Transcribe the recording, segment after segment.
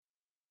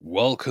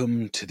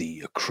Welcome to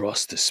the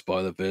Across the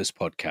Spoilerverse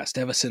podcast.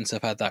 Ever since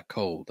I've had that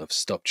cold, I've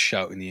stopped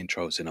shouting the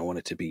intros and I want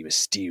it to be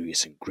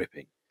mysterious and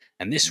gripping.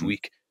 And this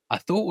week, I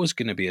thought it was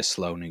going to be a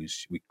slow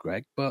news week,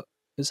 Greg, but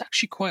there's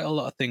actually quite a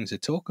lot of things to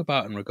talk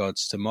about in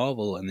regards to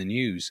Marvel and the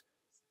news.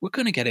 We're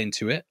going to get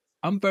into it.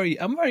 I'm very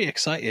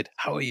excited.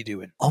 How are you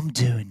doing? I'm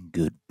doing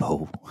good,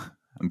 Bo.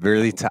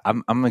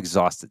 I'm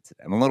exhausted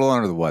today. I'm a little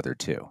under the weather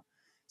too,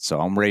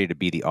 so I'm ready to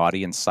be the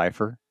audience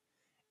cipher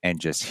and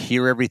just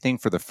hear everything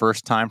for the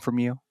first time from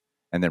you,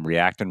 and then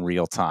react in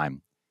real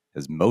time.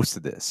 As most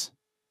of this,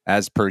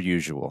 as per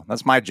usual,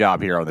 that's my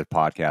job here on the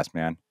podcast,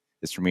 man.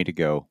 Is for me to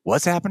go,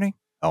 "What's happening?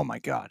 Oh my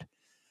god!"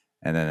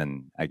 And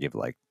then I give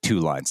like 2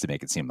 lines to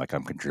make it seem like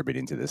I'm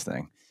contributing to this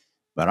thing.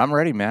 But I'm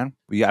ready, man.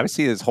 I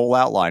see this whole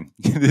outline.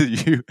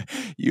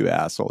 you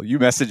asshole. You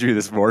messaged me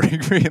this morning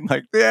being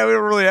like, yeah, we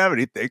don't really have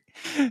anything.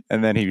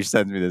 And then he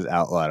sends me this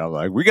outline. I'm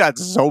like, we got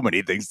so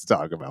many things to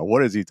talk about.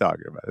 What is he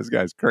talking about? This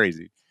guy's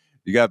crazy.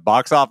 You got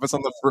box office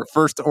on the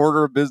first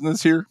order of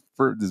business here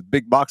for this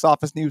big box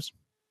office news?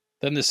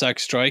 Then the SAG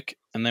strike,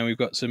 and then we've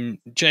got some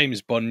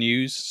James Bond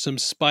news, some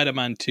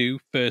Spider-Man 2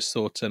 first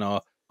thoughts and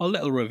our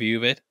little review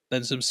of it,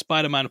 then some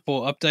Spider-Man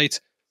 4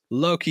 updates,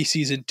 Loki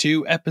Season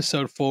 2,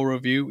 Episode 4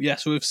 review.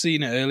 Yes, we've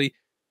seen it early.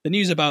 The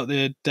news about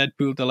the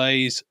Deadpool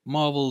delays,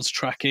 Marvel's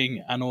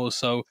tracking, and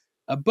also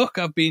a book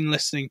I've been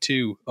listening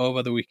to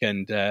over the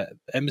weekend,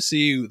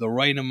 MCU, The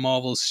Reign of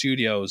Marvel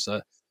Studios.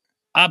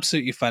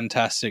 Absolutely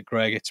fantastic,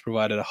 Greg. It's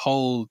provided a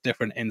whole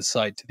different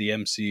insight to the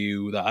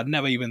MCU that I'd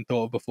never even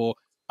thought of before.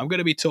 I'm going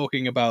to be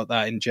talking about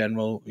that in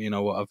general. You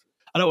know, I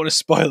don't want to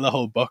spoil the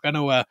whole book. I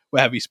know we're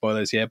heavy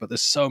spoilers here, but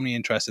there's so many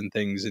interesting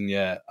things and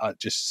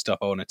just stuff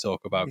I want to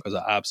talk about because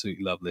I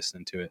absolutely love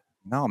listening to it.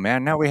 No,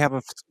 man. Now we have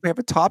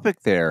a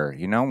topic there.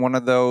 You know, one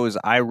of those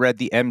I read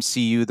the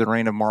MCU, The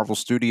Reign of Marvel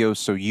Studios,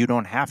 so you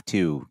don't have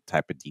to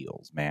type of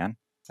deals, man.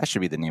 That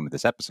should be the name of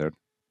this episode.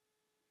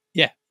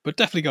 Yeah, but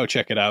definitely go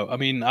check it out. I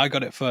mean, I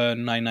got it for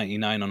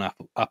 $9.99 on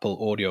Apple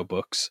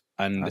Audiobooks,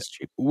 and That's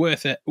cheap.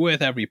 worth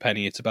every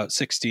penny. It's about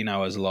 16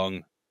 hours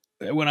long.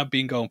 When I've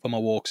been going for my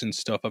walks and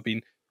stuff, I've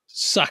been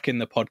sacking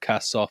the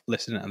podcasts off,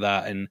 listening to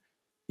that, and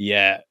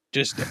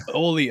just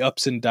all the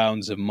ups and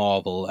downs of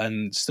Marvel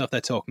and stuff they're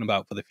talking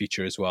about for the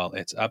future as well.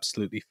 It's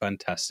absolutely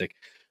fantastic.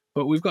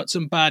 But we've got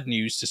some bad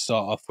news to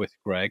start off with,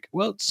 Greg.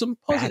 Well, some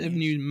positive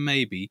news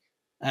maybe,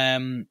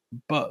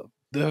 but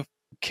the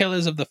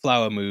Killers of the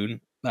Flower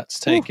Moon,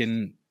 that's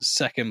taken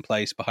second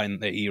place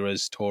behind the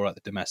Era's tour at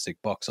the domestic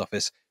box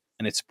office,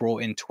 and it's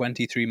brought in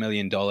 $23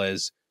 million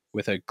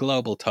with a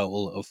global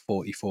total of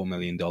 $44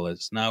 million.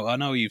 Now, I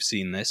know you've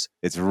seen this.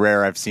 It's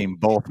rare I've seen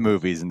both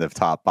movies in the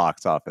top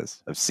box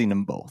office. I've seen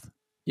them both.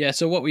 Yeah,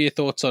 so what were your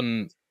thoughts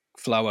on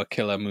Flower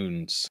Killer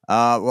Moons?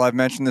 Well, I've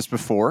mentioned this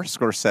before.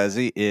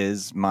 Scorsese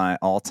is my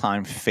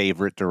all-time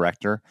favorite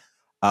director.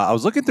 I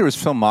was looking through his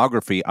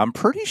filmography. I'm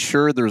pretty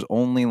sure there's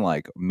only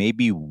like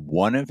maybe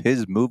one of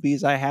his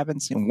movies I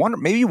haven't seen.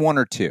 Maybe one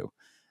or two.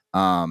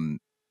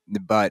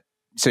 But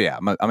so yeah,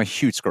 I'm a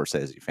huge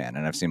Scorsese fan,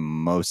 and I've seen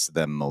most of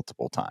them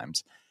multiple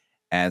times.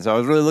 And so I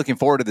was really looking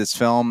forward to this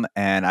film.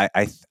 And I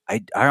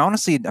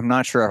honestly, I'm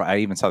not sure if I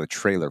even saw the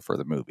trailer for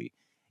the movie.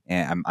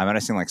 And I might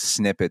have seen like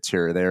snippets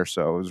here or there.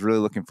 So I was really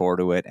looking forward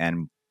to it.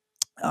 And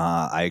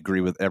I agree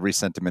with every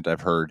sentiment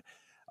I've heard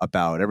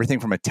about everything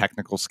from a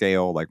technical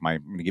scale. Like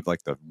I'm going to give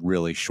like the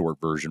really short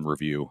version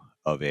review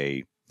of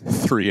a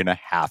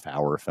 3.5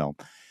 hour film.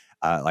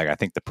 I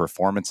think the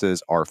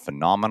performances are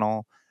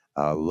phenomenal.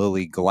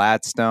 Lily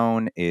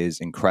Gladstone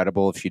is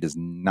incredible. If she does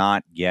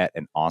not get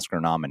an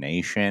Oscar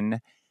nomination,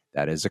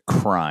 that is a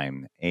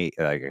crime, a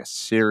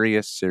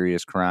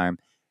serious crime.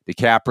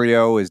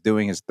 DiCaprio is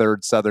doing his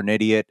third Southern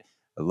Idiot.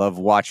 I love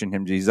watching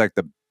him. He's like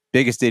the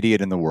biggest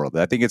idiot in the world.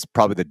 I think it's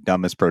probably the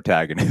dumbest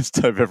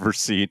protagonist I've ever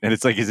seen. And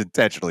it's like he's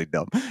intentionally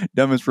dumb.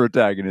 Dumbest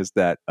protagonist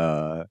that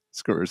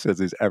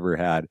Scorsese's ever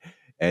had.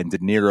 And De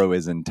Niro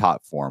is in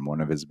top form.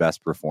 One of his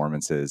best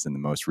performances in the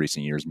most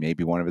recent years,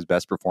 maybe one of his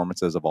best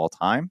performances of all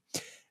time.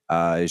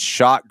 Is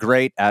shot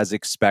great as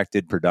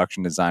expected,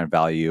 production design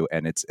value,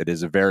 and it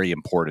is a very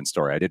important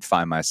story. I did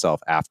find myself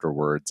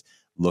afterwards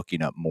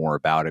looking up more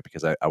about it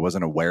because I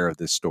wasn't aware of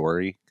this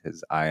story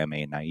because I am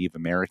a naive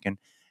American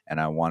and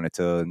I wanted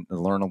to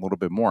learn a little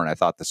bit more. And I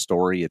thought the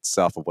story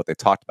itself of what they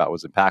talked about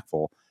was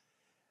impactful.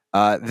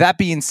 That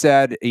being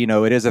said, you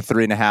know, it is a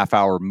 3.5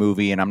 hour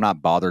movie and I'm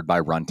not bothered by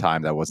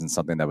runtime. That wasn't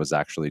something that was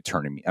actually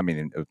turning me. I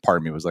mean, part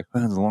of me was like,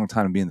 oh, it's a long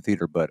time to be in the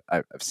theater, but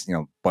I've seen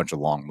a bunch of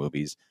long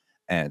movies.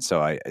 And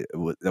so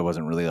that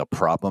wasn't really a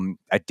problem.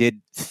 I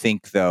did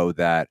think, though,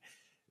 that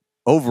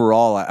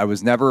overall, I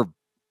was never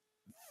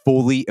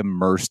fully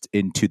immersed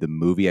into the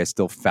movie. I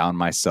still found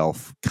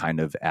myself kind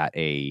of at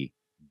a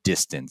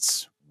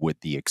distance with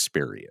the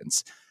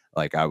experience.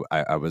 Like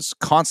I was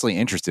constantly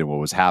interested in what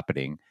was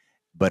happening,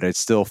 but it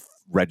still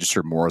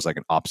registered more as like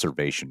an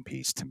observation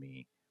piece to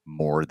me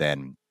more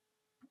than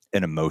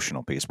an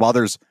emotional piece. While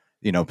there's,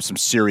 you know, some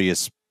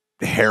serious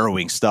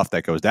harrowing stuff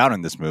that goes down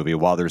in this movie,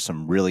 while there's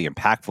some really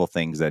impactful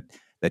things that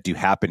do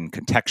happen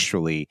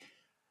contextually,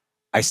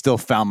 I still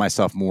found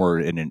myself more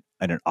in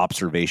an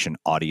observation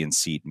audience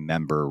seat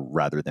member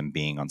rather than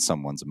being on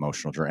someone's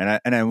emotional journey.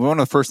 One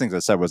of the first things I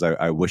said was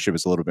I wish it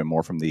was a little bit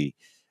more from the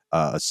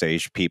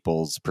Osage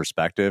people's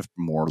perspective,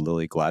 more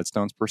Lily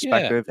Gladstone's Yeah,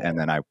 perspective. And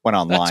then I went that's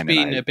online and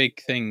been I a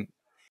big thing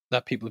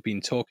that people have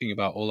been talking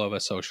about all over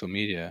social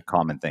media.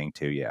 common thing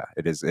too. Yeah,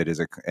 it is. It is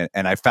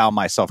and I found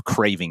myself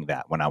craving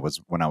that when I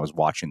was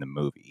watching the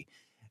movie.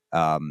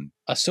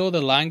 I saw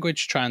the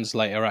language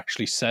translator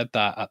actually said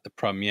that at the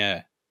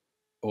premiere,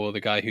 or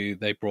the guy who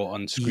they brought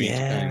on screen to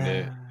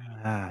kind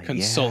of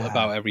consult Yeah.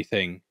 about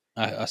everything.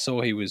 I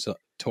saw he was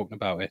talking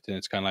about it, and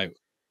it's kind of like,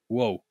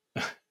 whoa,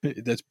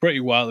 that's pretty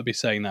wild to be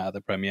saying that at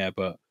the premiere.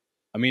 But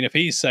I mean, if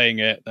he's saying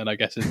it, then I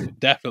guess it's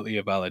definitely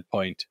a valid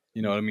point.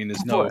 You know what I mean?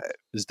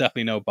 There's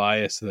definitely no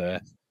bias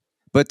there.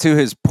 But to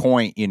his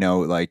point,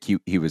 like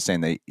he was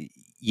saying that,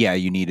 yeah,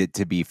 you need it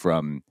to be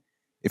from,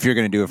 if you're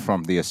going to do it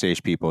from the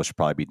Osage people, it should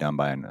probably be done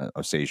by an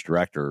Osage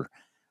director,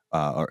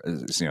 or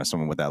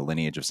someone with that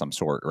lineage of some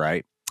sort,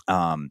 right?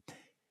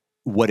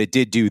 What it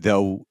did do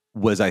though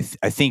was I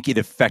think it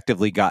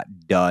effectively got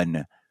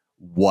done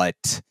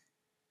what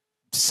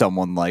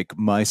someone like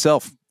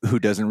myself who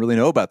doesn't really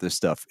know about this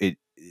stuff,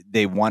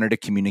 they wanted to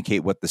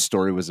communicate what the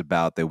story was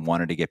about. They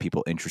wanted to get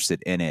people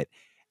interested in it.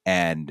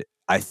 And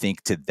I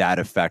think to that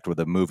effect with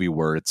a movie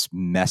where its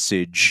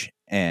message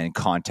and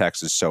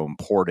context is so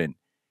important,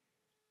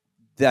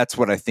 that's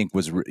what I think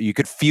was, you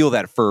could feel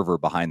that fervor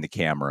behind the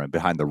camera and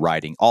behind the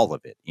writing, all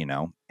of it,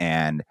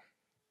 and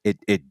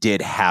it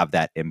did have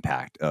that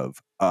impact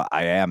of,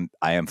 I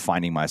am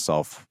finding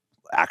myself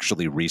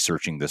actually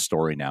researching this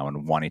story now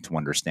and wanting to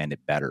understand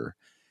it better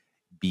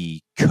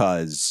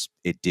because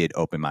it did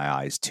open my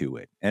eyes to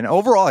it. And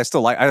overall, I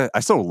still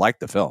like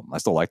the film. I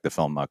still like the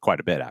film quite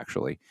a bit,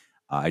 actually.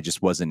 I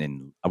just wasn't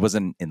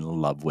in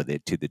love with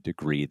it to the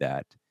degree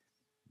that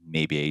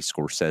maybe a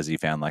Scorsese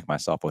fan like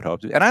myself would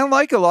hope to. And I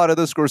like a lot of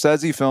the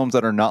Scorsese films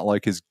that are not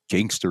like his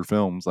gangster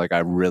films. Like I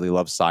really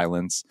love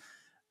Silence.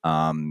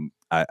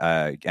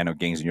 I know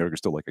Gangs of New York is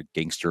still like a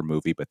gangster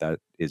movie, but that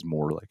is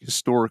more like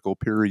historical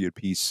period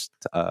piece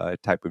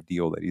type of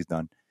deal that he's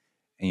done.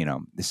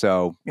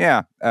 So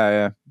yeah,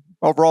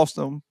 overall,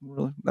 still,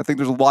 really, I think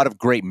there's a lot of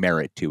great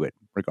merit to it,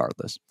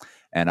 regardless.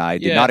 And I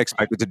did Yeah, not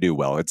expect it to do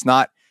well. It's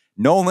not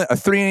Nolan. A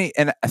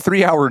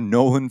 3 hour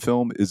Nolan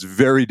film is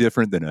very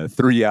different than a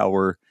 3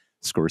 hour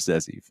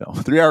Scorsese film.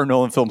 3 hour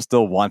Nolan film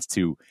still wants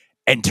to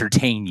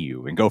entertain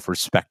you and go for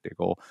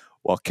spectacle,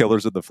 while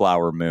Killers of the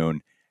Flower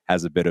Moon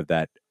has a bit of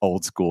that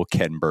old school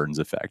Ken Burns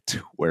effect,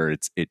 where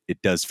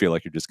it does feel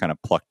like you're just kind of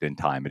plucked in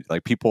time.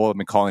 Like people have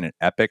been calling it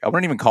epic. I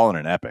wouldn't even call it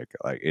an epic.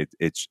 Like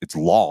it's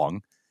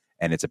long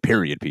and it's a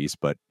period piece,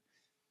 but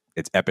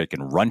it's epic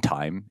in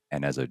runtime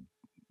and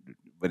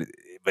but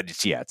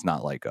it's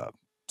not like a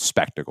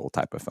spectacle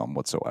type of film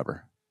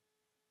whatsoever.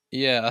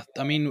 yeah.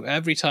 I mean,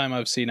 every time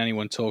I've seen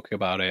anyone talk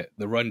about it,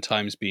 the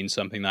runtime's been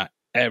something that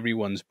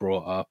everyone's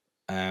brought up,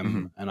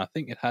 Mm-hmm. and I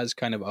think it has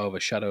kind of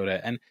overshadowed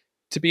it. And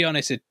to be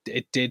honest,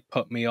 it did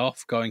put me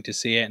off going to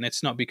see it, and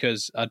it's not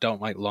because I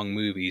don't like long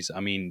movies. I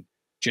mean,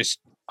 just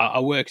I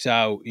worked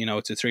out,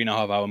 it's a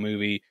 3.5 hour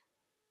movie.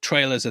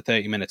 Trailers are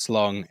 30 minutes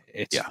long.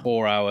 It's Yeah.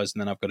 4 hours,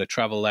 and then I've got to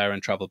travel there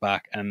and travel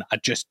back, and I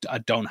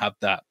don't have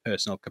that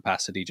personal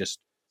capacity. Just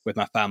with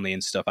my family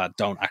and stuff, I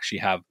don't actually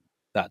have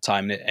that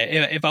time.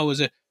 If I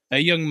was a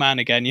young man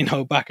again,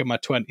 back in my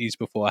 20s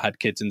before I had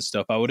kids and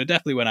stuff, I would have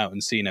definitely went out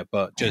and seen it.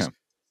 But Yeah. just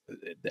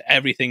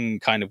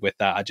everything kind of with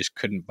that, I just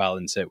couldn't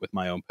balance it with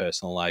my own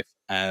personal life.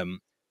 And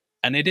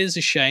it is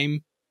a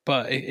shame,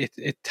 but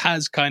it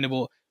has kind of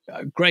all.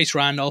 Grace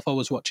Randolph, I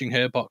was watching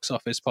her box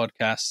office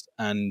podcast,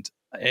 and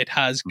it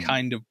has Mhm.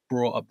 kind of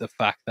brought up the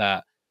fact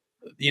that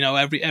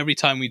every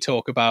time we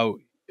talk about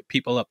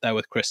people up there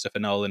with Christopher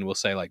Nolan, we'll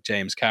say like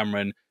James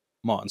Cameron,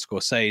 Martin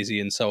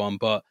Scorsese, and so on.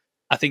 But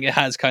I think it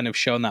has kind of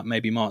shown that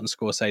maybe Martin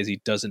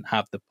Scorsese doesn't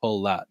have the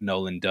pull that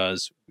Nolan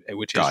does,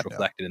 which is God no.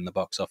 reflected in the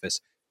box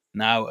office.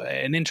 Now,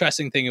 an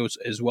interesting thing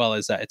as well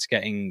is that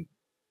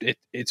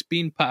it's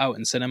been put out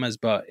in cinemas,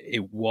 but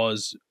it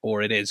was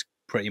or it is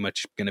pretty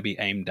much going to be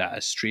aimed at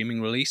a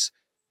streaming release.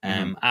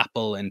 Mhm.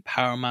 Apple and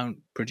Paramount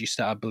produced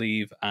it, I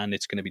believe, and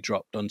it's going to be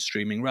dropped on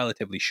streaming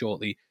relatively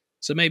shortly.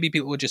 So maybe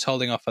people were just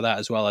holding off for that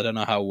as well. I don't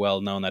know how well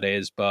known that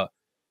is, but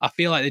I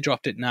feel like they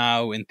dropped it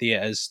now in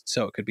theaters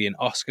so it could be an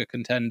Oscar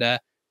contender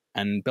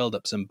and build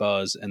up some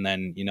buzz. And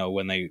then,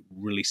 when they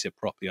release it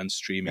properly on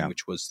streaming, Yeah.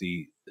 which was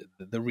the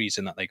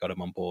reason that they got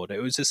him on board. It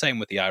was the same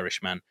with The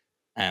Irishman.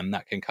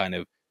 That can kind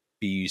of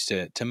be used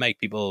to make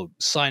people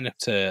sign up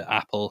to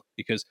Apple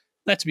because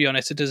let's be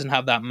honest, it doesn't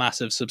have that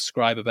massive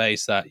subscriber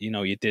base that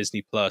your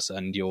Disney Plus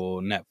and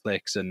your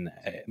Netflix and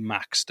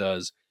Max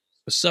does.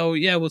 So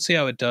yeah, we'll see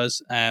how it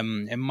does.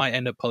 It might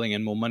end up pulling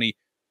in more money.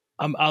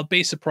 I'll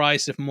be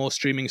surprised if more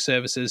streaming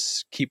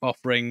services keep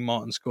offering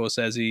Martin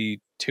Scorsese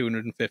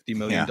 $250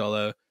 million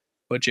Yeah.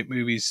 budget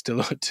movies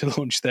to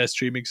launch their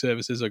streaming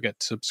services or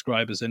get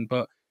subscribers in.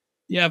 But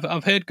yeah,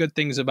 I've heard good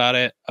things about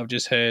it. I've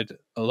just heard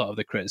a lot of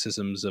the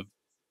criticisms of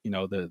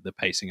the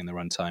pacing and the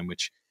runtime,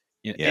 which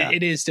Yeah.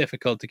 It is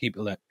difficult to keep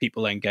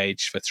people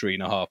engaged for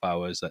 3.5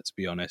 hours. Let's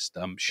be honest.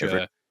 I'm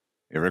sure.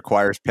 It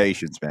requires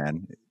patience,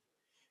 man.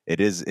 It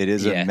is a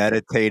Yeah.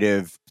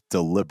 meditative,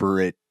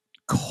 deliberate,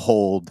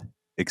 cold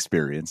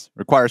experience.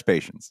 Requires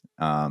patience.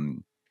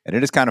 And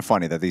it is kind of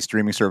funny that these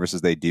streaming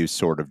services, they do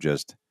sort of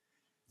just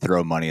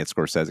throw money at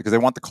Scorsese because they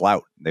want the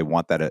clout. They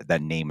want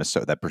that name,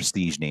 that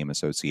prestige name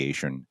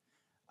association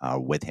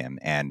with him.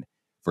 And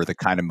for the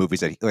kind of movies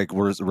that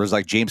whereas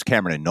like James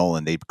Cameron and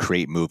Nolan, they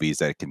create movies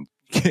that can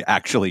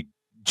actually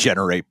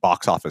generate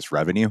box office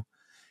revenue.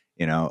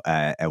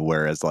 And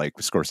whereas like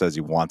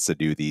Scorsese wants to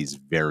do these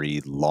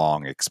very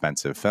long,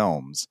 expensive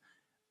films,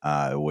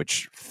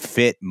 which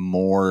fit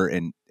more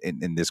in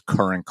this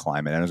current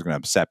climate. And it was going to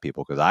upset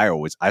people because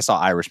I saw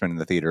Irishman in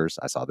the theaters.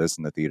 I saw this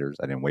in the theaters.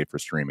 I didn't wait for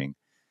streaming.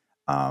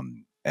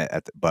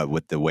 But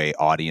with the way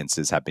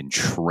audiences have been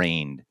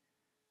trained,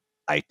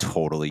 I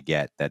totally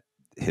get that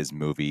his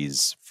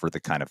movies for the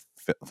kind of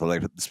for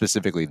like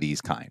specifically these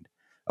kind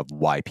of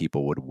why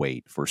people would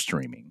wait for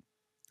streaming.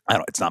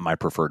 It's not my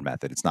preferred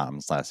method. I'm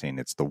not saying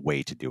it's the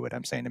way to do it.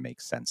 I'm saying it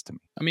makes sense to me.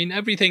 I mean,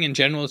 everything in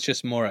general is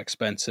just more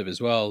expensive as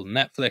well.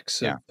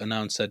 Netflix have Yeah.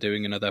 announced they're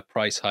doing another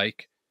price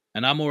hike,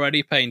 and I'm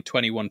already paying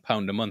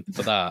 £21 a month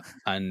for that.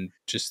 And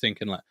just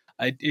thinking, like,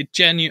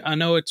 I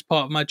know it's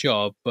part of my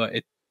job,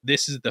 but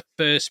this is the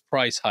first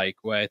price hike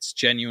where it's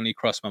genuinely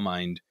crossed my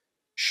mind: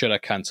 should I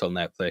cancel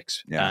Netflix?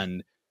 Yeah.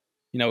 And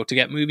to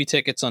get movie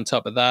tickets on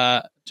top of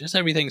that, just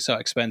everything's so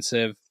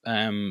expensive.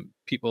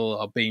 People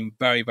are being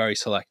very, very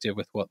selective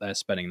with what they're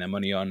spending their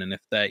money on. And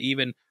if they're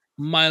even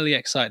mildly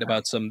excited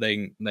about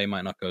something, they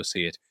might not go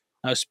see it.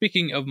 Now,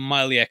 speaking of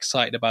mildly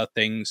excited about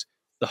things,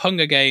 The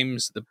Hunger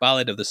Games, The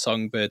Ballad of the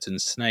Songbirds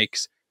and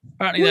Snakes,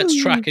 apparently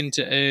that's tracking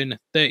to earn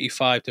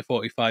 35 to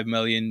 45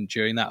 million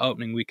during that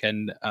opening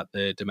weekend at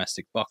the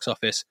domestic box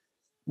office,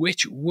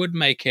 which would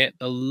make it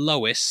the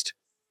lowest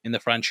in the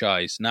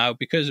franchise. Now,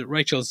 because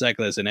Rachel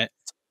Zegler's in it,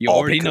 you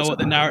already know what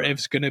the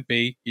narrative's going to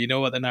be.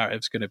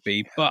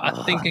 But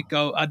I think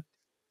I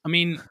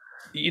mean,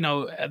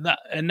 that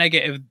a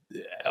negative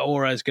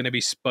aura is going to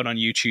be spun on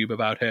YouTube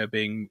about her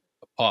being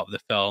a part of the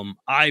film.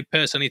 I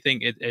personally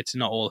think it's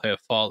not all her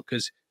fault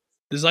because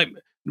there's like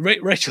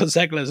Rachel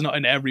Zegler's not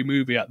in every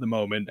movie at the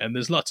moment, and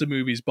there's lots of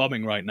movies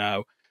bombing right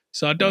now.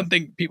 So I don't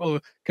think people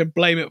can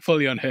blame it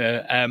fully on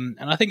her. And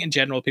I think in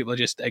general, people are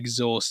just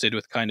exhausted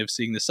with kind of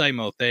seeing the same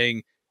old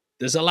thing.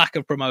 There's a lack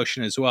of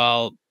promotion as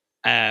well.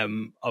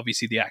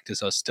 Obviously, the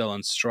actors are still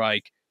on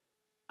strike,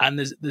 and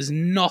there's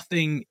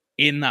nothing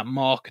in that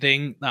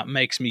marketing that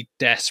makes me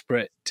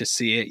desperate to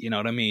see it. You know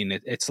what I mean?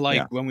 It's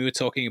like when we were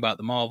talking about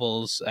the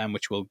Marvels,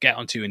 which we'll get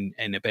onto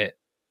in a bit.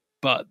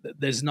 But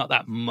there's not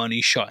that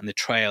money shot in the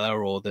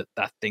trailer or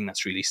that thing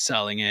that's really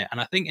selling it.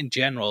 And I think in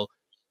general,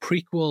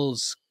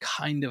 prequels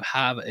kind of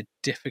have a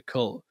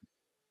difficult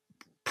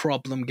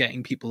problem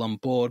getting people on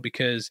board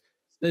because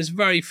there's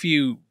very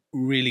few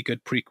really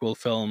good prequel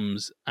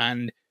films,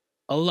 and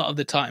a lot of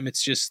the time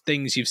it's just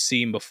things you've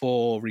seen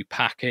before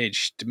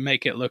repackaged to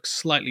make it look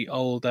slightly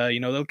older.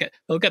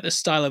 They'll get the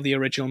style of the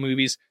original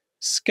movies,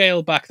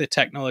 scale back the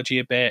technology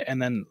a bit,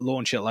 and then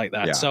launch it like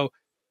that. Yeah. So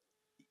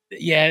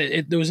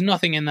there was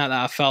nothing in that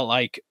I felt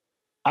like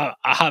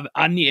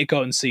I need to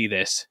go and see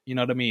this. You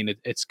know what I mean?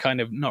 It's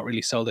kind of not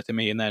really sold it to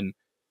me. And then,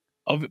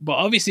 but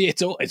obviously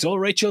it's all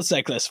Rachel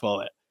Zegler's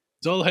fault.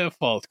 It's all her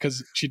fault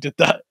because she did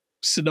that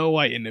Snow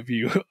White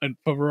interview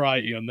for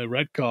Variety on the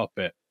red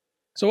carpet.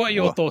 So what are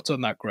your thoughts on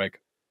that, Greg?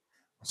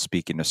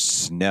 Speaking of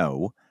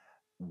snow,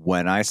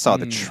 when I saw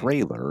the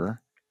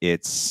trailer,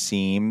 it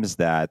seems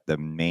that the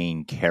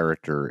main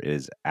character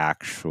is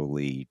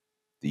actually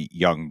the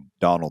young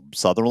Donald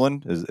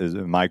Sutherland.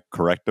 Am I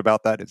correct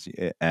about that?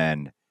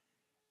 And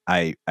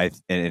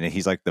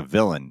he's like the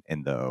villain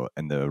in the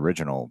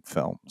original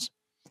films.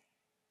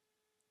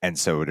 And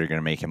so they're going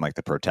to make him like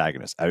the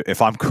protagonist.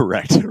 If I'm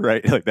correct,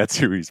 right? Like that's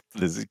who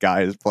this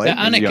guy is playing.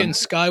 The Anakin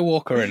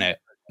Skywalker in it.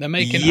 They're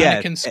making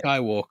Anakin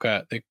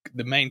Skywalker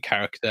the main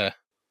character.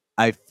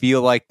 I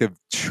feel like the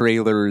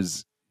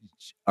trailers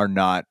are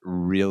not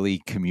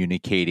really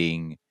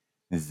communicating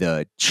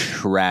the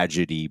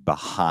tragedy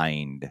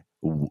behind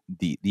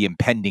the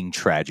impending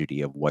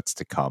tragedy of what's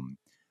to come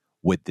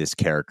with this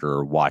character,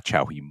 or watch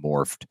how he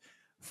morphed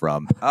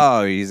from,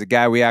 he's a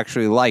guy we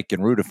actually like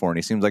and rooted for, and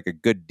he seems like a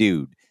good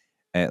dude.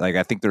 Like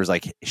I think there's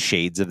like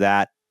shades of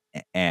that,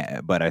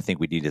 but I think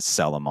we need to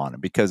sell him on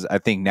it because I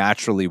think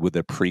naturally with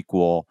a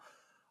prequel,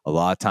 a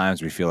lot of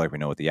times we feel like we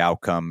know what the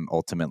outcome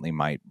ultimately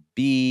might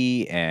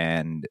be,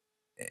 and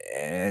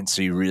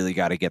so you really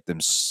got to get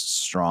them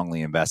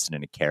strongly invested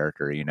in a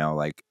character.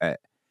 Like I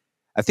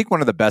think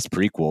one of the best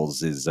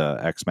prequels is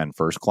X-Men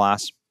First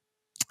Class,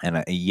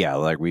 and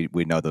like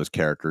we know those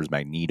characters,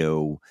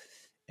 Magneto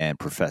and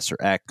Professor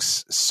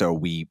X, so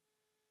we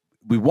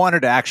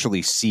wanted to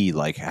actually see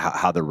like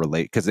how they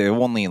relate because they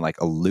only like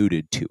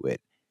alluded to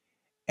it,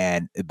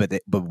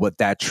 but what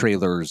the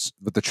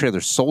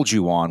trailer sold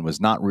you on was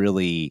not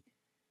really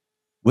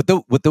what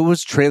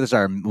those trailers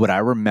are. What I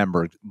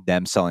remember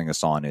them selling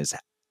us on is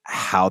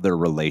how their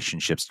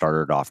relationship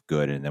started off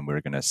good, and then we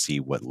are going to see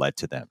what led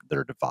to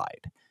their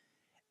divide.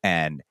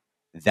 And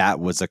that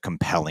was a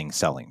compelling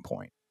selling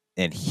point.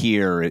 And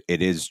here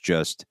it is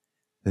just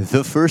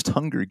the first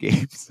Hunger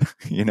Games,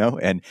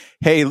 and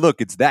hey,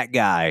 look, it's that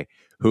guy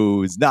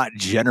who's not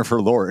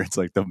Jennifer Lawrence,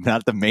 like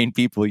not the main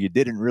people you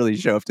didn't really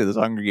show up to this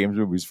Hunger Games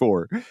movies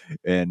for.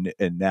 And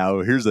now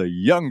here's a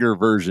younger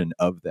version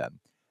of them.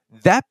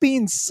 That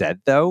being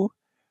said, though,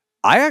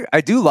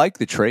 I do like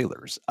the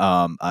trailers.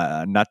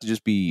 Not to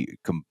just be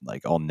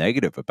like all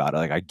negative about it.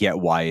 Like, I get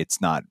why it's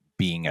not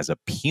being as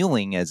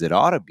appealing as it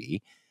ought to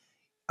be.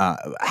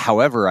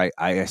 However,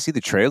 I see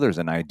the trailers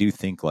and I do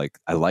think, like,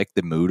 I like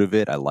the mood of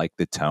it. I like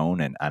the tone,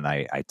 and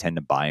I tend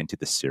to buy into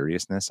the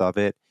seriousness of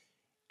it.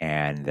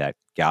 And that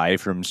guy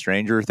from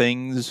Stranger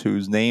Things,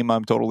 whose name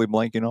I'm totally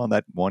blanking on,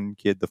 that one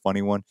kid, the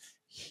funny one,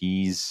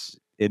 he's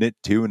in it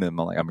too. And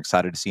I'm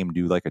excited to see him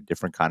do like a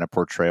different kind of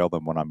portrayal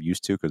than what I'm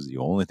used to, because the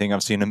only thing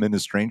I've seen him in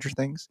is Stranger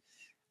Things.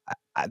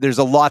 There's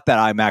a lot that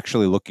I'm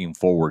actually looking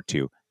forward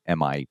to.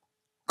 Am I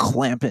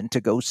clamping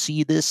to go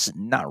see this?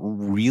 Not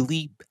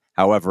really.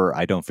 However,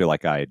 I don't feel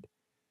like I'd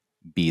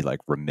be like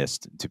remiss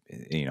to,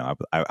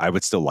 I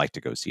would still like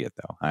to go see it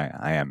though.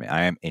 I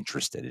am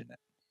interested in it.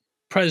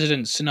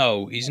 President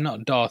Snow, he's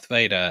not Darth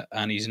Vader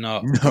and he's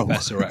not No.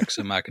 Professor X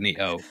or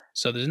Magneto.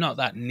 So there's not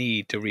that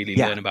need to really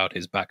Yeah. learn about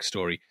his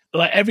backstory.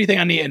 Like, everything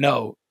I need to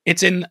know,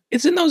 it's in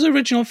those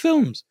original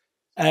films.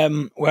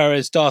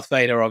 Whereas Darth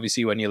Vader,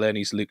 obviously, when you learn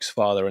he's Luke's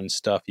father and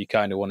stuff, you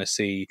kind of want to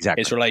see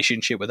Exactly. his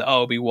relationship with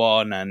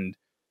Obi-Wan and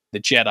the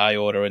Jedi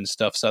Order and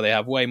stuff. So they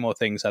have way more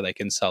things that they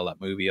can sell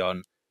that movie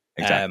on.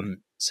 Exactly.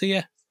 So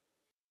yeah,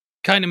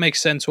 kind of makes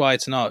sense why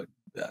it's not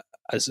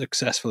as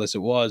successful as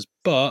it was.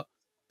 But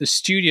the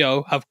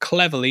studio have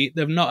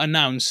they've not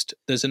announced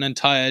there's an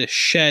entire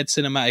shared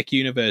cinematic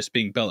universe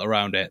being built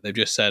around it. They've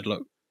just said,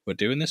 look, we're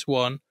doing this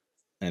one,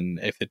 and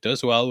if it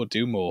does well, we'll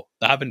do more.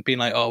 They haven't been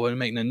like, oh, we're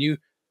making a new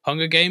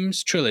Hunger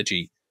Games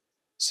trilogy.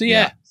 So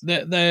yeah,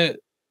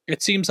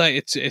 it seems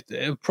like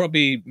it'll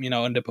probably,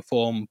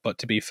 underperform, but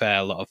to be fair,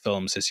 a lot of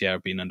films this year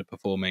have been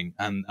underperforming,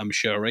 and I'm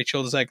sure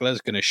Rachel Zegler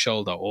is going to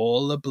shoulder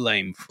all the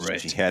blame for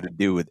it. She had to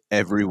do with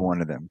every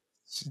one of them.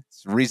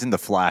 It's the reason the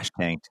Flash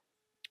tanked.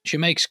 She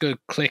makes good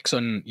clicks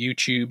on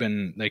YouTube,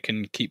 and they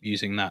can keep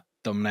using that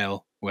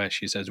thumbnail where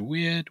she says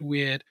weird.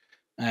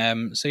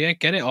 So yeah,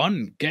 get it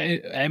on,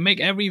 make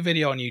every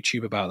video on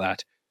YouTube about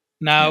that.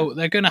 Now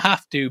they're going to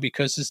have to,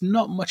 because there's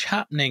not much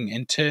happening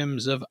in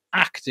terms of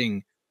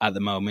acting at the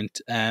moment.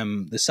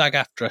 The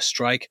SAG-AFTRA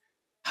strike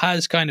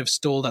has kind of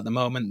stalled at the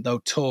moment, though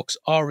talks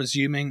are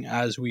resuming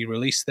as we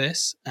release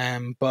this.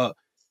 But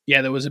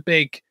yeah, there was a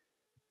big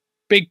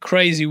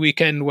crazy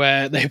weekend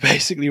where they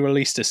basically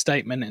released a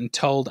statement and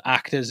told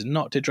actors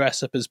not to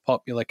dress up as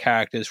popular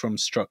characters from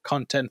struck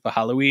content for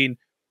Halloween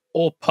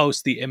or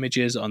post the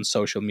images on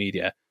social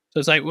media. So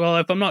it's like, well,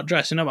 if I'm not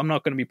dressing up, I'm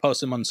not going to be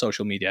posting them on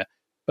social media.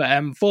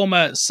 But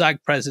former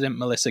SAG president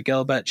Melissa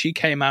Gilbert, she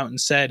came out and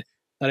said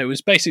that it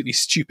was basically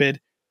stupid,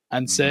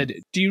 and said,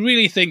 do you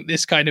really think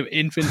this kind of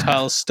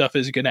infantile stuff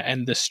is going to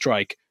end the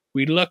strike?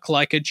 We look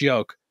like a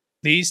joke.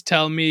 Please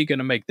tell me you're going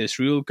to make this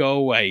rule go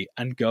away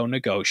and go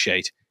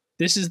negotiate.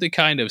 This is the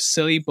kind of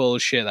silly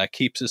bullshit that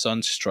keeps us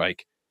on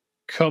strike.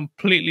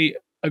 Completely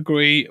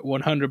agree,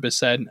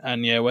 100%.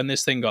 And yeah, when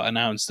this thing got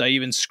announced, I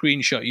even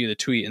screenshot you the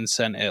tweet and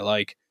sent it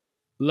like,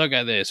 look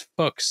at this,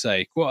 fuck's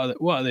sake, what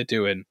are they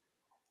doing?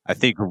 I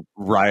think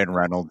Ryan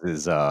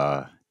Reynolds'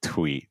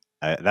 tweet,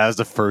 that was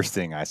the first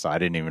thing I saw. I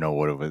didn't even know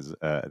what it was.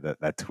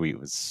 That tweet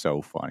was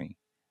so funny.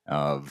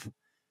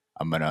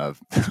 I'm gonna.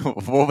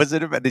 What was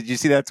it about? Did you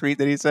see that tweet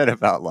that he said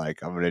about,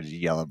 like, I'm gonna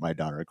yell at my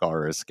daughter, call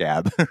her a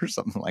scab or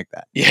something like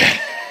that? Yeah,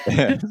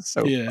 It's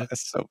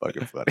so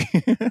fucking funny.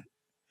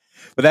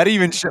 But that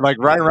even like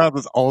Ryan Reynolds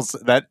was also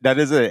that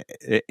is a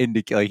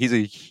indicate, like, he's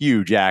a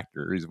huge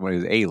actor. He's one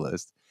of his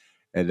A-list,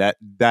 and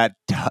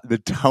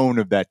the tone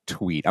of that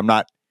tweet. I'm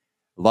not.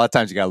 A lot of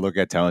times you got to look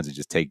at tones and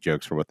just take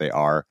jokes for what they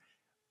are.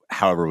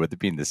 However, with it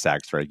being the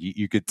SAG strike,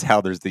 you could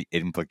tell there's the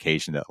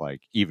implication that,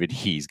 like, even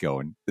he's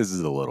going, this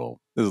is a little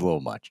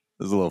much.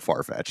 This is a little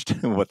far fetched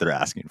what they're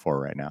asking for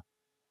right now.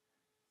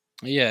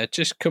 Yeah,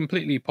 just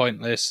completely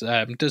pointless.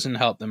 Doesn't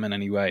help them in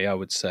any way, I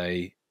would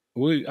say.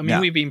 We've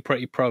been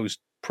pretty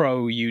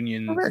pro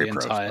union the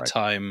entire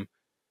time.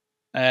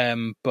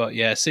 But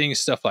yeah, seeing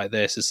stuff like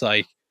this, it's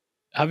like,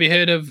 have you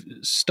heard of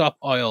Stop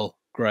Oil,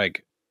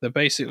 Greg? They're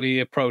basically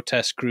a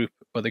protest group,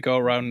 but they go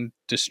around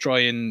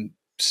destroying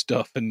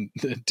stuff and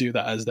do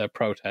that as their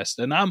protest.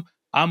 And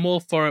I'm all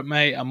for it,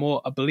 mate.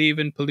 I believe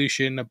in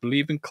pollution. I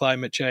believe in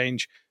climate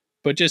change,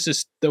 but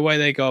just the way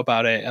they go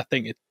about it, I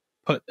think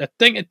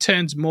it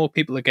turns more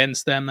people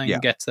against them than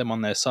gets them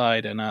on their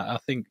side. And I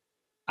think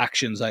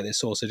actions like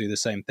this also do the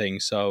same thing.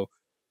 So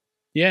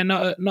yeah,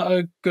 not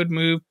a good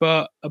move,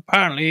 but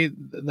apparently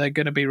they're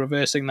going to be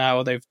reversing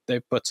now. They've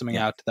put something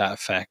out to that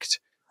effect.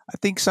 I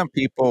think some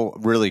people,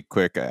 really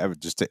quick,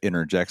 just to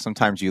interject,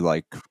 sometimes you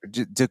like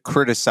to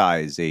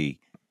criticize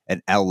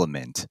an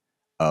element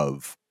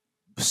of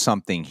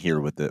something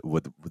here with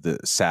the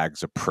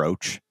SAG's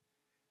approach.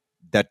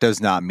 that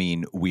does not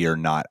mean we are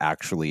not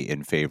actually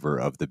in favor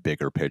of the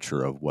bigger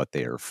picture of what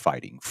they are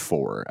fighting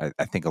for.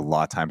 I think a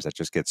lot of times that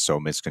just gets so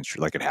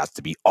misconstrued, like it has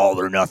to be all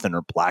or nothing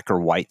or black or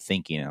white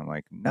thinking. And I'm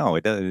like, no,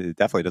 it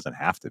definitely doesn't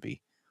have to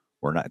be.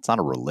 We're not. It's not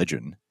a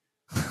religion.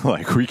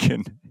 Like we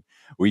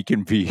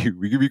can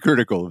be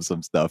critical of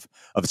some stuff,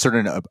 of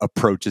certain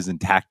approaches and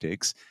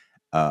tactics,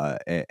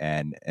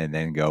 and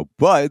then go,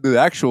 but the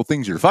actual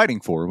things you're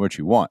fighting for and what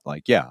you want,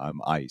 like, yeah,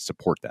 I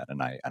support that,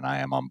 and I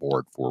am on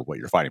board for what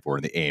you're fighting for,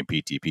 and the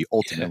AMPTP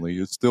ultimately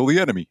is still the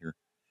enemy here.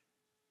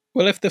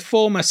 Well, if the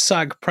former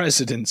SAG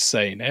president's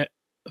saying it,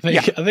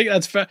 Yeah. I think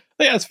that's fair.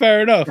 I think that's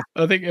fair enough.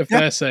 I think if Yeah.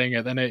 they're saying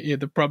it, then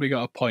they've probably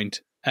got a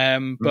point.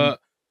 Mhm. But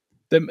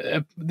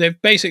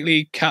they've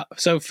basically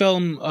so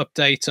film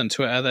updates on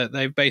Twitter that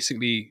they've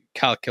basically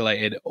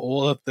calculated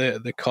all of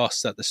the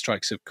costs that the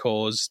strikes have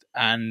caused,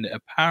 and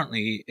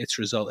apparently it's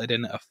resulted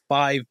in a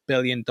 $5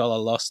 billion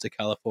loss to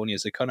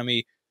California's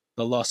economy,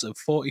 the loss of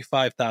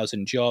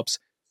 45,000 jobs,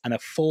 and a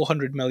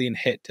 400 million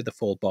hit to the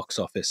fall box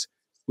office,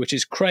 which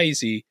is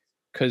crazy.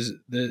 Because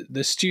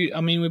the studio,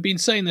 I mean, we've been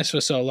saying this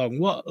for so long.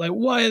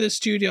 Why are the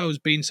studios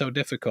being so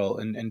difficult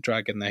and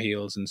dragging their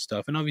heels and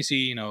stuff? And obviously,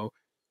 you know,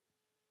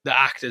 the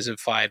actors have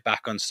fired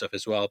back on stuff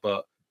as well.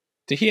 But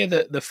to hear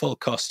the full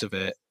cost of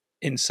it,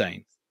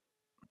 insane.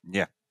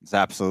 Yeah, it's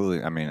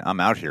absolutely. I mean, I'm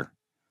out here.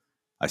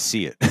 I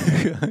see it.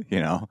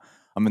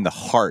 I'm in the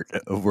heart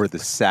of where the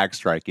SAG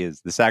strike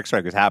is. The SAG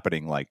strike is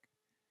happening like,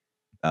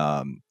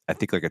 I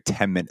think like a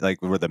 10-minute,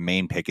 like where the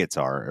main pickets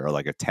are, or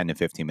like a 10 to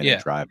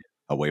 15-minute drive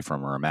away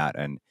from where I'm at.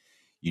 And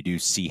you do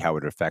see how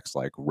it affects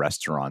like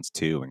restaurants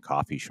too, and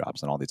coffee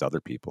shops and all these other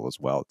people as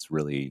well. It's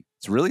really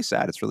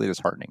sad. It's really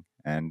disheartening.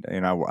 And,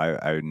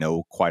 I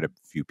know quite a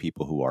few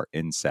people who are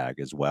in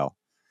SAG as well.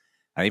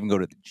 I even go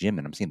to the gym,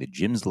 and I'm seeing the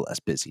gym's less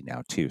busy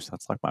now too. So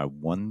that's like my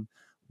one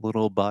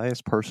little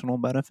biased personal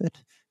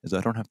benefit, is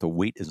I don't have to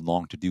wait as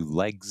long to do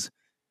legs,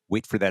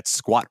 wait for that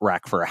squat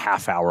rack for a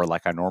half hour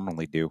like I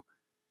normally do,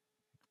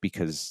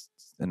 because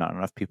not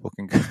enough people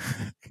can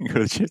can go to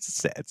the gym.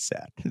 It's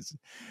sad.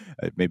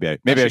 Maybe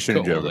I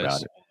shouldn't joke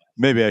about it.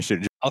 Maybe I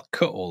should. I'll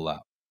cut all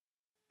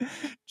that.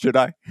 Should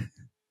I?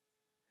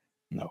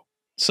 No.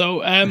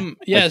 So,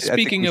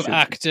 speaking of should.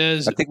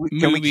 actors, I think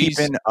movies, can we keep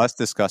in us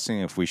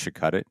discussing if we should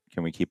cut it?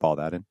 Can we keep all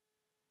that in?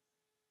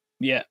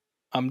 Yeah,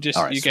 you're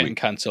sweet. getting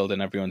cancelled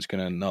and everyone's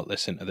going to not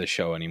listen to the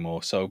show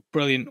anymore. So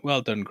brilliant.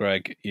 Well done,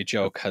 Greg. Your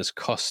joke has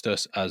cost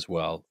us as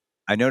well.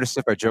 I noticed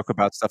if I joke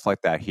about stuff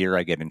like that here,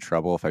 I get in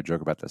trouble. If I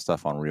joke about that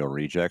stuff on Real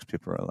Rejects,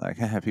 people are like,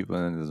 people,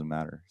 it doesn't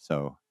matter.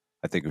 So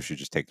I think we should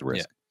just take the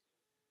risk.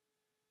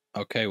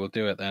 Yeah. Okay, we'll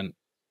do it then.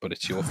 But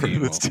it's your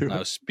funeral. Let's do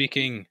Now, it.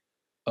 speaking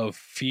of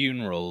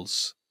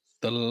funerals,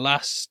 the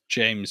last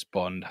James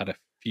Bond had a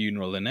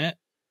funeral in it.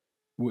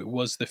 It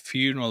was the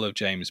funeral of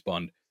James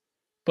Bond.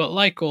 But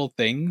like all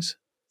things,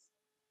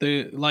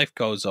 the life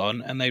goes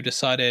on, and they've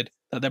decided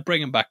that they're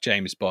bringing back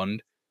James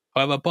Bond.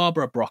 However,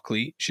 Barbara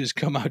Broccoli, she's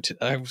come out.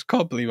 I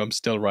can't believe I'm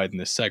still riding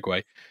this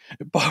segue.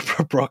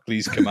 Barbara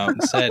Broccoli's come out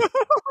and said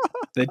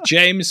the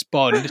James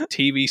Bond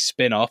TV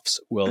spin-offs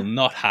will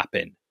not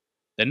happen.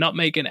 They're not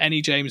making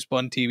any James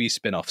Bond TV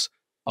spin-offs.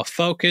 Our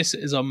focus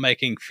is on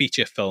making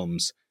feature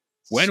films.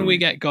 When we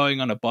get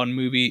going on a Bond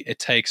movie, it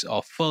takes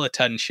our full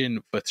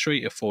attention for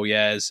 3 to 4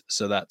 years,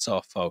 so that's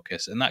our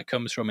focus. And that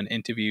comes from an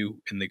interview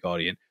in The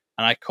Guardian.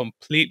 And I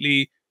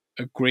completely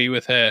agree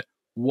with her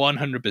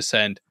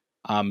 100%.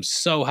 I'm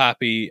so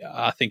happy.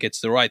 I think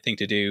it's the right thing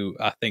to do.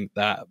 I think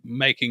that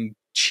making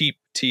cheap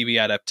TV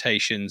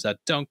adaptations that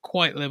don't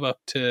quite live up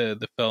to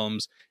the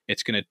films,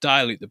 it's going to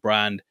dilute the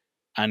brand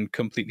and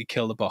completely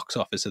kill the box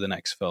office of the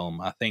next film.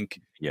 I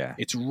think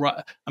it's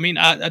right. I mean,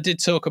 I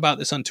did talk about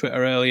this on Twitter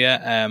earlier.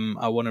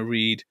 I want to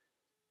read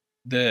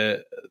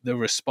the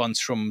response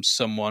from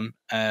someone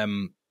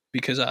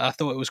because I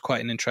thought it was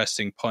quite an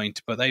interesting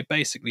point. But they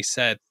basically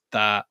said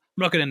that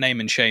I'm not going to name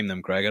and shame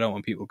them, Greg. I don't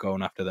want people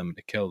going after them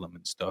to kill them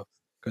and stuff,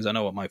 because I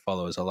know what my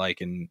followers are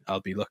like, and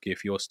I'll be lucky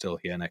if you're still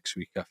here next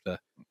week after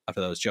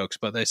those jokes.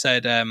 But they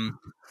said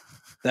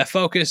their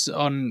focus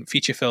on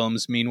feature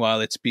films.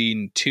 Meanwhile, it's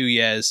been 2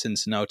 years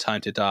since No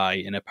Time to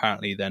Die, and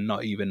apparently they're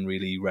not even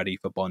really ready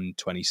for Bond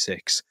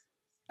 26.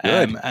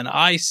 Good. And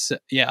I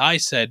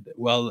said,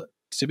 well,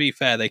 to be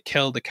fair, they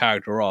killed the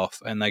character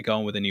off, and they're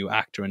going with a new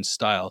actor and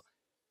style.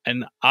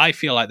 And I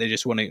feel like they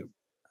just want to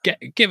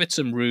give it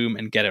some room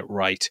and get it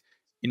right.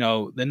 You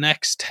know, the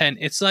next 10,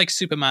 it's like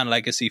Superman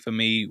Legacy for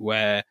me,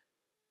 where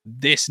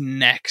this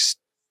next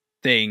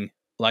thing,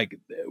 like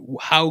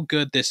how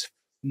good this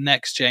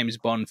next James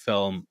Bond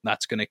film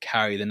that's going to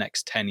carry the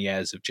next 10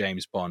 years of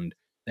James Bond.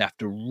 They have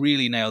to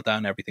really nail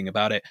down everything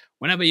about it.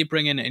 Whenever you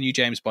bring in a new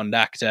James Bond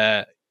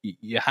actor,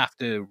 you have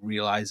to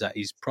realize that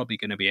he's probably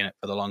going to be in it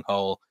for the long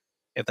haul.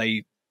 If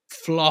they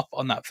flop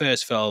on that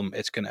first film,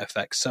 it's going to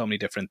affect so many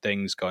different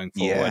things going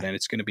forward, and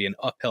it's going to be an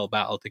uphill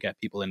battle to get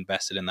people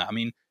invested in that. I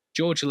mean,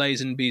 George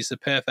Lazenby is the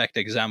perfect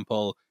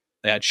example.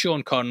 They had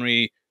Sean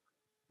Connery,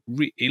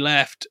 he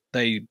left,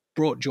 they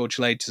brought George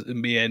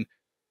Lazenby in.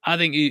 I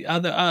think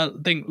I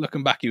think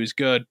looking back, he was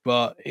good,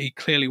 but he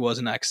clearly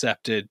wasn't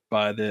accepted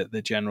by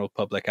the general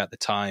public at the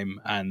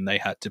time, and they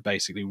had to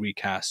basically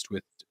recast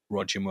with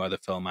Roger Moore the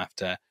film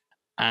after.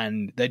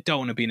 And they don't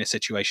want to be in a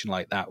situation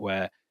like that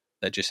where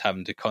they're just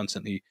having to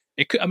constantly.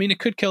 It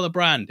could kill a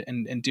brand.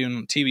 And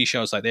doing TV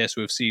shows like this,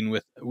 we've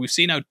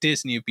seen how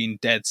Disney have been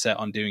dead set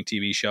on doing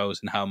TV shows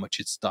and how much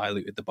it's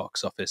diluted the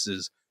box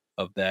offices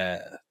of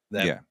their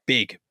Yeah.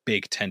 big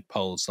tent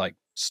poles like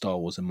Star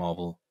Wars and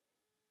Marvel.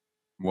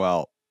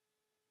 Well,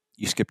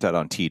 you skipped out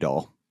on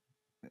T-Doll,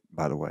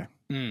 by the way.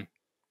 Mm.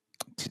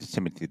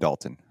 Timothy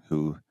Dalton,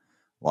 who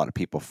a lot of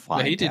people find.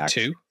 Well, he did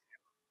too.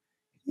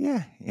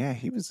 Yeah,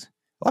 he was.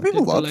 A lot of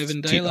people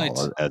loved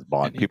T-Doll as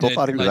Bond. People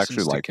thought he was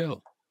actually like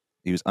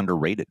he was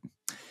underrated.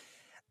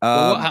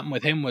 Well, what happened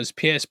with him was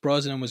Pierce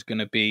Brosnan was going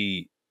to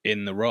be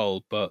in the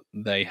role, but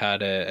they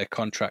had a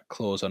contract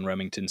clause on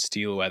Remington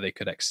Steele where they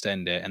could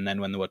extend it. And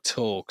then when there were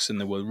talks and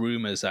there were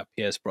rumors that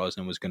Pierce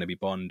Brosnan was going to be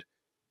Bond,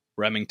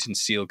 Remington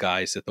Steele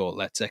guys, they thought,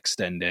 let's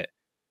extend it.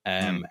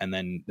 And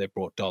then they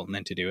brought Dalton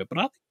in to do it. But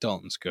I think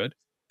Dalton's good.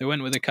 They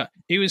went with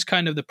he was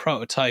kind of the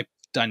prototype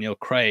Daniel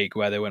Craig,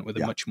 where they went with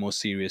a much more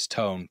serious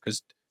tone.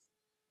 Because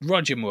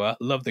Roger Moore,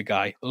 love the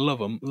guy, love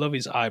him, love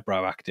his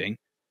eyebrow acting.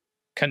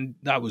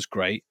 That was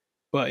great.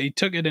 But he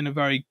took it in a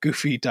very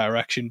goofy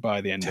direction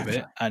by the end of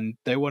it, and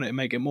they wanted to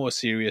make it more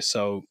serious,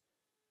 so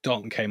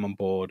Dalton came on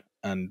board.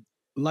 And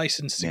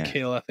License to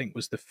Kill, I think,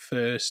 was the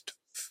first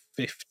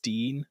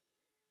 15.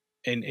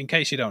 In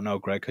case you don't know,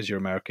 Greg, because you're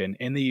American,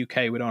 in the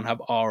UK, we don't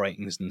have R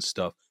ratings and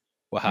stuff.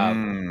 We'll have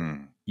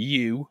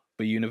U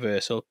for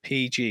Universal,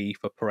 PG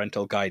for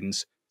parental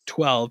guidance,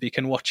 12, you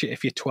can watch it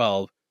if you're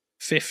 12,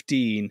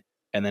 15,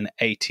 and then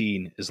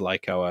 18 is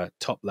like our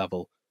top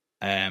level.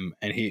 And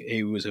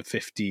he was a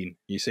 15.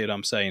 You see what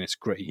I'm saying? It's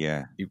great.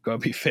 Yeah. You've got to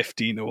be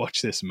 15 to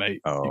watch this,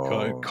 mate.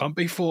 Oh. You can't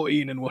be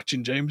 14 and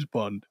watching James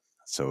Bond.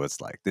 So it's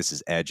like, this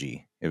is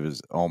edgy. It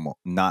was almost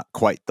not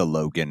quite the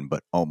Logan,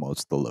 but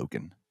almost the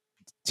Logan.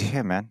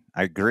 Yeah, man,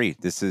 I agree.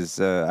 This is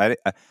I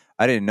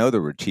didn't know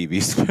there were TV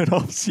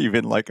spinoffs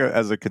even like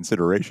as a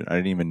consideration. I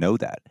didn't even know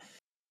that.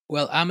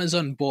 Well,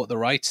 Amazon bought the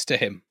rights to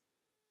him,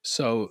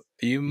 so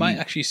you might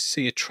actually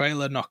see a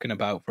trailer knocking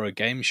about for a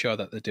game show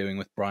that they're doing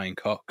with Brian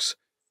Cox,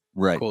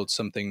 right? Called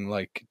something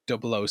like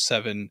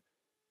 007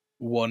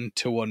 1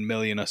 to 1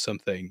 million or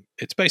something.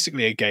 It's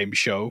basically a game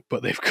show,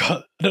 but they've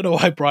got, I don't know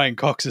why Brian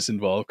Cox is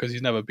involved because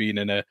he's never been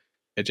in a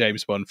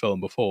James Bond film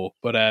before,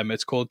 but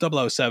it's called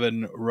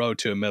 007 Road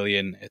to a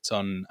Million. It's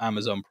on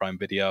Amazon Prime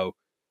Video.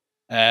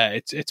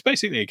 It's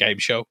basically a game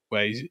show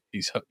where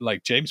he's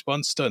like James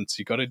Bond stunts.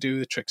 You got to do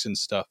the tricks and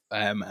stuff.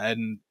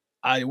 And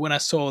when I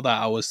saw that,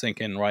 I was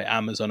thinking, right,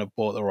 Amazon have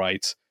bought the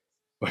rights.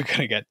 We're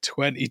gonna get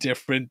 20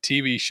 different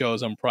TV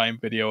shows on Prime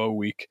Video a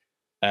week.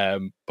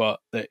 But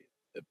the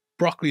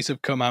Broccoli's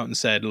have come out and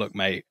said, look,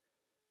 mate,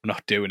 we're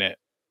not doing it.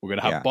 We're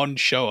gonna have Bond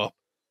show up,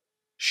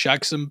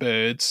 shag some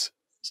birds,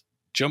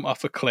 jump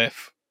off a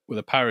cliff with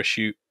a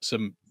parachute,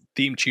 some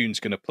theme tune's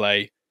going to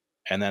play,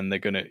 and then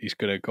he's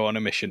going to go on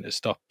a mission to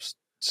stop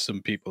some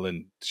people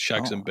and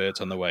shag some birds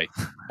on the way.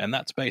 And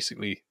that's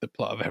basically the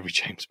plot of every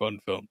James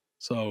Bond film.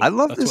 So I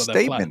love this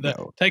statement,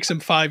 though. Takes them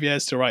 5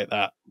 years to write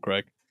that,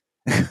 Greg.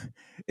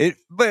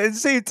 But at the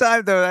same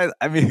time, though,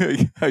 I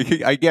mean,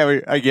 I get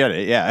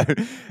it. Yeah.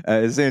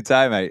 At the same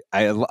time,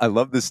 I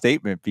love this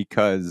statement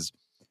because,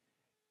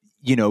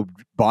 you know,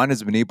 Bond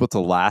has been able to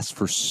last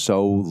for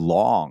so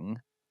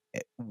long,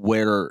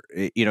 where,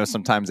 you know,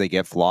 sometimes they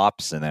get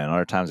flops and then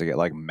other times they get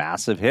like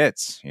massive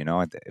hits. You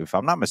know, if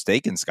I'm not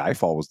mistaken,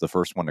 Skyfall was the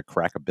first one to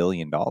crack $1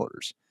 billion.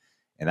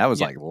 And that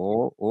was like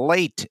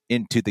late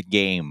into the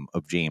game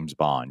of James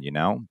Bond, you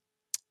know?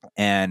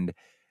 And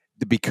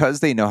because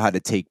they know how to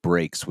take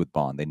breaks with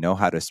Bond, they know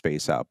how to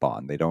space out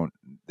Bond. They don't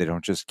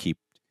just keep,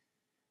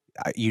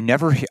 I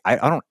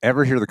don't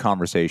ever hear the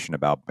conversation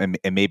about, and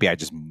maybe I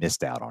just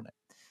missed out on it.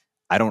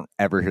 I don't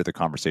ever hear the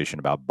conversation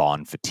about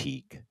Bond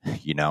fatigue,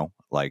 you know,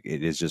 like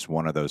it is just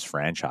one of those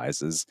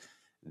franchises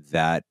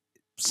that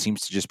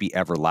seems to just be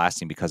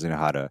everlasting because they know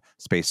how to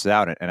space it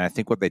out. And I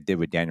think what they did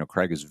with Daniel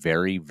Craig is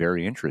very,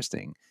 very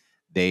interesting.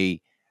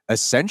 They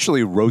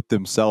essentially wrote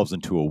themselves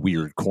into a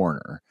weird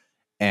corner,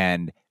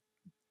 and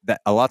that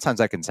a lot of times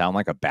that can sound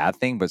like a bad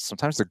thing, but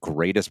sometimes the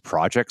greatest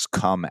projects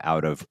come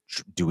out of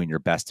doing your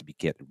best to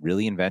get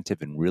really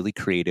inventive and really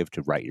creative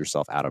to write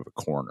yourself out of a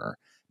corner.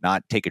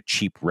 Not take a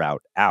cheap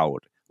route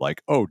out,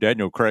 like, oh,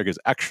 Daniel Craig is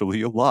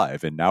actually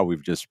alive, and now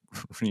we've just,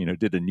 you know,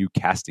 did a new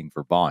casting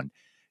for Bond,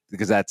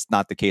 because that's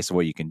not the case of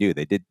what you can do.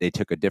 They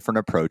took a different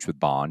approach with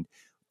Bond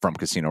from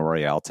Casino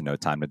Royale to No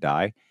Time to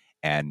Die,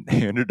 and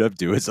they ended up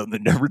doing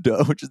something never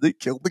done, which is they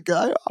killed the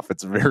guy off.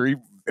 It's very,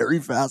 very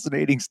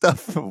fascinating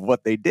stuff of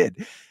what they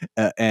did,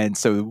 and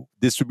so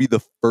this would be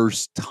the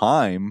first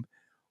time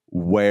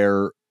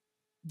where,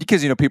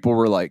 because, you know, people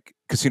were like,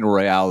 Casino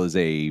Royale is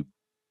a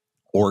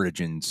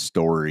origin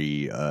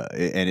story,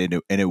 and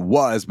it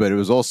was, but it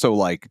was also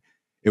like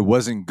it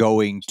wasn't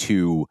going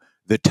to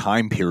the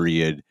time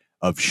period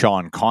of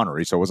Sean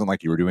Connery, so it wasn't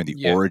like you were doing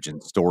the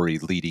origin story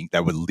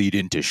that would lead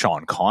into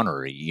Sean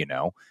Connery, you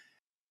know.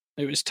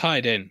 It was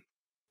tied in.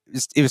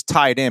 It was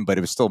tied in, but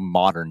it was still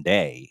modern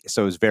day.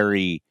 So it's a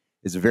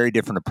very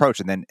different approach.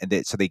 And then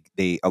so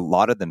they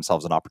allotted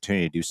themselves an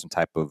opportunity to do some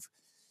type of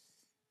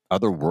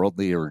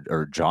otherworldly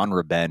or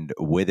genre bend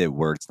with it,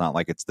 where it's not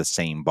like it's the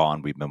same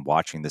Bond we've been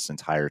watching this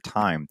entire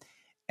time.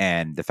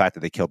 And the fact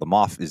that they killed them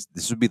off is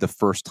this would be the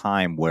first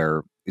time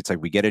where it's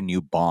like we get a new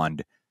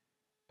Bond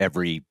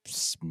every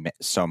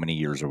so many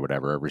years or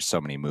whatever, every so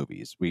many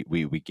movies. We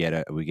get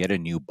a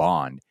new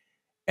Bond,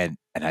 and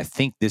I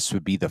think this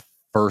would be the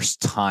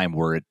first time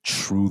where it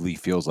truly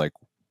feels like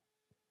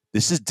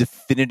this is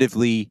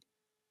definitively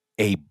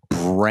a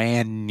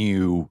brand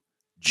new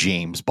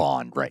James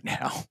Bond right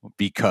now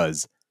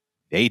because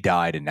they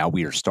died and now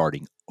we are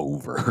starting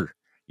over,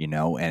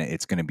 and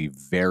it's going to be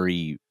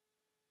very,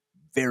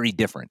 very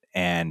different.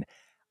 And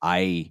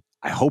I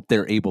hope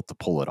they're able to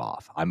pull it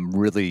off. I'm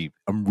really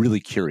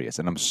curious,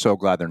 and I'm so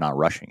glad they're not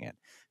rushing it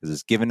because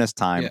it's given us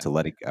time Yeah. to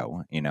let it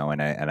go,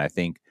 and I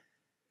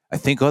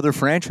think other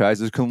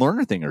franchises can learn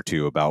a thing or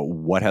two about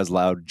what has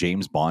allowed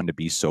James Bond to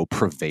be so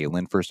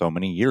prevalent for so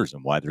many years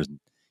and why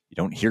you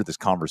don't hear this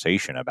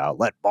conversation about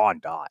let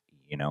Bond die,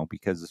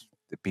 because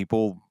the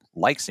people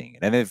like seeing it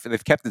and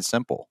they've kept it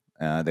simple.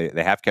 They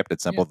have kept it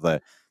Yeah. simple.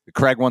 The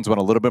Craig ones went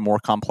a little bit more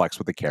complex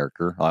with the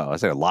character. I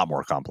say a lot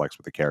more complex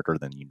with the character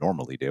than you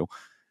normally do.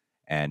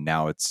 And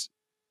now it's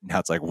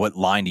like, what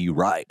line do you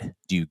ride?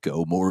 Do you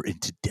go more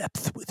into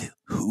depth with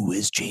who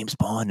is James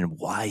Bond and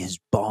why is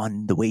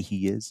Bond the way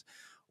he is?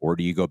 Or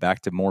do you go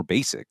back to more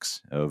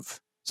basics of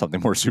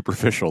something more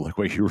superficial, like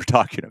what you were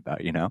talking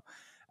about?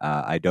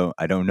 I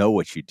don't know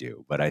what you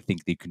do, but I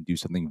think they can do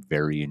something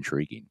very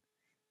intriguing.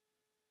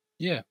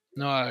 Yeah.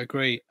 No, I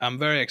agree. I'm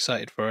very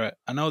excited for it.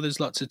 I know there's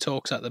lots of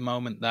talks at the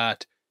moment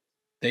that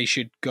they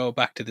should go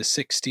back to the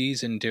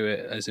 60s and do it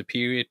as a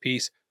period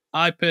piece.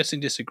 I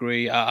personally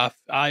disagree. I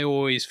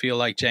always feel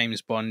like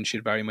James Bond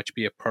should very much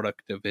be a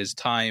product of his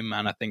time,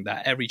 and I think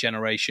that every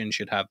generation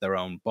should have their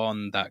own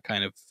Bond that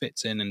kind of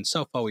fits in. And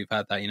so far, we've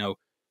had that.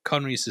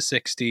 Connery's the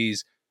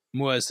 60s,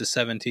 Moore's the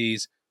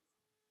 70s,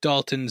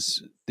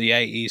 Dalton's the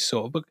 80s,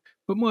 sort of,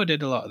 but Moore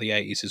did a lot of the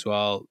 80s as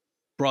well.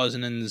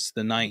 Brosnan's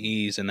the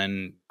 90s, and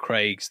then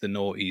Craig's the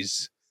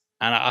noughties.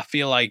 And I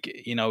feel like,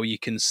 you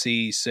can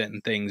see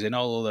certain things in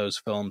all of those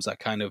films that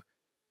kind of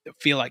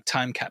feel like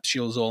time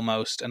capsules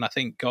almost. And I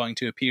think going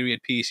to a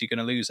period piece, you're going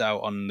to lose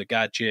out on the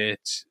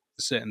gadgets,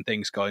 certain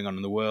things going on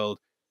in the world.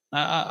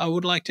 I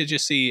would like to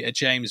just see a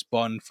James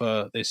Bond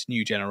for this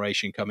new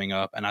generation coming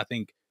up. And I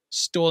think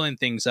stalling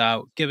things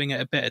out, giving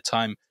it a bit of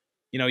time,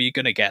 you're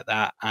going to get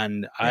that.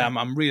 And Yeah.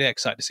 I'm really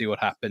excited to see what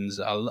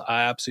happens.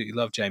 I absolutely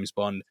love James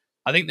Bond.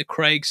 I think the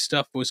Craig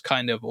stuff was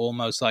kind of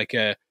almost like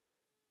a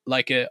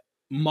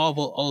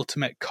Marvel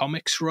Ultimate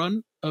Comics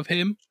run of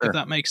him, if Sure.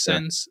 that makes Sure.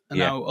 sense. And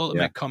Yeah. now Yeah.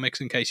 Ultimate Comics,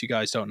 in case you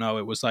guys don't know,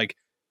 it was like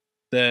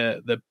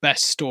the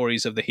best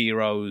stories of the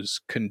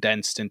heroes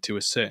condensed into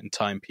a certain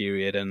time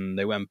period, and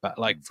they went back.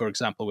 Like for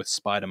example, with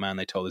Spider-Man,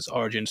 they told his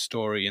origin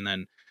story, and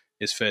then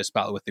his first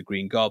battle with the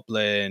Green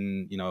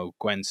Goblin.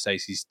 Gwen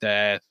Stacy's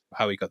death,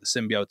 how he got the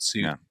symbiote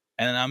suit, Yeah.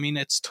 and I mean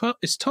it's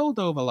told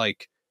over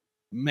like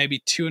maybe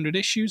 200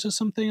 issues or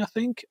something, I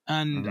think,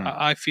 and Mm-hmm.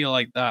 I feel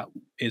like that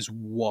is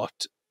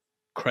what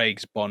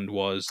Craig's Bond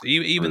was.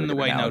 Really Even the good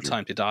way No analogy.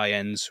 Time to Die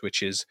ends,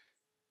 which is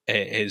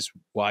his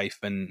wife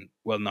and,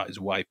 well, not his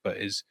wife, but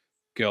his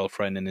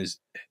girlfriend and his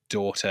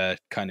daughter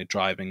kind of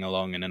driving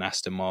along in an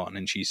Aston Martin,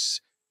 and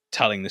she's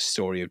telling the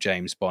story of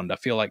James Bond. I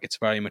feel like it's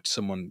very much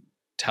someone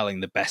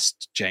telling the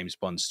best James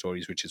Bond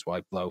stories, which is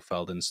why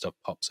Blofeld and stuff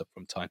pops up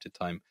from time to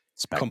time,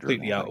 Spectre and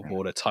completely all out that. of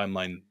order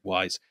timeline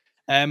wise.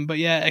 But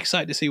yeah,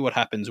 excited to see what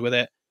happens with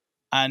it.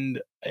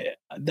 And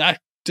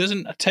that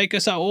doesn't take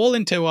us at all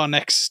into our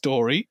next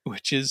story,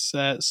 which is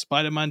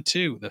Spider-Man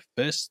 2, the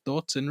first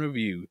thoughts and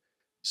review.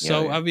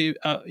 So Yeah. have you?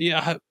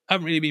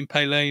 Haven't really been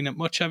playing it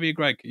much, have you,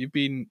 Greg? You've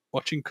been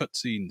watching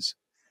cutscenes.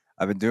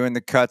 I've been doing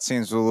the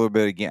cutscenes a little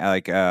bit again.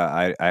 Like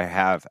I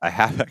have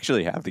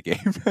actually have the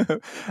game,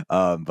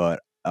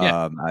 but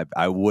Yeah,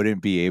 I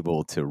wouldn't be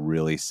able to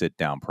really sit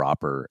down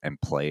proper and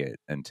play it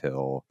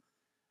until.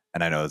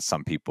 And I know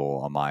some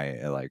people on my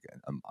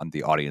on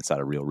the audience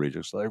side of Real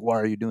Rejects like, why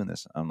are you doing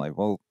this? I'm like,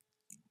 well,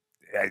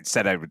 I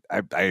said I would.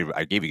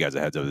 I gave you guys a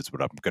heads up. This is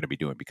what I'm going to be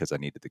doing because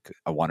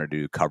I wanted to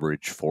do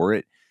coverage for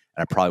it,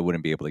 and I probably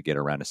wouldn't be able to get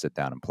around to sit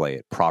down and play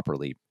it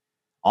properly.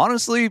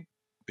 Honestly,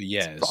 but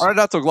yes, probably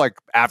not till like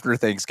after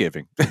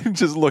Thanksgiving.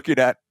 Just looking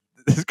at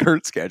this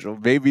current schedule,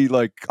 maybe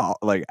like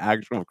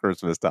actual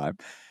Christmas time.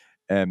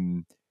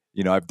 And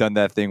I've done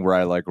that thing where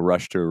I like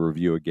rush to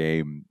review a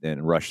game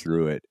and rush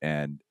through it,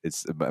 and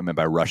I mean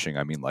by rushing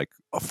I mean like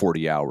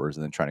 40 hours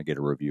and then trying to get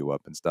a review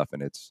up and stuff,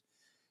 and it's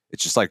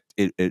just like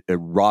it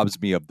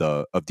robs me of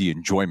the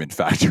enjoyment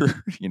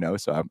factor,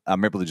 So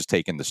I'm able to just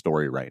take in the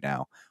story right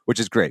now, which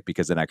is great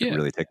because then I could yeah.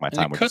 really take my And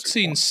the time, which is cutscene's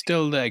important.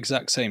 still the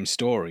exact same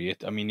story.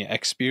 I mean, you're I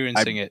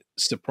experiencing it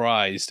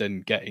surprised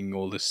and getting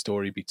all the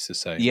story beats the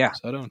same. Yeah,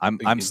 So I don't I'm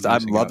think I'm you're st- I'm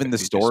losing out loving if the you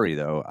just story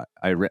though.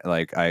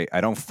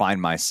 I don't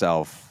find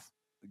myself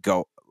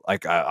go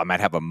like I might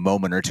have a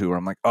moment or two where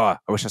I'm like, oh,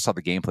 I wish I saw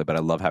the gameplay, but I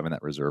love having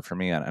that reserved for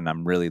me, and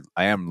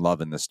I am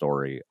loving the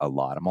story a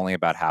lot. I'm only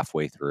about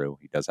halfway through.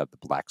 He does have the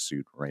black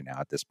suit right now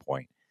at this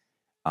point,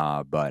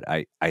 but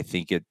I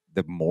think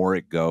the more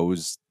it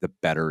goes, the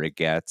better it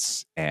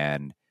gets,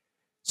 and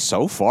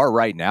so far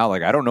right now,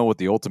 like I don't know what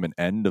the ultimate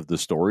end of the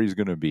story is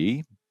going to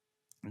be.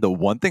 The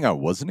one thing I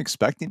wasn't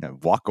expecting to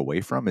walk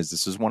away from is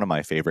this is one of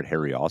my favorite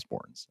Harry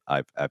Osborns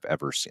I've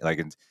ever seen. Like,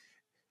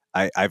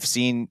 I've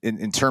seen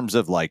in terms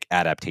of like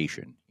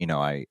adaptation. You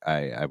know,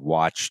 I've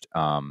watched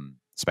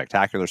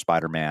Spectacular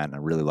Spider-Man. I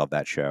really love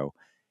that show,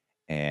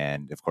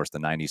 and of course the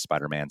 '90s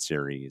Spider-Man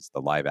series, the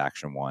live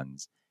action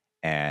ones,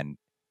 and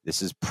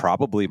this is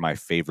probably my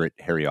favorite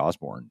Harry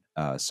Osborn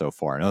so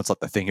far. I know it's not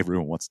the thing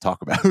everyone wants to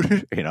talk about.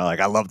 You know, like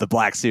I love the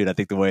black suit. I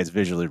think the way it's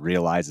visually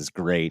realized is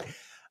great.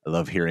 I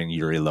love hearing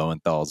Yuri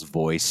Lowenthal's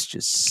voice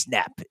just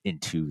snap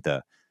into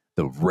the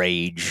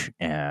rage.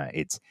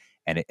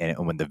 And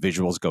when the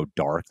visuals go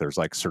dark, there's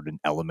like certain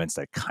elements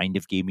that kind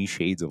of gave me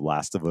shades of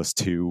Last of Us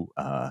 2,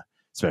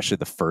 especially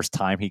the first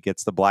time he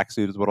gets the black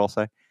suit is what I'll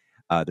say.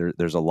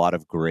 There's a lot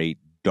of great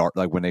dark,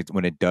 like when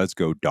it does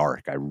go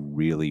dark, I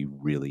really,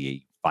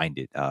 really find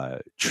it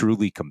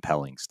truly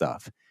compelling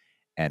stuff.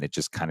 And it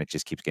just kind of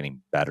just keeps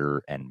getting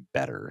better and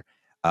better.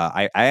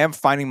 I am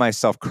finding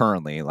myself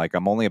currently, like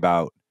I'm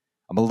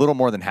a little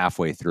more than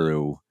halfway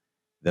through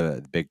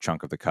the big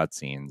chunk of the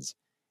cutscenes,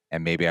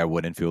 and maybe I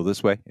wouldn't feel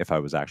this way if I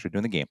was actually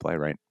doing the gameplay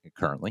right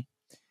currently,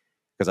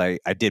 because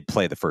I did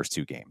play the first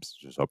two games,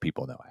 just so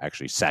people know. I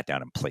actually sat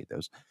down and played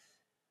those.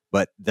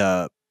 But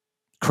the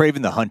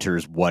Craven the Hunter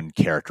is one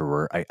character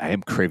where I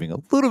am craving a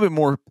little bit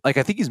more. Like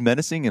I think he's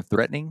menacing and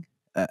threatening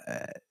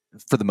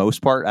for the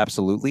most part,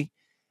 absolutely.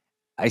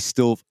 I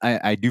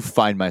do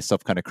find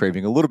myself kind of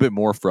craving a little bit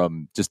more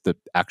from just the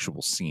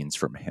actual scenes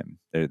from him.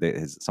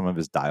 Some of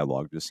his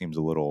dialogue just seems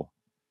a little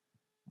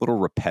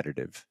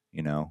repetitive,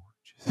 you know.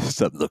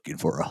 Just I'm looking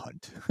for a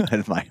hunt,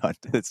 and my hunt.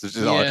 It's just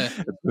all.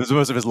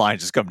 Most of his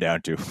lines just come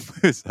down to,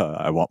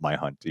 "I want my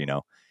hunt," you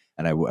know.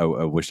 And I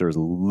wish there was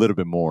a little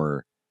bit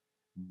more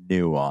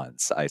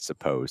nuance, I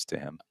suppose, to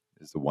him.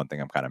 Is the one thing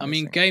I'm kind of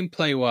missing. I mean,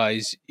 gameplay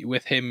wise,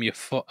 with him,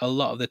 a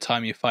lot of the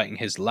time you're fighting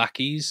his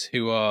lackeys,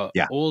 who are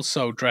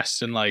also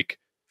dressed in like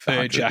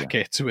fur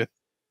jackets with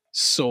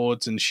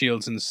swords and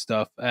shields and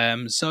stuff.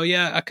 So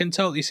yeah, I can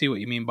totally see what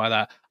you mean by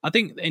that. I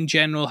think in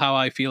general, how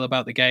I feel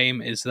about the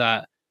game is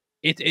that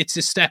it's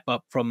a step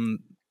up from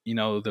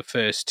the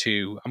first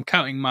two. I'm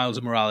counting Miles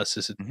Morales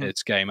as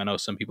its game. I know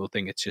some people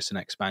think it's just an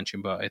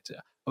expansion, but I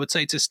would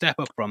say it's a step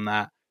up from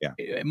that.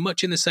 Yeah.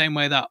 Much in the same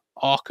way that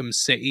Arkham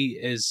City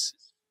is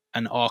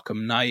an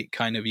Arkham Knight,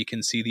 kind of, you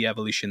can see the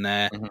evolution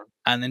there.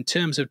 And in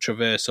terms of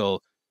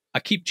traversal,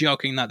 I keep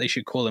joking that they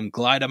should call him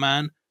Glider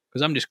Man,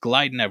 because I'm just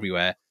gliding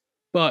everywhere.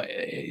 But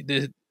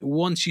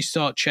once you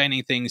start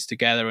chaining things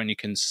together and you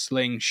can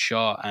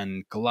slingshot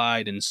and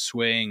glide and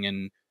swing,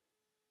 and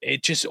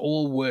it just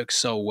all works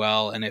so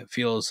well, and it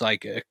feels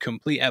like a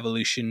complete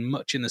evolution,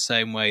 much in the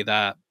same way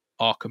that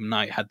Arkham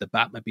Knight had the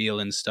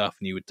Batmobile and stuff,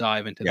 and you would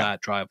dive into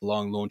that, drive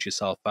along, launch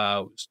yourself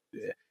out.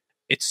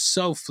 It's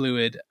so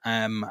fluid,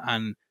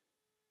 and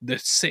the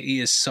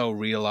city is so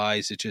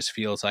realized. It just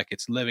feels like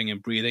it's living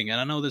and breathing. And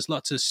I know there's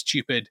lots of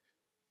stupid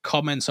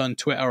comments on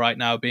Twitter right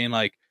now being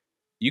like,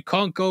 you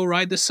can't go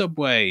ride the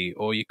subway,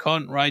 or you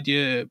can't ride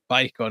your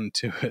bike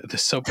onto the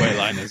subway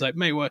line. It's like,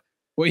 mate, what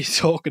are you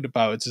talking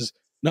about? It's just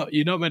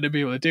you're not meant to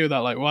be able to do that.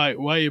 Like, why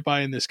are you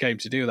buying this game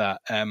to do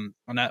that?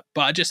 But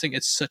I just think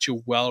it's such a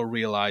well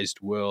realized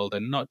world,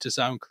 and not to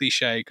sound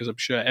cliche, because I'm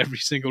sure every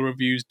single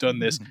review's done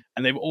this,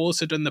 and they've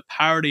also done the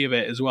parody of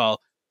it as well.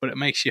 But it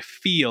makes you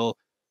feel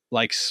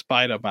like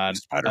Spider-Man.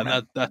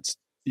 And that's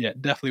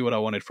definitely what I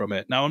wanted from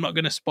it. Now I'm not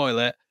going to spoil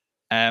it,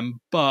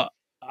 but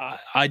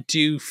I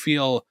do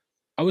feel,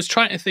 I was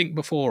trying to think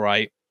before,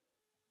 right?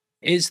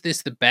 Is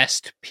this the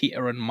best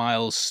Peter and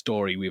Miles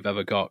story we've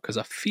ever got? Because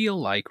I feel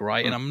like,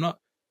 right, and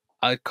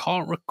I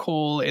can't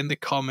recall in the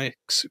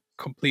comics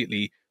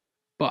completely,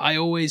 but I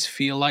always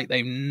feel like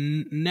they've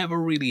never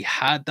really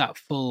had that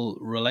full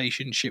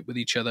relationship with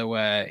each other,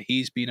 where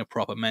he's been a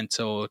proper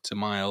mentor to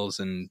Miles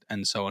and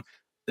so on.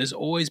 There's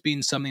always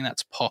been something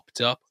that's popped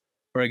up.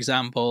 For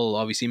example,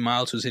 obviously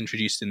Miles was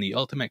introduced in the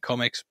Ultimate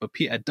Comics, but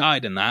Peter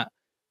died in that.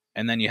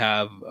 And then you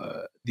have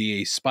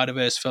the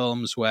Spider-Verse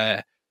films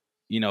where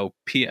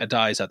Peter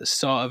dies at the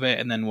start of it,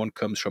 and then one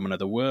comes from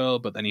another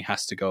world, but then he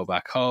has to go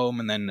back home,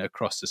 and then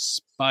across the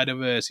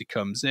Spider-Verse he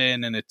comes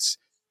in, and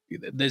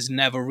there's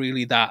never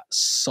really that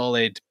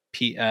solid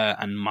Peter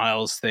and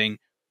Miles thing.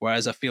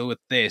 Whereas I feel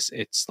with this,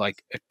 it's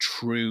like a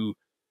true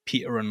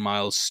Peter and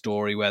Miles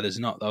story, where there's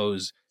not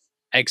those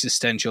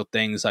existential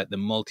things like the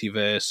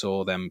multiverse,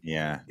 or them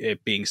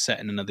it being set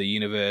in another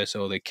universe,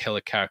 or they kill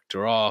a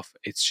character off.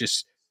 It's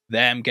just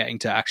them getting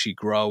to actually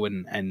grow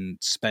and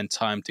spend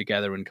time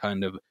together and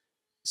kind of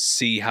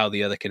see how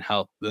the other can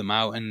help them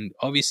out. And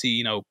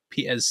obviously,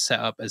 Peter's set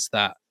up as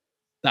that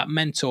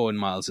mentor in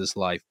Miles's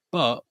life.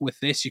 But with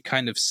this, you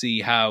kind of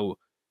see how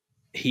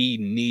he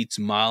needs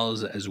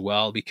Miles as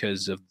well,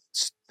 because of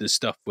the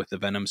stuff with the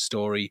Venom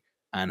story.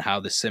 and how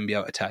the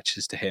symbiote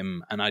attaches to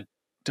him. And I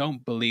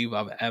don't believe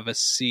I've ever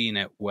seen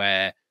it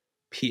where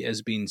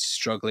Peter's been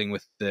struggling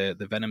with the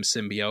Venom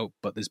symbiote,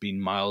 but there's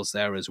been Miles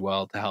there as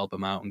well to help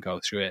him out and go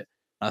through it.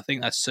 And I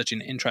think that's such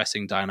an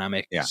interesting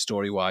dynamic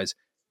story-wise,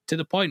 to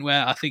the point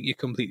where I think you're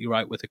completely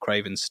right with the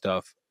Craven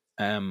stuff.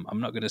 I'm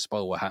not going to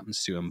spoil what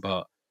happens to him,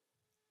 but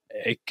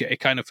it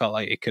kind of felt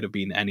like it could have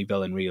been any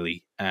villain,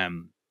 really.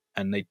 And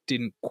they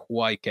didn't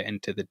quite get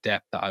into the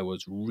depth that I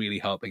was really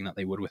hoping that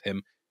they would with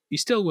him. He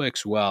still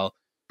works well,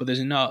 but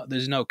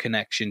there's no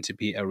connection to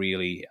Peter,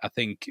 really. I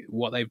think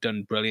what they've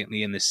done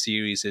brilliantly in this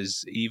series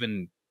is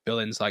even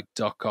villains like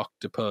Doc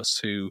Octopus,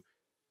 who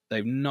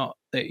they've not,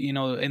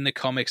 in the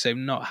comics, they've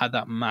not had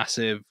that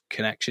massive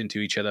connection to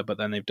each other, but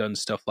then they've done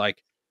stuff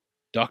like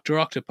Dr.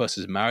 Octopus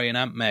is marrying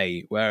Aunt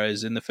May,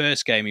 whereas in the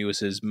first game he was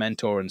his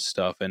mentor and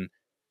stuff, and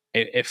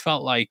it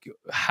felt like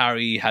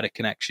Harry had a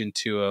connection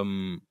to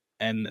him.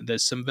 And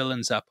there's some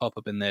villains that pop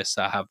up in this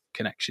that have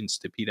connections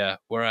to Peter,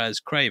 whereas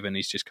Craven,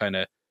 he's just kind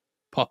of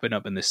popping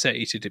up in the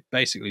city to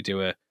basically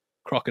do a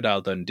Crocodile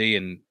Dundee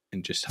and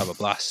just have a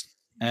blast.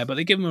 But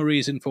they give him a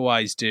reason for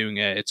why he's doing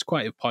it. It's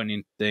quite a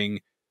poignant thing.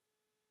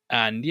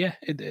 And yeah,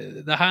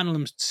 they handle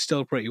him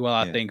still pretty well,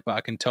 I think, but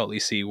I can totally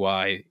see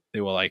why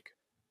they were like,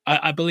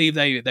 I believe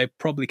they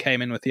probably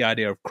came in with the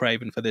idea of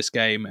Craven for this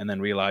game and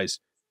then realized,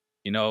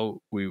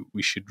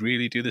 we should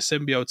really do the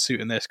symbiote suit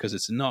in this because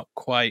it's not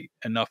quite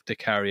enough to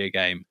carry a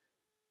game.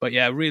 But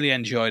yeah, really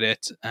enjoyed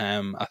it.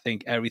 I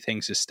think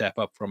everything's a step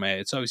up from it.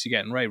 It's obviously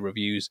getting rave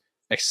reviews,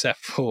 except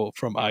for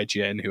from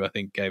IGN, who I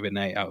think gave it an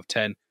 8 out of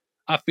 10.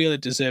 I feel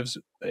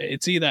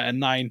it's either a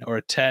 9 or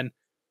a 10.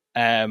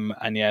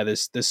 And yeah,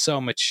 there's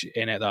so much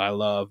in it that I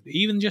love.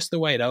 Even just the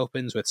way it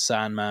opens with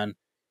Sandman,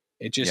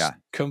 it just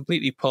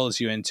completely pulls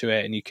you into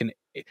it. And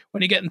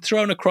when you're getting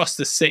thrown across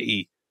the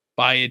city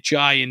by a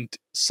giant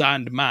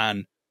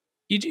Sandman,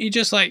 you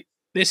just like,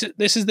 this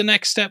is the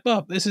next step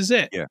up. This is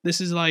it. Yeah.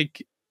 This is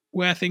like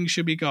where things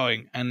should be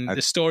going. And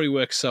the story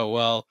works so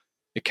well.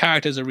 The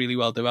characters are really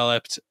well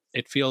developed.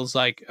 It feels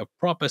like a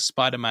proper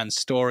Spider-Man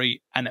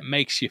story, and it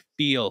makes you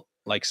feel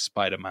like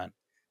Spider-Man.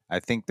 I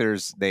think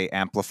they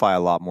amplify a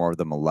lot more of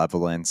the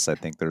malevolence. I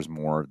think there's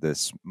more of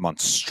this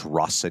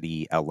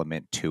monstrosity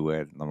element to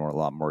it. A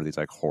lot more of these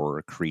like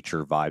horror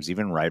creature vibes,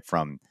 even right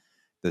from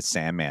the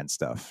Sandman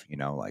stuff.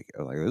 Like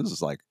this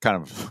is like kind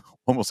of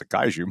almost a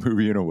kaiju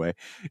movie in a way,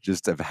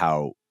 just of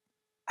how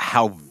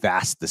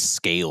vast the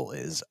scale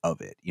is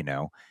of it,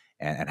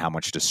 and how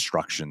much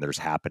destruction there's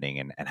happening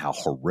and how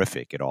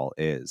horrific it all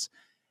is.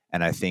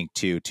 And I think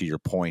too, to your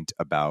point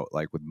about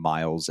like with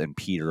Miles and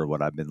Peter,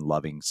 what I've been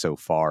loving so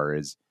far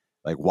is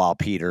like, while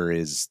Peter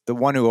is the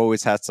one who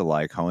always has to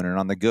like hone in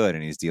on the good,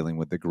 and he's dealing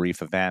with the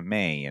grief of Aunt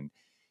May, and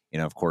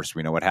of course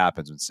we know what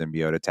happens when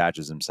symbiote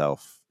attaches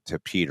himself to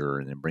Peter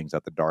and then brings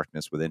out the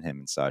darkness within him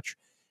and such.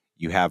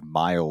 You have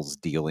Miles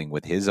dealing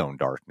with his own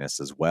darkness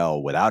as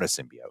well without a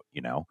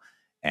symbiote,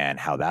 and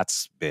how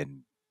that's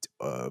been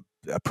a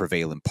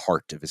prevalent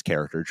part of his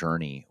character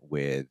journey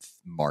with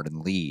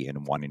Martin Lee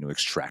and wanting to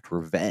extract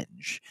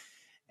revenge,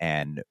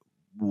 and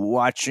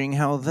watching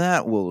how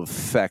that will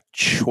affect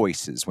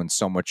choices when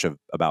so much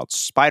about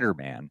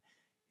Spider-Man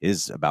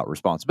is about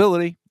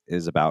responsibility,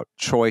 is about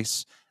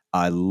choice.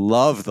 I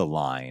love the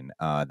line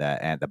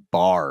that at the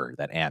bar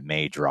that Aunt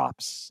May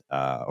drops,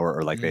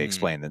 or like they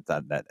explain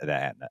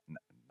that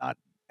not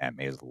Aunt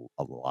May is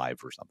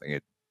alive or something.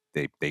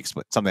 They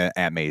explain something that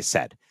Aunt May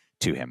said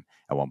to him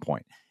at one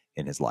point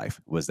in his life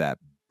was that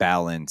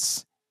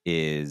balance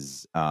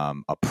is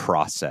a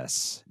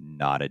process,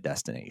 not a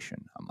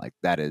destination. I'm like,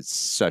 that is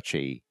such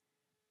a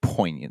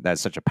poignant,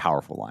 that's such a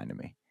powerful line to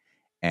me.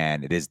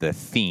 And it is the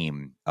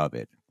theme of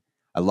it.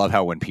 I love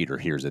how when Peter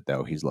hears it,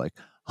 though, he's like,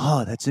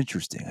 oh, that's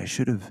interesting.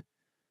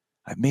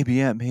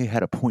 Maybe Aunt May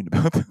had a point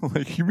about that.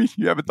 Like, you mean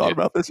you haven't thought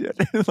about this yet?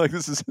 Like,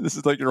 this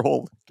is like your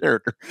whole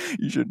character.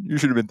 You should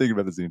have been thinking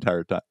about this the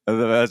entire time.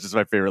 That's just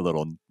my favorite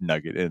little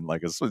nugget in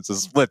like it's a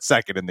split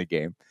second in the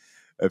game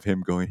of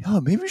him going,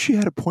 oh, maybe she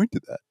had a point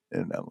to that.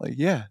 And I'm like,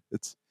 yeah,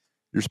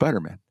 you're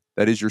Spider-Man.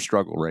 That is your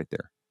struggle right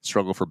there.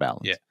 Struggle for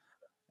balance.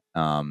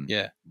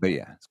 Yeah. But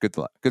yeah, it's good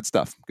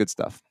stuff. Good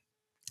stuff.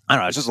 I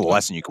don't know. It's just a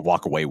lesson you could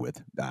walk away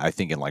with. I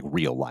think in like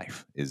real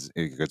life is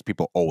because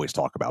people always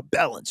talk about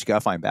balance. You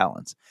gotta find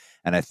balance,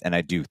 and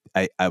I do.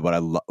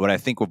 What I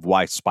think of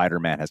why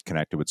Spider-Man has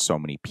connected with so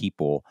many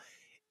people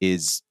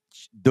is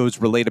those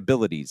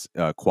relatabilities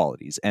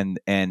qualities and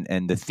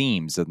the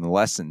themes and the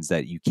lessons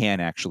that you can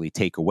actually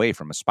take away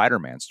from a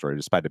Spider-Man story,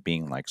 despite it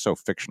being like so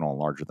fictional and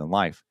larger than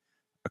life.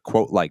 A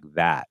quote like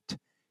that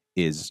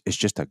is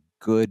just a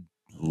good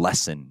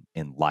lesson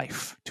in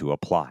life to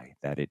apply,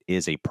 that it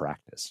is a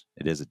practice,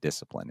 it is a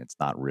discipline. It's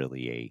not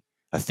really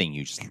a thing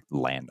you just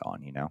land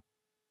on,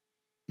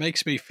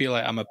 Makes me feel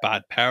like I'm a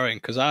bad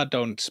parent because I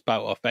don't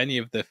spout off any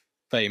of the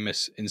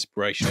famous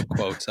inspirational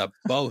quotes that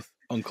both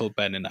Uncle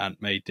Ben and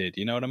Aunt May did.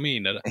 You know what I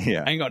mean?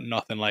 Yeah. I ain't got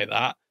nothing like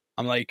that.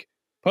 I'm like,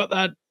 put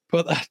that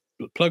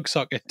plug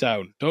socket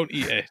down. Don't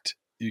eat it.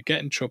 You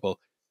get in trouble.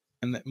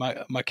 And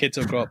my kids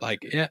will grow up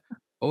like, yeah,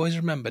 always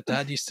remember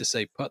Dad used to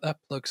say, put that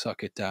plug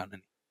socket down.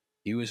 And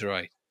He was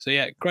right. So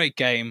yeah, great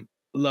game.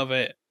 Love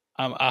it.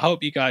 I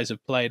hope you guys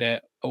have played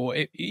it or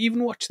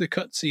even watch the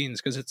cutscenes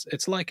because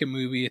it's like a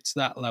movie. It's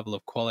that level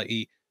of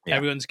quality. Yeah.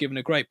 Everyone's given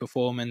a great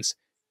performance.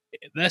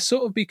 They're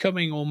sort of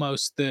becoming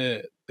almost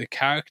the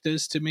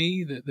characters to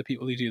me, the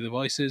people who do the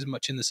voices,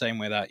 much in the same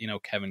way that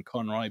Kevin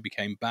Conroy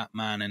became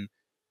Batman. And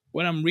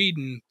when I'm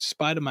reading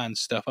Spider-Man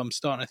stuff, I'm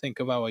starting to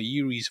think of our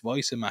Yuri's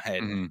voice in my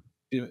head.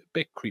 Mm-hmm. A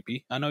bit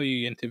creepy. I know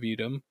you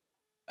interviewed him,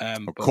 Or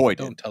but Coy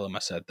don't did. tell him I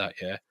said that.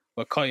 Yeah,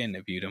 well, Coy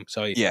interviewed him,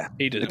 so Yeah,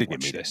 he I doesn't did get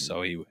watch me to. this,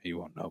 so he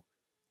won't know.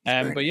 He's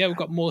a very But nice yeah, we've guy.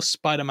 got more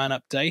Spider-Man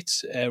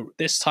updates.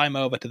 This time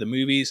over to the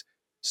movies.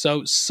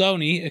 So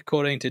Sony,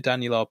 according to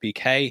Daniel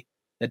RPK,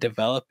 they're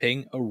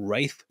developing a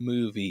Wraith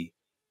movie.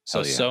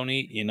 So Hell yeah.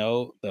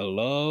 Sony, they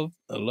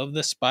love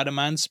the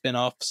Spider-Man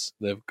spin-offs.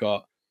 They've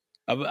got.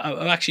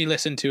 I've actually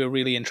listened to a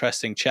really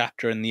interesting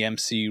chapter in the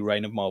MCU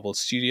Reign of Marvel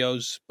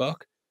Studios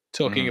book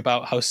talking Mhm.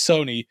 about how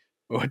Sony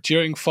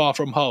during Far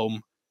From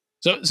Home.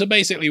 So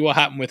basically, what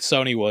happened with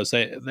Sony was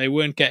they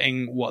weren't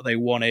getting what they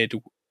wanted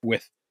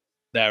with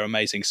their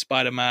Amazing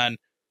Spider-Man.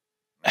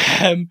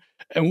 And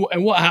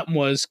what happened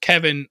was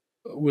Kevin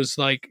was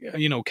like,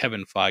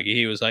 Kevin Feige,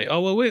 he was like,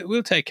 oh, well,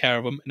 we'll take care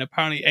of him. And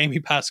apparently Amy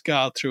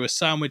Pascal threw a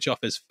sandwich off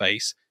his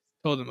face,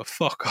 told him to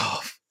fuck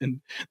off.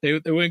 And they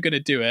weren't going to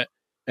do it.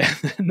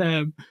 And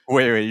then,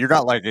 Wait, you're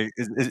not like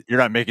you're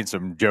not making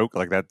some joke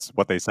like that's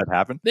what they said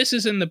happened? this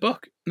is in the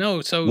book.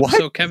 No, so What?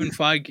 so Kevin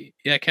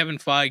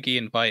Feige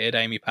invited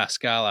Amy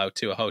Pascal out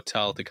to a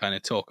hotel to kind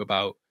of talk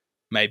about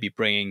maybe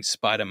bringing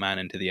Spider-Man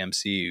into the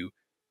MCU.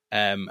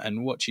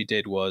 And what she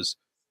did was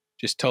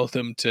just told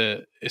them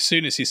to, as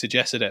soon as he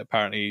suggested it,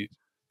 apparently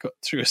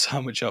threw a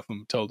sandwich off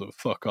and told them to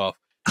fuck off.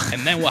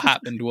 And then what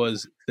happened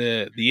was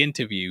the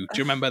interview. Do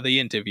you remember the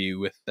interview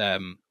with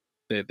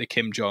the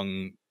Kim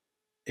Jong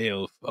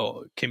Il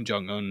or Kim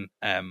Jong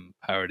Un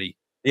parody?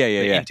 The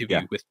Yeah.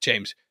 interview with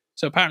James.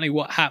 So apparently,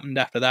 what happened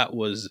after that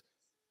was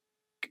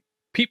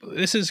people.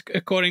 This is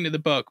according to the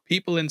book.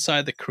 People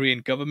inside the Korean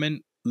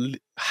government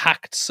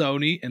hacked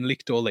Sony and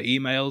leaked all the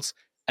emails,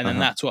 and then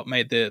Uh-huh. that's what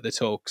made the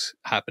talks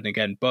happen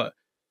again. But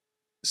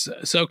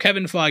so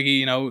Kevin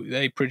Feige,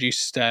 they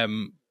produced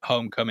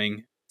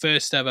Homecoming,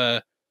 first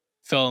ever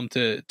film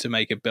to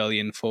make $1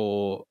 billion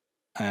for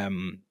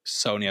Sony, I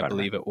Spider-Man.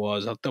 believe it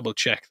was. I'll double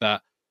check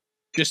that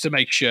just to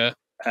make sure.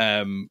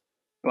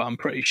 But I'm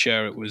pretty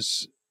sure it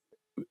was.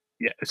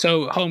 Yeah,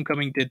 so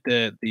Homecoming did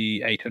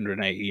the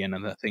 880, and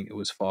I think it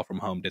was Far From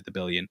Home did the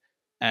billion.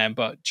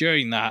 But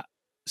during that,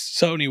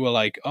 Sony were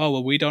like, "Oh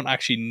well, we don't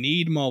actually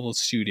need Marvel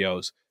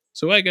Studios,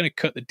 so we're going to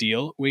cut the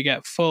deal. We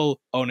get full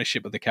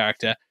ownership of the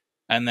character."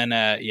 And then,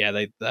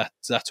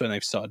 that's when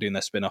they've started doing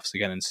their spin-offs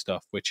again and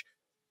stuff. Which,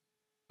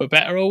 for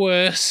better or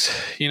worse,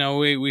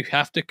 we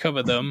have to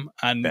cover them.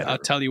 And I'll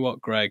Better. tell you what,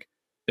 Greg,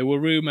 there were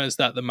rumors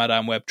that the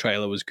Madame Web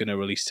trailer was going to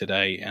release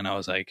today, and I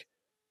was like,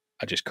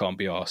 I just can't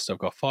be arsed. I've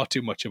got far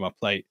too much on my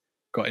plate.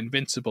 Got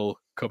Invincible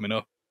coming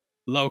up,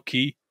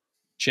 Loki,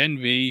 Gen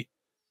V,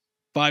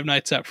 Five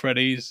Nights at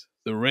Freddy's,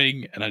 The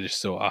Ring, and I just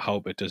thought I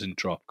hope it doesn't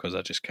drop because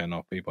I just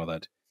cannot be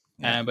bothered.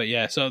 Yeah. But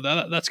yeah, so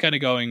that's kind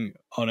of going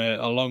on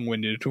a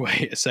long-winded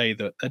way to say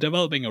that they're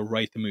developing a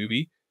Wraith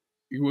movie.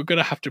 We're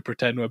gonna have to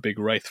pretend we're big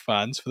Wraith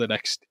fans for the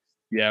next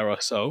year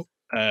or so.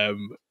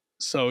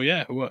 So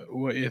yeah, what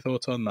are your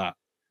thoughts on that?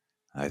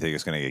 I think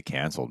it's going to get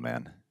canceled,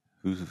 man.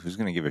 Who's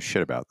going to give a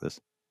shit about this?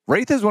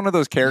 Wraith is one of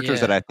those characters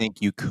that Yeah, I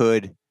think you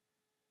could.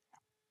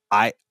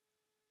 I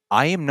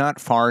I am not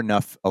far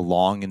enough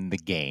along in the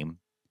game.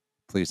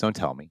 Please don't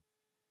tell me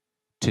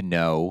to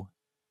know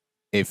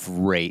if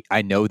Wraith.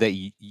 I know that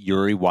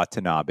Yuri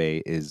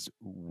Watanabe is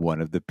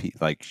one of the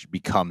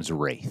becomes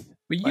Wraith.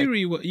 but Like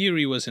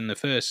Yuri was in the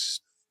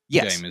first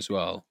yes, game as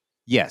well.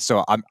 yeah.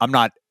 So I'm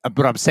not,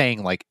 but I'm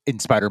saying like in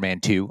Spider-Man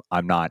 2,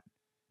 I'm not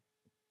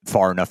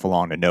far enough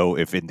along to know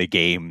if in the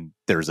game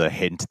there's a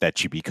hint that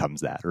she becomes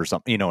that or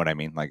something. You know what I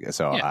mean? Like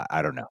so, Yeah,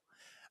 I don't know.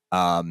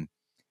 Um,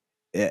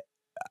 it,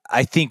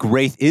 I think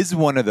Wraith is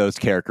one of those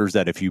characters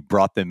that if you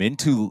brought them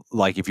into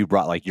like if you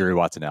brought like Yuri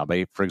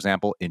Watanabe, for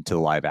example, into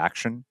live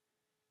action,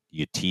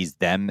 you tease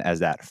them as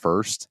that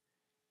first,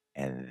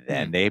 and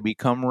then they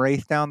become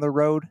Wraith down the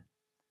road.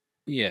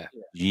 yeah.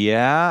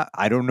 Yeah,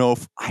 I don't know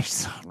if I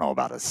just don't know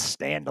about a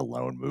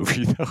standalone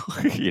movie though.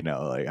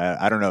 Like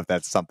I don't know if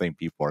that's something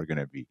people are going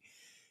to be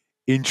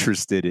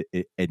interested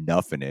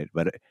enough in it.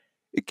 But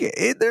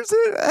there's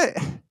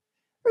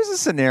a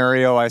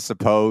scenario, I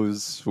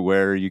suppose,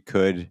 where you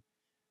could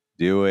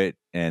do it,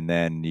 and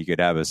then you could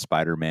have a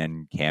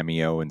Spider-Man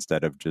cameo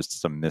instead of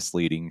just some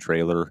misleading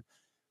trailer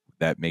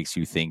that makes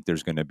you think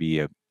there's going to be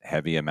a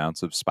heavy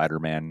amounts of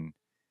Spider-Man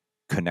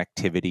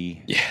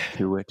connectivity Yeah,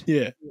 to it.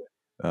 yeah,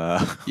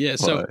 yeah.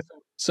 So, But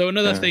so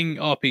another uh, thing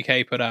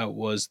RPK put out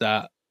was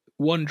that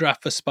one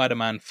draft for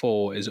Spider-Man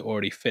 4 is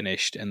already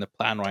finished, and the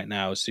plan right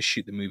now is to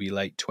shoot the movie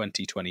late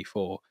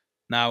 2024.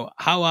 Now,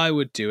 how I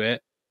would do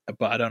it,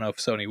 but I don't know if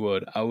Sony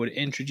would, I would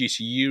introduce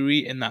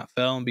Yuri in that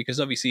film because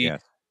obviously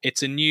yes,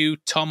 it's a new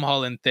Tom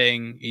Holland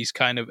thing. He's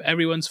kind of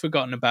everyone's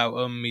forgotten about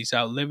him. He's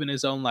out living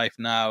his own life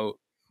now.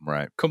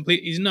 Right.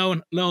 He's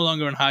no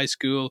longer in high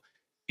school.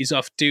 He's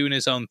off doing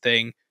his own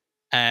thing.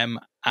 And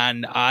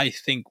I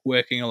think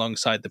working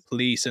alongside the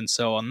police and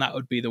so on, that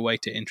would be the way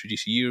to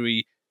introduce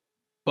Yuri.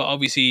 But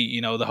obviously,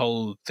 the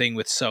whole thing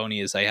with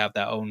Sony is they have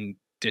their own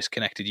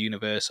disconnected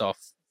universe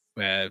off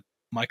where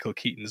Michael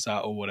Keaton's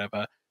at or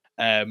whatever.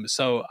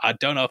 So I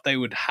don't know if they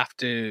would have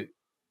to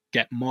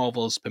get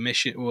Marvel's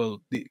permission.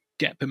 Well,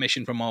 get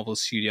permission from Marvel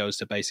Studios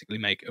to basically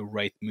make a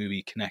Wraith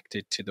movie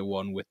connected to the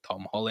one with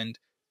Tom Holland.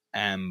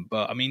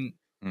 But I mean,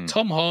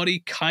 Tom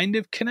Hardy kind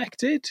of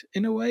connected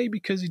in a way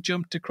because he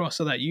jumped across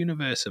to that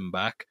universe and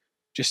back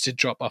just to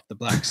drop off the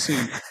black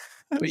suit.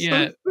 But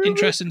yeah,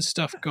 interesting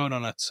stuff going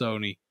on at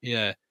Sony.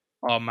 Yeah.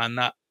 Oh man,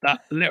 that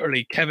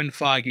literally Kevin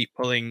Feige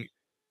pulling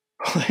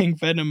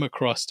Venom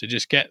across to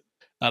just get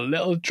a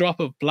little drop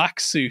of black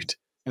suit,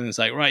 and it's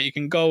like, right, you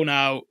can go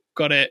now.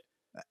 Got it.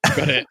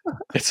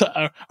 It's.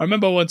 I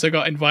remember once I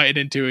got invited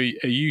into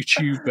a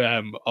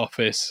YouTube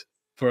office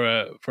for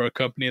a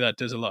company that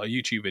does a lot of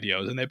YouTube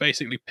videos, and they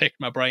basically picked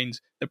my brains.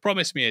 They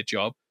promised me a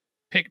job,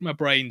 picked my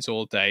brains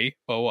all day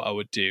for what I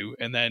would do,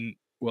 and then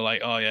were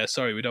like, "Oh yeah,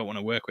 sorry, we don't want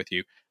to work with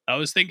you." I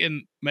was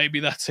thinking maybe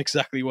that's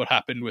exactly what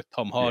happened with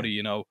Tom Hardy.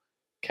 Yeah.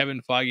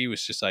 Kevin Feige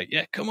was just like,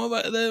 "Yeah, come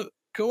over to the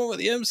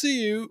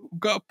MCU. We've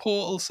got a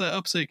portal set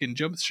up so you can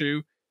jump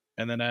through."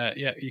 And then,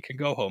 you can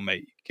go home,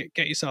 mate.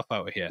 Get yourself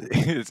out of here.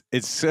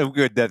 It's so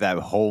good that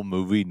whole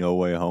movie, No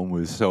Way Home,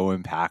 was so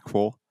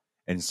impactful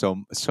and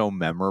so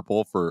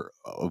memorable for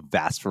a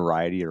vast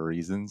variety of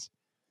reasons,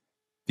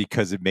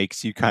 because it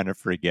makes you kind of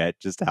forget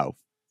just how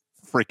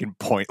freaking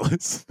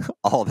pointless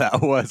all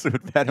that was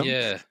with Venom.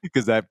 Yeah.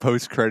 Because that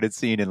post-credit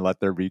scene in Let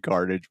There Be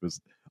Carnage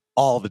was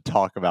all the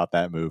talk about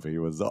that movie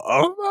was,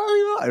 oh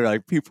my God,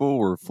 like people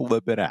were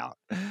flipping out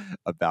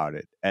about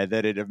it. And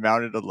then it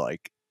amounted to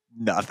like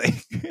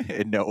nothing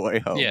in No Way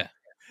Home. Yeah.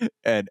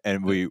 And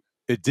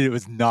it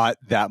was not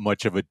that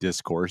much of a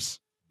discourse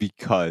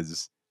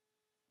because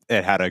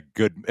it had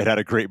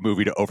a great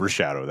movie to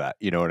overshadow that.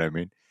 You know what I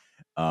mean?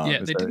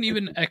 They didn't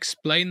even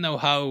explain though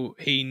how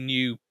he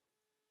knew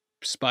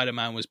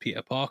Spider-Man was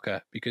Peter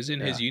Parker, because in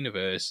his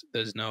universe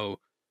there's no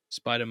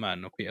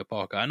Spider-Man or Peter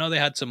Parker. I know they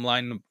had some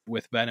line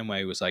with Venom where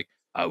he was like,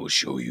 "I will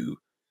show you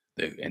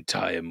the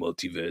entire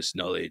multiverse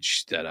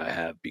knowledge that I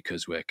have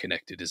because we're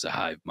connected as a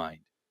hive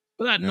mind."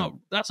 But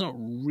that's not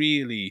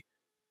really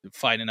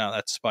finding out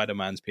that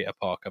Spider-Man's Peter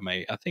Parker,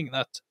 mate. I think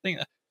that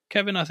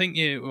Kevin, I think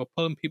you were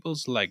pulling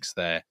people's legs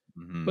there.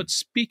 Mm-hmm. But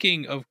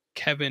speaking of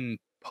Kevin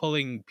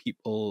pulling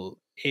people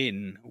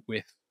in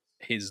with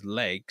his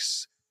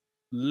legs,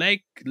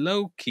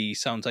 Loki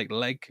sounds like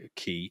leg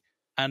key,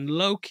 and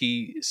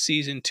Loki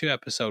season 2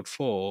 episode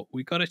 4.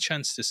 We got a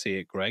chance to see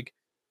it, Greg.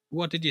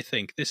 What did you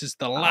think? This is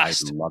the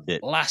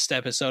last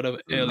episode of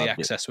early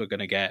access we're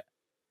gonna get.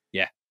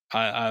 Yeah,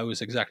 I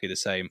was exactly the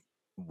same.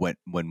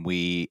 When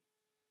we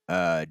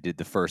did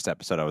the first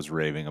episode, I was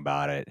raving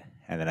about it,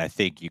 and then I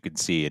think you can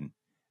see in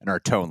our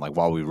tone, like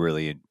while we've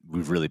really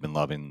been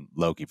loving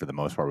Loki for the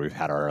most part, we've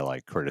had our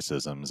like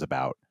criticisms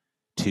about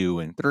 2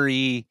 and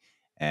 3,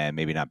 and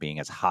maybe not being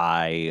as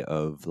high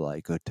of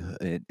like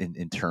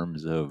in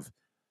terms of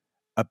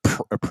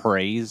a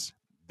praise.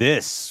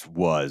 This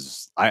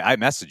was I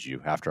messaged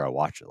you after I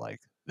watched it, like,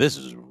 this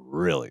is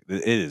really,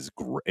 it is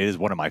great. It is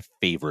one of my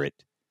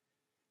favorite.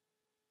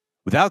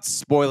 Without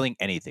spoiling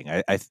anything,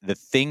 the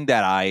thing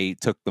that I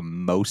took the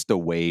most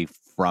away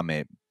from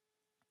it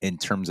in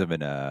terms of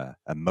an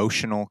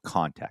emotional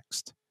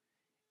context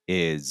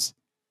is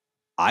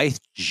I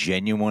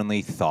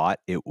genuinely thought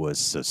it was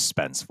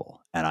suspenseful,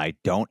 and I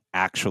don't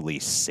actually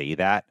say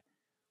that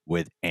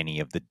with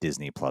any of the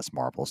Disney Plus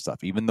Marvel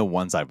stuff, even the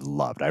ones I've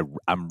loved.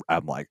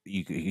 I'm like,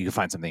 you can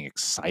find something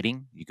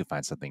exciting, you can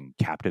find something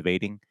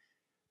captivating,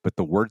 but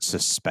the word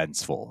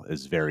suspenseful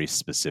is very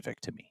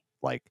specific to me.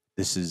 Like,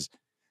 this is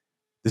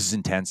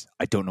intense.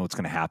 I don't know what's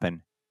going to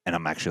happen, and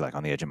I'm actually like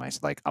on the edge of my,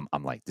 like,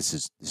 I'm like, this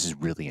is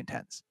really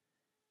intense.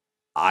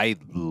 I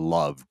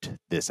loved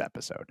this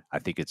episode. I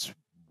think it's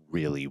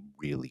really,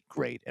 really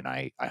great, and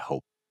I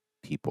hope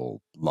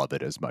people love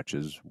it as much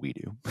as we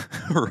do,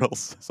 or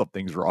else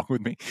something's wrong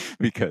with me,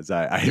 because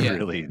I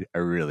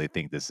really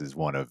think this is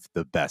one of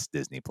the best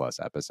Disney Plus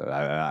episodes.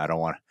 I don't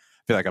want to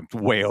feel like I'm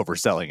way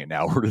overselling it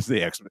now, or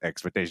the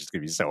expectations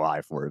could be so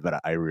high for it,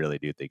 but I really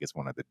do think it's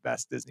one of the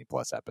best Disney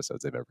Plus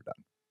episodes they've ever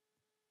done.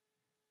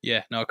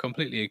 Yeah, no, I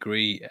completely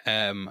agree.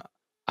 I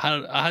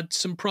had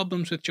some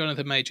problems with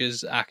Jonathan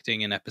Majors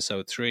acting in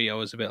episode 3. I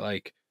was a bit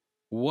like,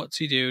 what's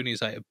he doing?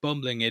 He's like a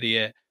bumbling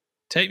idiot.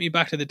 Take me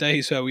back to the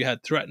days where we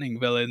had threatening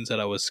villains that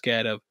I was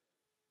scared of.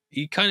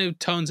 He kind of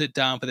tones it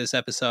down for this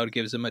episode,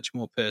 gives a much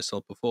more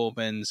personal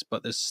performance,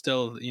 but there's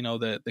still,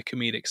 the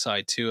comedic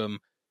side to him.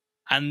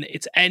 And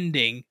it's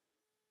ending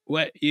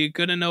where you're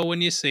going to know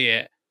when you see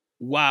it.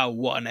 Wow,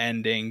 what an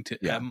ending.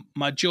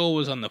 My jaw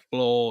was on the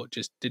floor,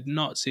 just did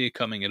not see it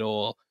coming at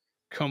all.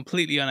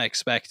 Completely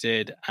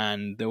unexpected,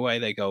 and the way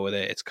they go with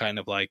it, it's kind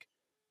of like,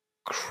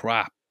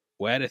 crap,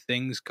 where do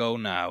things go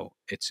now?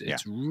 It's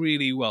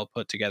really well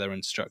put together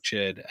and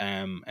structured,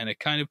 and it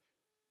kind of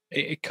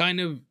it kind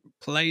of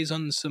plays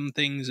on some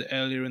things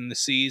earlier in the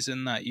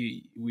season that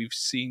we've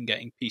seen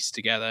getting pieced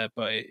together,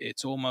 but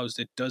it's almost,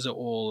 it does it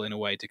all in a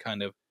way to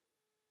kind of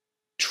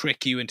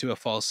trick you into a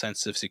false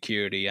sense of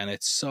security, and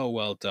it's so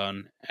well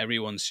done.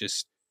 Everyone's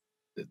just,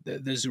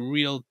 there's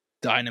real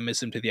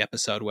dynamism to the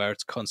episode where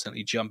it's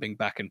constantly jumping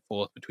back and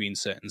forth between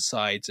certain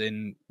sides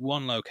in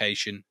one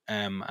location,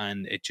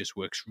 and it just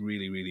works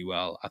really, really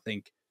well. I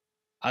think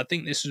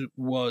this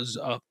was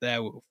up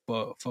there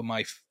for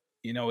my,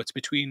 it's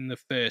between the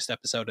first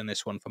episode and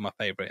this one for my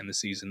favorite in the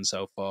season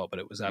so far, but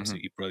it was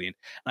absolutely brilliant.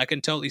 And I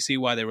can totally see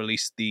why they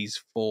released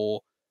these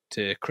 4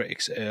 to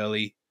critics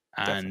early.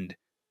 Definitely. And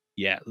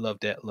yeah,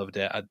 loved it.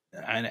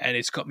 And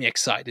it's got me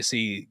excited to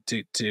see,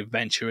 to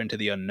venture into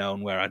the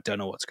unknown where I don't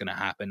know what's going to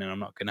happen, and I'm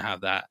not going to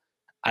have that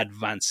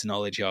advanced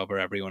knowledge over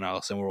everyone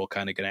else, and we're all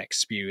kind of going to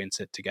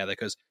experience it together.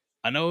 Because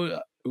I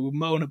know we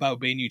moan about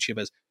being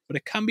YouTubers, but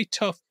it can be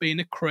tough being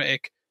a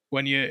critic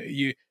when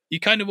you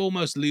kind of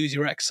almost lose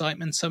your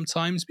excitement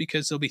sometimes,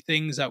 because there'll be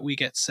things that we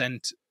get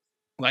sent,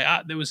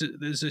 like there's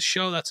a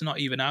show that's not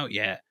even out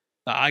yet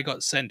that I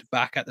got sent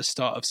back at the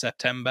start of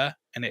September,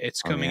 and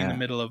it's Oh coming in the yeah.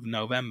 middle of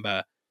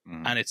November,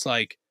 Mhm. and it's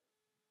like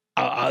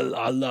I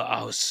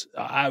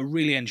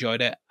really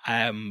enjoyed it,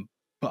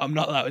 but I'm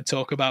not allowed to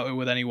talk about it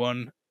with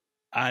anyone,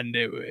 and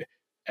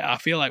I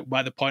feel like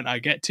by the point I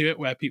get to it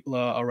where people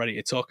are ready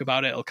to talk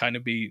about it, it'll kind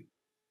of be,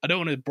 I don't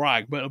want to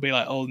brag, but it'll be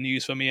like old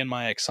news for me, and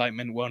my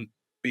excitement won't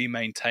be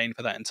maintained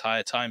for that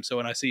entire time. So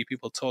when I see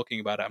people talking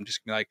about it, I'm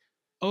just gonna be like,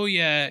 oh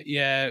yeah,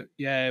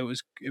 it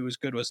was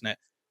good, wasn't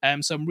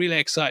it? So I'm really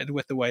excited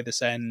with the way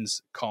this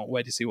ends. Can't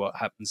wait to see what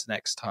happens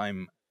next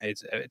time.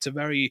 It's a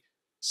very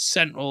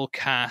central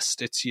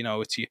cast. It's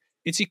your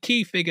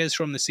key figures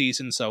from the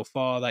season so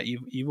far that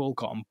you've all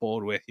got on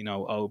board with.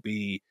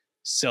 Obi,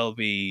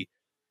 Sylvie,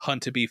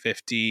 Hunter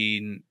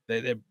B15,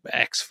 they're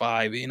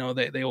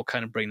X5. They all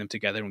kind of bring them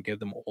together and give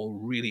them all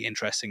really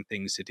interesting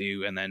things to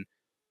do. And then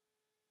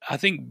I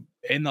think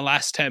in the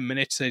last 10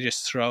 minutes they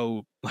just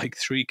throw like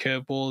 3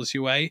 curveballs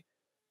your way,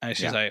 and it's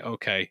just Yeah. like,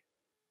 okay,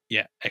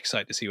 yeah,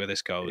 excited to see where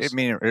this I goes.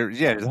 mean,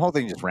 yeah, the whole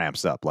thing just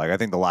ramps up. Like, I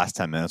think the last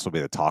 10 minutes will be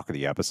the talk of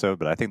the episode,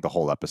 but I think the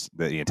whole episode,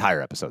 the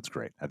entire episode's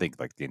great. I think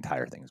like the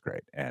entire thing is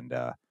great, and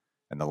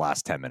the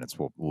last 10 minutes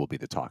will be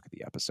the talk of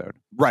the episode,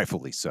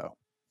 rightfully so.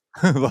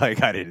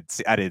 Like I didn't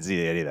see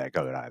any of that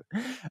coming either.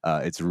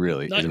 It's Like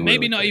maybe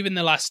really not great. even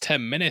the last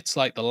 10 minutes,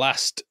 like the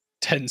last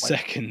 10 Like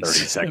seconds. 30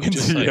 It was seconds,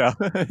 just like,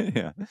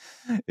 yeah,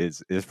 yeah.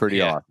 It's pretty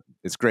yeah, awesome.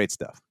 It's great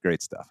stuff,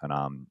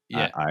 and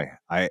yeah,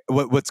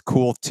 what's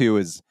cool too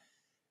is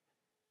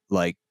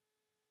like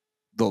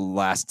the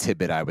last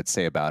tidbit I would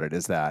say about it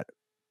is that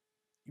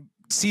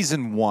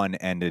season 1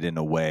 ended in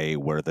a way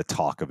where the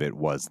talk of it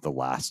was the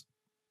last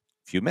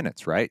few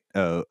minutes, right?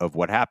 Of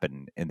what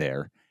happened in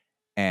there.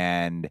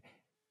 And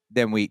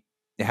then we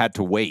had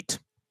to wait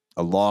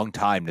a long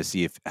time to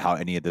see if how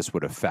any of this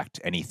would affect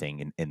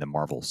anything in the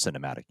Marvel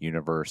Cinematic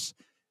Universe,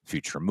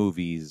 future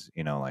movies.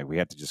 Like we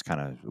had to just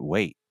kind of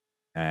wait.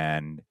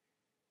 And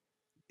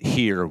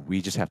here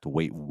we just have to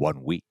wait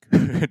 1 week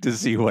to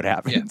see what yeah,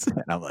 happens.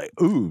 And I'm like,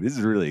 ooh, this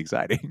is really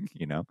exciting.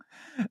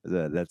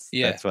 That's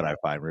yeah. that's what I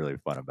find really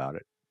fun about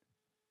it.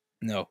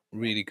 No,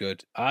 really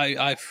good.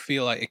 I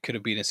feel like it could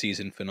have been a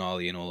season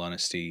finale, in all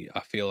honesty.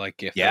 I feel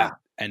like if they Yeah,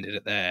 ended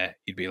it there,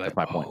 you'd be like, that's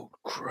my point. oh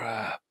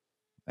crap.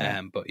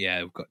 Yeah. But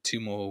yeah, we've got 2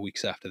 more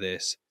weeks after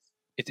this.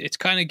 It's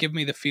kind of given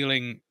me the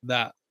feeling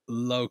that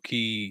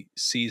Loki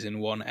season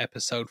 1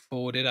 episode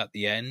 4 did at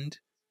the end,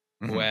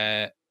 Mhm.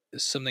 where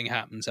something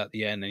happens at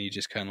the end and you're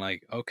just kind of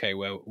like, okay,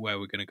 where are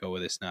we going to go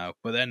with this now?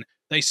 But then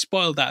they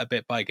spoiled that a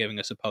bit by giving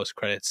us a post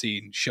credit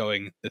scene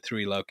showing the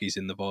 3 Lokis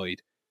in the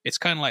void. It's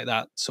kind of like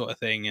that sort of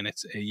thing, and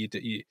it's you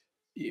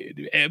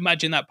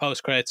imagine that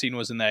post credit scene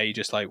wasn't there. You're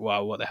just like,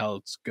 wow, what the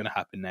hell's going to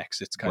happen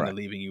next? It's kind Right. of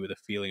leaving you with a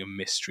feeling of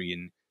mystery,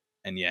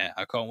 and yeah,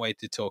 I can't wait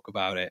to talk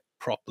about it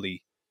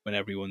properly when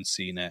everyone's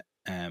seen it.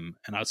 And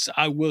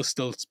I will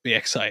still be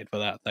excited for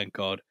that, thank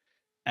God.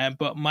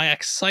 But my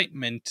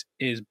excitement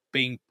is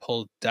being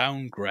pulled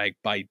down, Greg,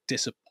 by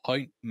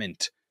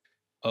disappointment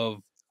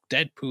of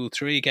Deadpool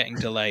 3 getting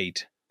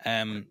delayed.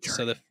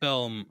 So the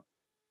film,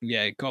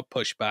 yeah, it got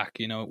pushed back.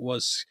 It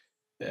was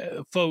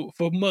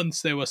for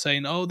months they were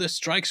saying, "Oh, the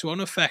strikes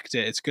won't affect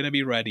it; it's going to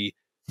be ready."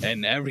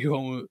 And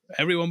everyone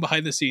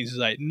behind the scenes is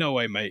like, "No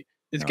way, mate!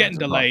 It's No, getting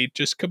it's a month. delayed.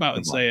 Just come out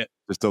and It's a month. say it."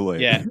 Just delay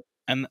Yeah, it.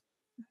 and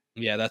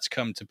yeah, that's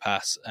come to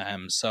pass.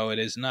 So it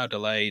is now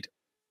delayed.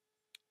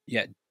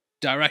 Yeah,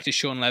 director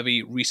Sean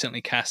Levy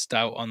recently cast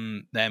doubt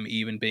on them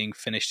even being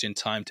finished in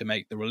time to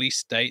make the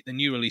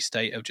new release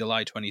date of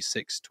July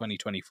 26,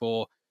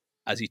 2024,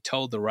 as he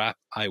told The Wrap,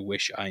 "I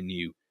wish I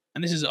knew."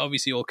 And this is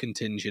obviously all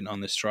contingent on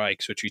the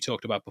strikes, which we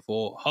talked about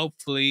before.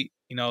 Hopefully,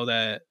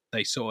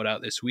 they sort it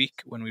out this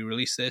week when we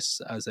release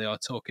this, as they are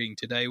talking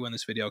today when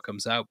this video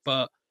comes out.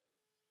 But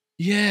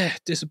yeah,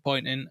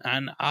 disappointing.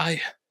 And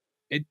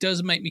it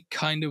does make me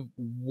kind of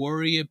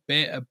worry a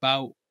bit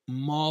about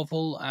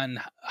Marvel and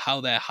how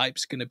their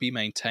hype's going to be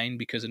maintained,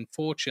 because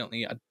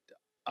unfortunately,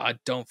 I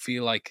don't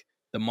feel like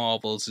the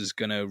Marvels is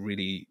going to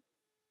really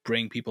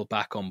bring people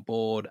back on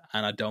board,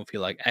 and I don't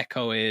feel like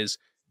Echo is.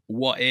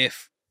 What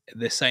if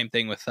the same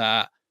thing with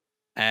that?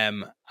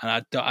 And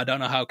I don't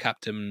know how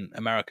Captain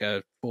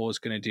America 4 is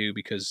going to do,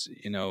 because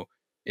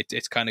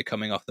it's kind of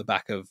coming off the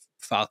back of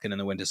Falcon and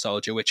the Winter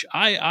Soldier, which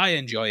I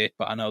enjoy it,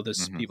 but I know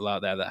there's Mhm. people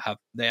out there that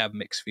have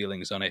mixed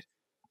feelings on it.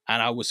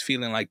 And I was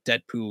feeling like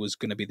Deadpool was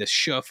going to be this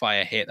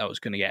surefire hit that was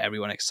going to get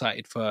everyone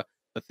excited for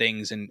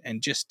things, and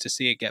just to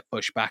see it get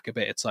pushed back a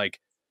bit, it's like,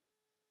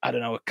 I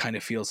don't know, it kind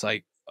of feels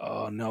like,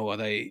 oh no, are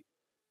they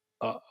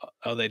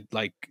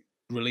like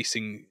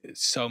releasing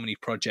so many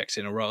projects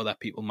in a row that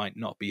people might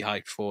not be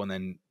hyped for, and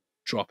then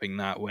dropping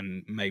that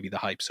when maybe the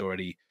hype's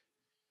already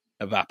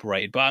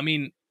evaporated? But I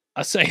mean,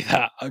 I say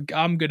that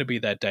I'm going to be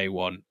there day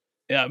one.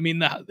 Yeah, I mean,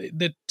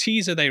 the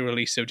teaser they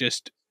released of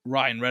just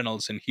Ryan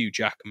Reynolds and Hugh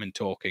Jackman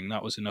talking,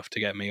 that was enough to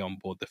get me on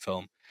board the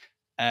film.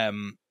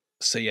 Um,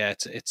 so yeah,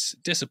 it's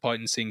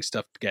disappointing seeing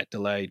stuff get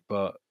delayed,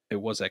 but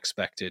it was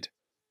expected.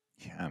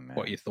 Yeah, What are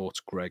man. your thoughts,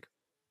 Greg?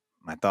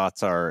 My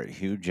thoughts are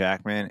Hugh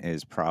Jackman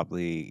is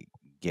probably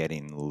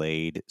getting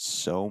laid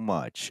so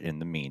much in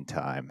the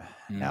meantime,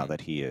 now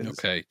that he is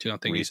Okay, do you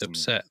not think he's recently.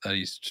 upset that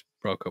he's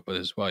broke up with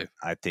his wife?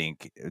 I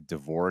think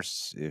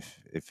divorce, if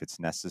it's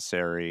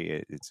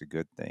necessary, it's a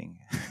good thing.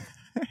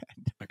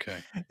 Okay.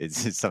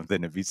 It's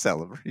something to be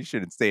celebrated. You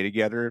shouldn't stay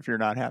together if you're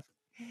not happy.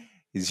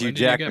 He's Hugh When did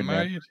you get Jackman, man.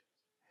 married?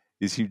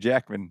 He's Hugh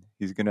Jackman.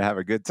 He's gonna have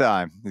a good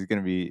time. He's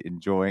gonna be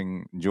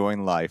enjoying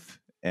life,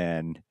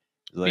 and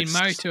Been married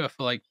let's. to her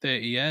for like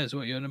 30 years.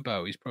 What are you on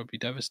about? He's probably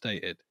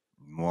devastated.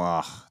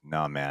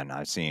 No, man.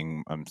 I've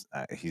seen.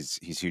 He's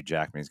Hugh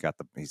Jackman.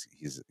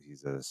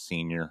 He's a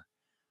senior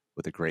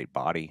with a great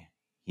body.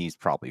 He's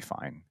probably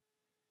fine.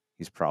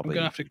 He's I'm going to probably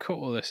have to cut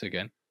all this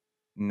again.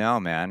 no,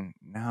 man.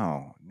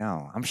 No.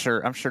 I'm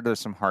sure there's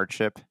some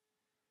hardship,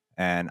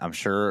 and I'm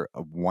sure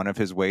one of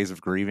his ways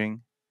of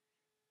grieving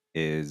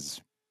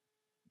is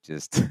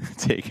just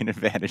taking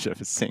advantage of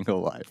a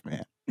single life,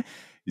 man.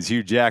 He's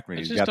Hugh Jackman.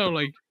 I He's just got the. don't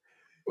like.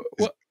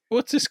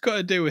 What's this got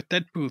to do with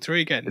Deadpool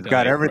 3 getting It's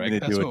got delayed, everything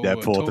Greg? to do That's with what we were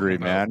Deadpool talking 3,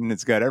 about. man.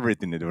 It's got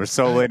everything to do. We're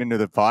so late into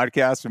the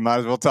podcast, we might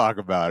as well talk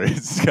about it.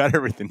 It's got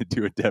everything to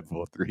do with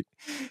Deadpool 3.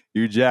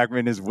 Hugh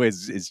Jackman is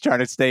trying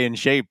to stay in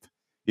shape.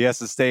 He has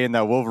to stay in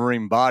that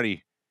Wolverine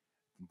body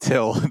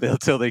until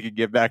they can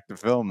get back to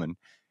filming.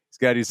 He's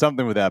got to do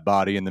something with that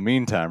body in the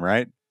meantime,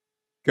 right?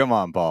 Come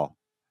on, Paul.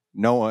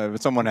 No,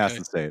 someone has Okay.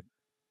 to say it.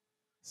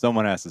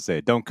 Someone has to say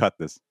it. Don't cut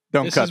this.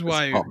 Don't This cut is this,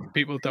 why Paul.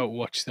 people don't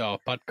watch our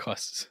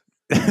podcasts.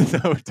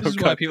 Don't This is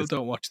why cut people this.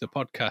 don't watch the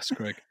podcast,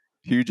 Greg.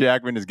 Hugh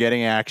Jackman is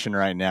getting action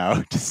right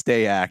now to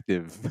stay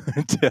active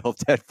until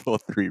Deadpool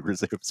 3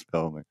 resumes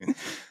filming.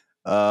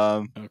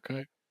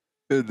 Okay.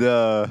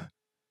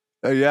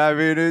 Yeah, I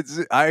mean,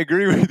 I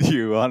agree with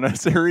you. On a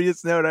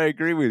serious note, I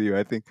agree with you.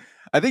 I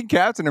think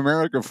Captain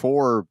America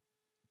 4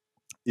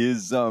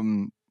 is I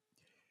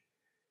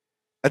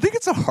think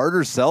it's a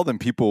harder sell than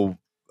people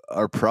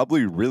are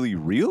probably really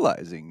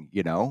realizing,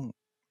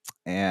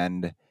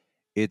 and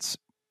it's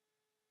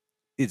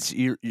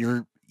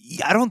you're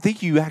I don't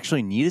think you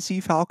actually need to see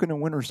Falcon and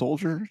Winter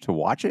Soldier to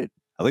watch it.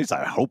 At least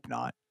I hope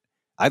not.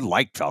 I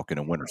liked Falcon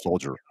and Winter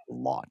Soldier a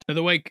lot. Now,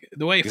 the way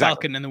Exactly.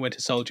 Falcon and the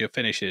Winter Soldier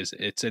finishes,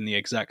 it's in the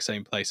exact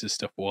same place as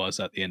stuff was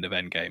at the end of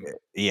Endgame.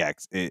 Yeah,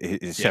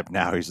 except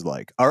now he's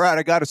like, all right,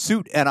 I got a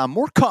suit and I'm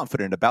more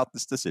confident about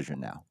this decision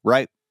now,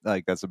 right?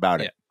 Like that's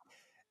about it.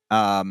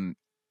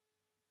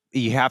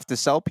 You have to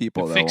sell They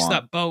people though fixed on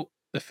that boat.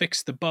 They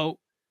fixed the boat.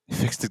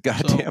 fix the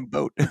goddamn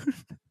boat.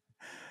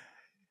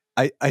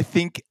 I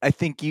think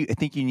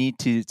you need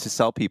to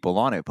sell people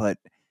on it, but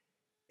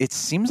it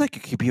seems like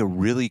it could be a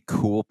really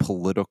cool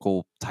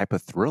political type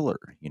of thriller.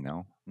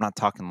 I'm not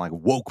talking like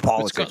woke It's got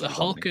politics the or something.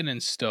 Hulking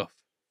and stuff.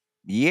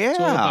 Yeah, It's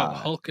all about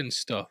Hulk and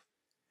stuff.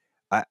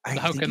 I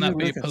How think can he's a that be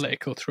really a good sell.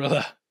 political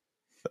thriller?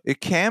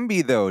 It can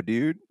be though,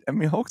 dude. I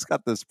mean, Hulk's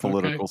got this Okay.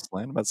 political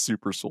slant about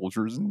super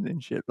soldiers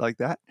and shit like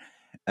that.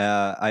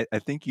 I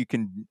think you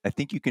can. I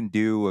think you can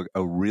do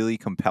a really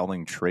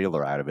compelling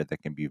trailer out of it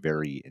that can be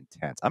very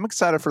intense. I'm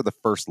excited for the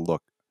first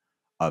look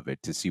of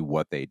it to see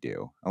what they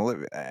do,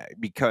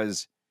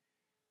 because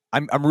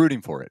I'm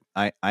rooting for it.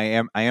 I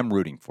am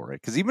rooting for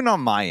it because even on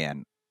my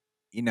end,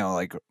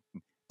 like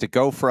to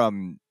go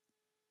from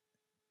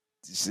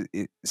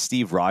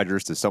Steve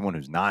Rogers to someone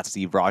who's not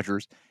Steve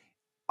Rogers.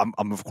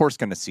 I'm of course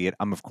going to see it.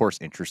 I'm of course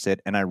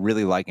interested, and I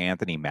really like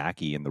Anthony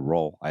Mackie in the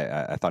role.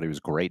 I thought he was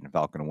great in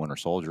Falcon and Winter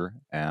Soldier.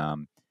 At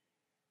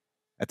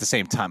the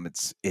same time,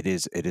 it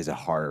is a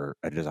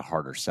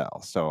harder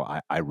sell. So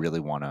I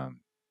really want to.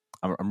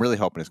 I'm really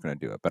hoping it's going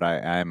to do it. But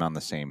I am on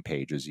the same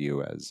page as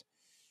you. As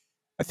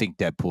I think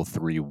Deadpool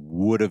 3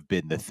 would have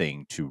been the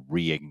thing to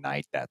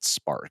reignite that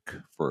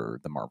spark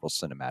for the Marvel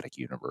Cinematic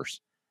Universe,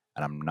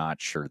 and I'm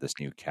not sure this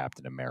new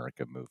Captain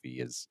America movie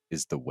is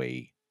the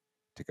way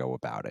to go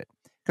about it,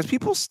 because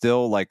people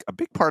still like a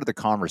big part of the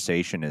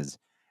conversation is,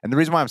 and the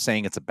reason why I'm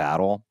saying it's a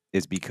battle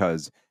is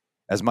because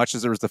as much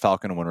as there was the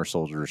Falcon and Winter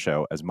Soldier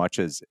show, as much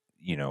as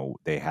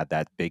they had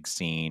that big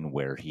scene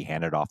where he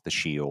handed off the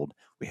shield,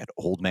 we had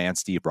old man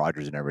Steve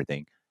Rogers and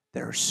everything,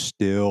 there's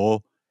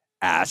still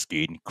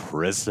asking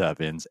Chris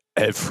Evans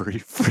every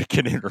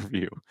freaking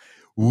interview,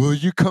 will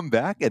you come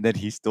back? And then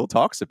he still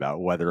talks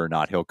about whether or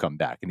not he'll come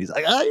back. And he's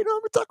like,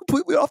 it's not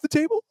completely off the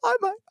table. I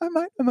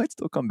might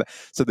still come back.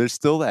 So there's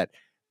still that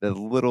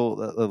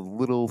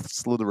little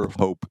slither of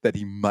hope that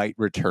he might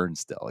return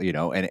still,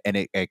 and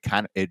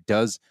it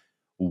does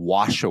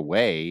wash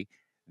away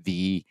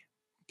the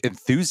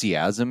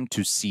enthusiasm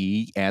to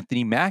see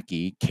Anthony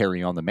Mackie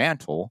carry on the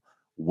mantle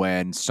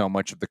when so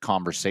much of the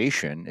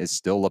conversation is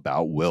still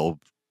about will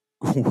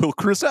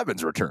Chris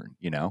Evans return,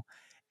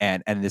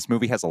 and this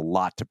movie has a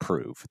lot to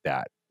prove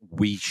that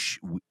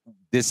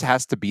this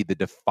has to be the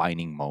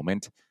defining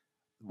moment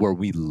where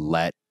we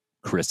let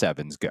Chris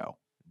Evans go.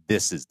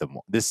 This is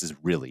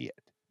really it,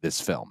 this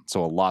film.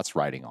 So a lot's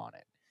riding on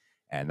it,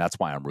 and that's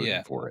why I'm rooting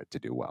Yeah. for it to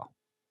do well.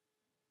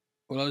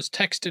 Well, I was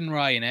texting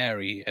Ryan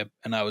Airy,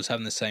 and I was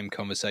having the same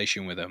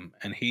conversation with him,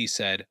 and he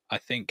said, I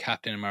think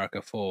Captain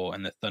America 4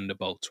 and the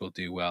Thunderbolts will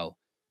do well.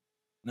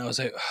 And I was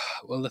like,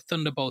 well, the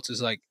Thunderbolts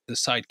is like the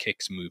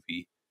Sidekicks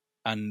movie,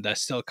 and they're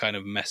still kind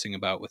of messing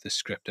about with the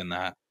script and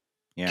that.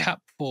 Yeah.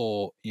 Cap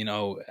 4,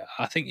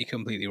 I think you're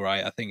completely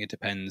right. I think it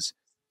depends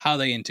how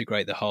they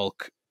integrate the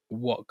Hulk,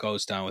 what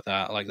goes down with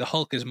that. Like, the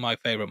Hulk is my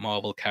favorite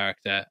Marvel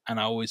character, and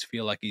I always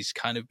feel like he's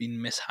kind of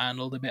been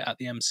mishandled a bit at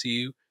the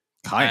MCU.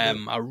 Kind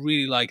of. I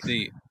really like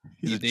He's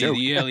a joke.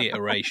 the early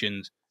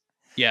iterations.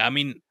 Yeah, I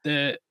mean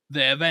the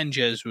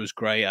Avengers was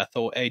great. I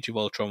thought Age of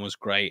Ultron was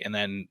great, and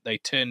then they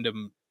turned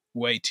him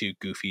way too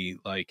goofy.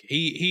 Like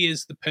he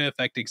is the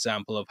perfect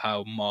example of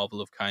how Marvel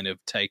have kind of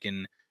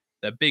taken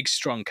their big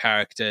strong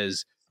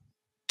characters,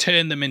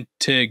 turned them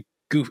into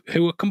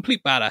who are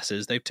complete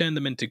badasses. They've turned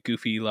them into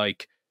goofy,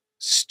 like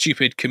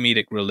stupid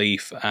comedic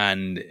relief,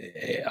 and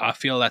I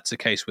feel that's the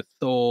case with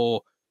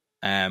Thor.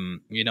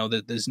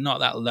 There's not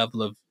that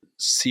level of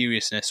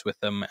seriousness with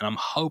them, and I'm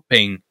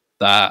hoping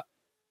that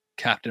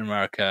Captain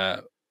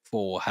America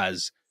 4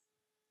 has.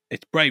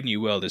 It's Brave New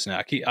World, isn't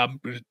it? I'm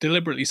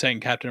deliberately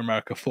saying Captain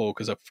America 4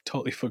 because I've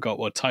totally forgot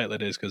what title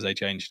it is because they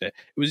changed it.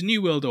 It was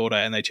New World Order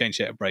and they changed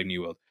it to Brave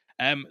New World.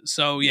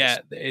 So yeah,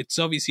 Yes. it's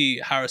obviously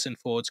Harrison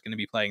Ford's going to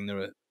be playing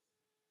the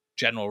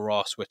General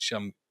Ross,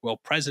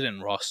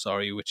 President Ross,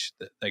 sorry, which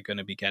they're going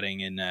to be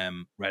getting in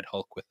Red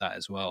Hulk with that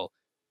as well.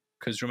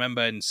 Because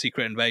remember in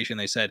Secret Invasion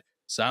they said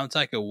sounds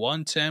like a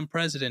one-term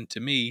president to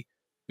me,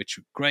 which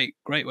great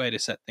way to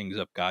set things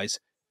up, guys.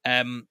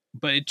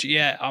 But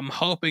I'm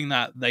hoping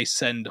that they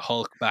send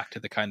Hulk back to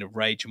the kind of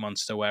rage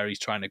monster where he's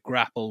trying to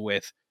grapple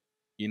with,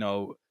 you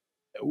know,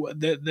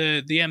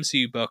 the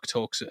MCU book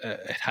talks.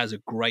 It has a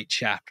great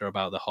chapter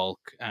about the Hulk,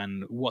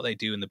 and what they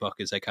do in the book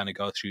is they kind of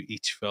go through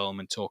each film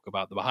and talk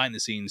about the behind the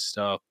scenes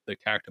stuff, the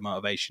character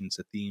motivations,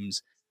 the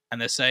themes,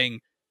 and they're saying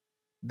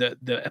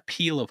the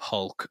appeal of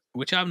Hulk,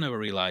 which I've never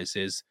realized,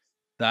 is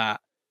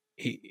that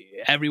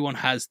everyone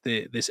has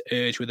this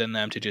urge within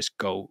them to just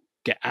go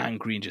get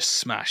angry and just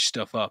smash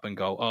stuff up and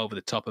go over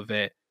the top of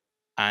it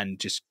and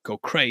just go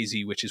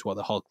crazy, which is what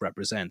the Hulk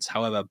represents.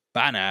 However,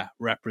 Banner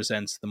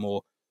represents the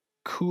more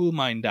cool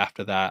mind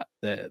after that,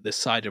 the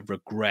side of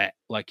regret.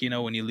 Like,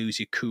 when you lose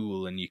your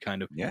cool and you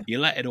kind of Yeah. you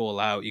let it all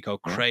out, you go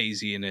Yeah.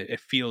 crazy and it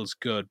feels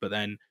good, but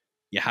then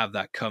you have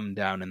that come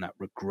down and that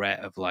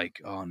regret of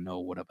like, oh no,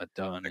 what have I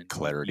done? The And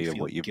clarity you of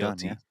feel what you've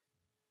guilty. done.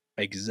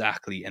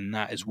 Exactly. And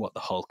that is what the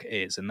Hulk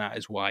is. And that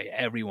is why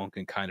everyone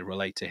can kind of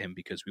relate to him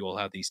because we all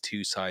have these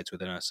two sides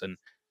within us. And,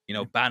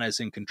 Yeah. Banner's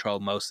in control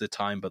most of the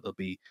time, but there'll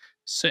be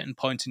certain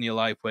points in your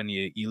life when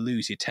you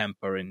lose your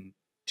temper and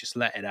just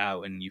let it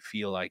out and you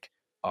feel like,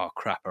 oh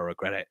crap, I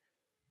regret it.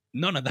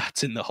 None of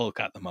that's in the Hulk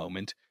at the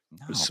moment.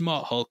 The No.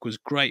 Smart Hulk was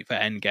great for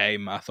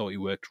Endgame. I thought he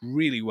worked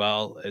really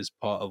well as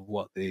part of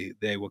what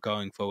they were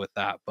going for with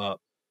that. But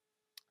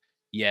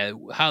yeah,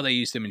 how they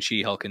used him in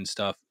She-Hulk and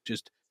stuff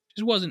just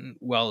wasn't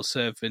well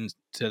served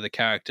to the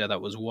character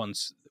that was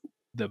once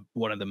the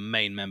one of the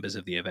main members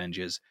of the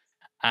Avengers.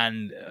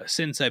 And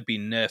since they've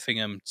been nerfing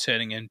him,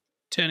 turning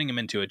him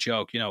into a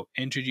joke,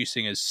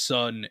 introducing his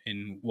son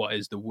in what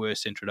is the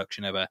worst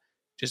introduction ever,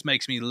 just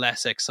makes me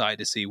less excited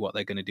to see what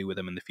they're going to do with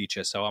him in the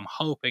future. So I'm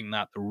hoping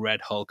that the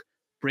Red Hulk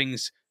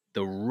brings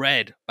the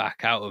red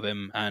back out of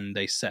him and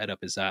they set it up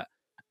as that.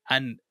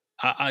 And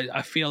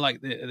I feel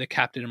like the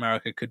Captain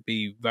America could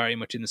be very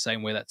much in the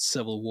same way that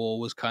Civil War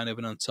was kind of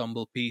an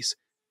ensemble piece,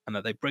 and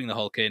that they bring the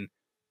Hulk in,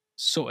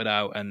 sort it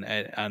out,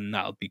 and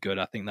that'll be good.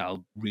 I think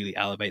that'll really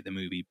elevate the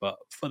movie. But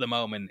for the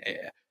moment,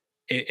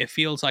 it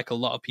feels like a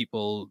lot of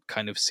people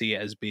kind of see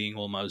it as being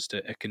almost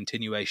a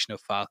continuation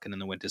of Falcon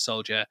and the Winter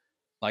Soldier.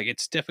 Like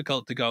it's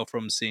difficult to go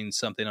from seeing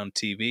something on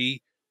TV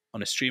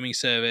on a streaming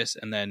service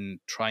and then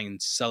try and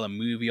sell a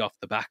movie off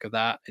the back of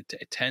that.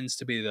 It tends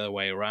to be the other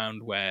way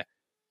around where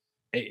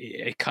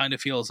it kind of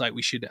feels like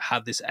we should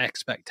have this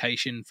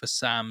expectation for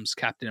Sam's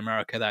Captain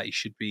America that he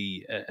should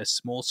be a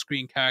small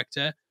screen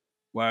character,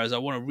 whereas I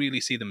want to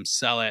really see them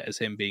sell it as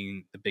him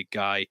being the big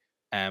guy,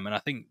 and I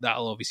think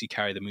that'll obviously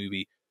carry the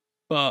movie.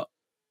 But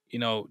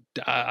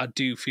I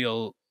do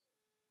feel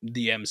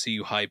the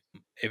MCU hype.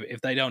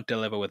 If they don't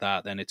deliver with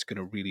that, then it's going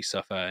to really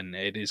suffer, and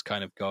it is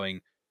kind of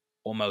going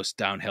almost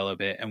downhill a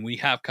bit. And we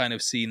have kind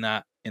of seen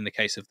that in the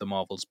case of the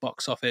Marvel's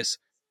box office,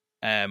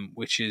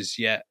 which is,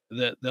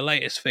 the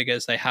latest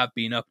figures, they have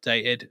been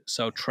updated.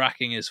 So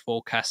tracking is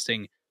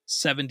forecasting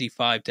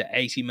 75 to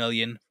 80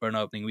 million for an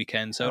opening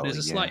weekend. So it Hell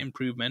is a yeah. slight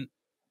improvement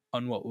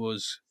on what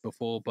was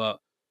before. But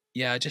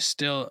yeah,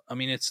 I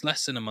mean, it's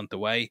less than a month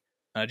away.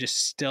 And I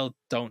just still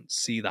don't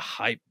see the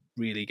hype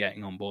really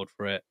getting on board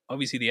for it.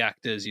 Obviously, the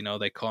actors,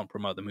 they can't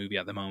promote the movie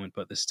at the moment,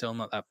 but there's still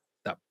not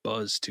that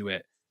buzz to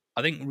it.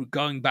 I think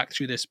going back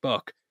through this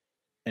book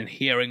and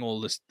hearing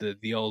all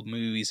the old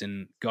movies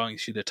and going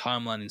through the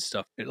timeline and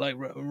stuff, it like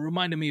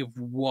reminded me of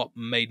what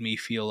made me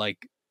feel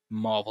like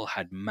Marvel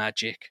had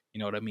magic. You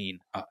know what I mean?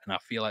 And I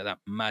feel like that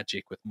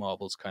magic with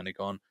Marvel's kind of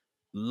gone.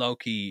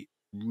 Loki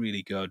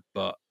really good,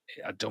 but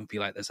I don't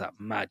feel like there's that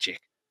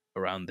magic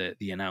around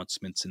the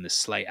announcements and the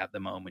slate at the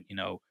moment.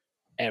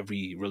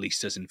 Every release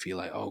doesn't feel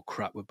like, oh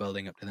crap, we're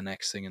building up to the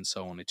next thing and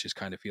so on. It just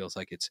kind of feels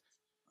like it's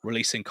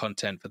releasing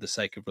content for the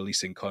sake of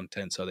releasing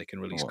content so they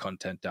can release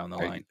content down the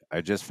line.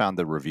 I just found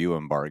the review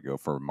embargo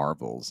for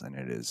Marvels, and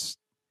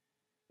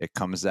it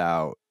comes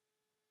out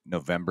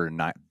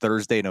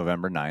Thursday,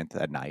 November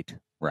 9th at night,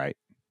 right?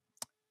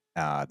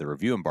 The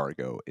review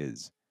embargo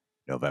is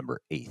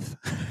November 8th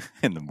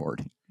in the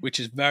morning. Which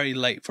is very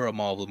late for a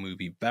Marvel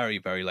movie. Very,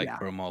 very late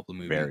for a Marvel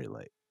movie. Very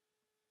late.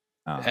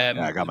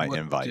 I got my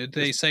invite. Did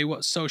they say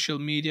what social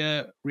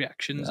media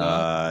reactions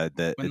are?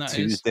 The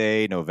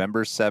Tuesday,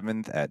 November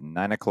 7th at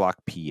 9:00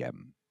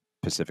 p.m.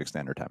 Pacific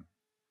Standard Time.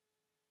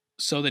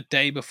 So the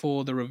day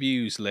before the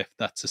reviews lift,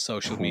 that's a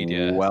social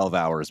media. 12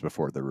 hours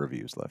before the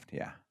reviews lift,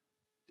 yeah.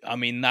 I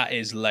mean, that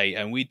is late,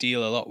 and we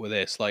deal a lot with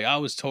this. Like, I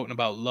was talking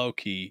about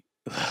Loki,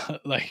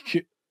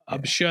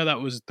 I'm sure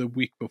that was the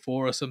week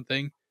before or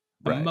something.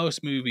 Right. And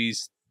most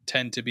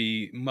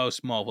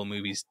Marvel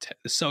movies,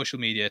 the social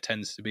media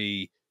tends to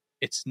be,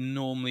 it's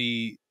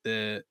normally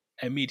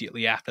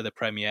immediately after the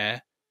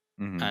premiere,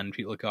 and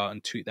people go out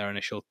and tweet their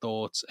initial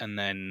thoughts, and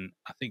then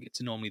I think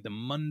it's normally the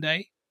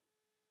Monday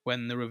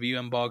when the review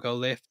embargo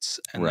lifts,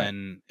 and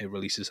then it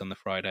releases on the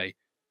Friday.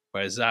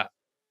 Whereas that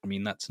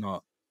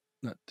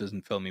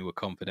doesn't fill me with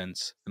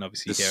confidence. And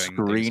obviously, the hearing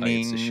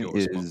screening things like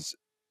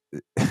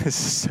it's is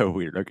so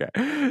weird.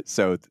 Okay,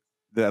 so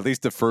at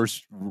least the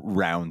first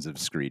rounds of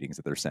screenings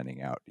that they're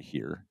sending out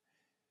here,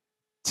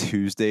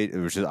 Tuesday,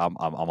 which is I'm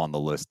on the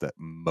list that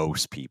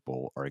most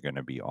people are going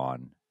to be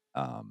on.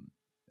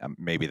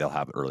 Maybe they'll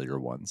have earlier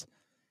ones.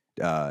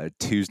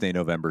 Tuesday,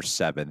 November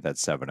 7th at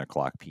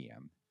 7:00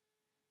 p.m.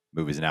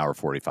 Movie's an hour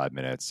 45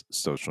 minutes.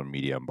 Social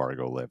media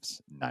embargo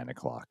lifts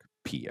 9:00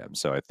 p.m.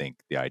 So I think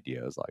the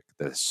idea is like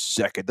the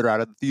second they're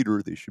out of the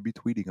theater, they should be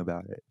tweeting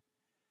about it.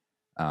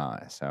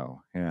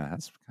 So yeah,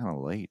 that's kind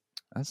of late.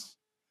 That's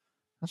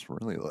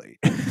really late.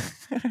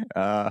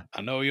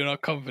 I know you're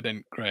not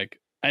confident, Greg,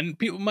 and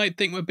people might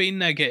think we're being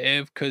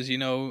negative because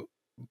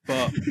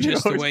but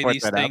just the way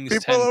these things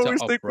tend to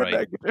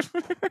operate.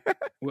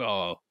 we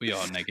are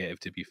negative,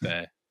 to be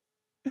fair.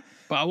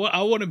 But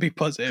I want to be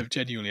positive.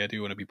 Genuinely, I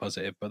do want to be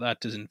positive, but that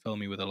doesn't fill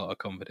me with a lot of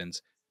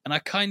confidence. And I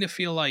kind of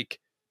feel like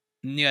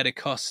Nia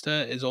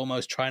DaCosta is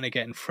almost trying to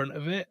get in front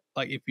of it.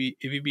 Like if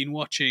you've been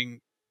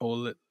watching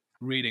or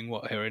reading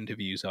what her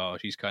interviews are,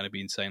 she's kind of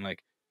been saying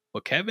like,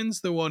 well,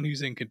 Kevin's the one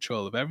who's in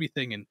control of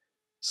everything, and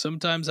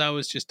sometimes I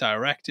was just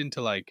directing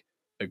to like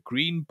a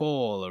green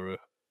ball or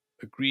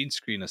a green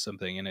screen or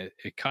something, and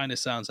it kind of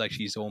sounds like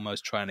she's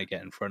almost trying to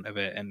get in front of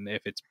it, and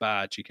if it's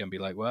bad, she can be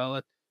like, well,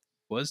 I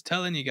was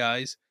telling you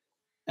guys.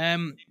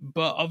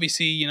 But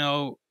obviously,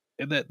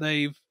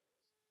 that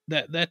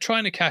they're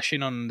trying to cash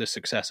in on the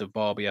success of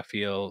Barbie, I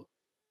feel.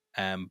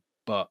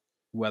 But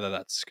whether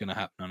that's going to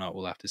happen or not,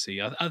 we'll have to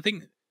see. I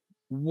think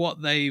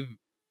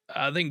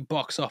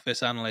box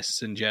office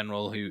analysts in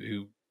general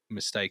who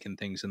mistaken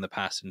things in the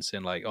past and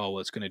saying like, oh, well,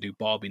 it's going to do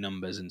Barbie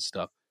numbers and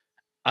stuff.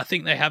 I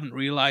think they haven't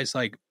realized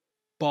like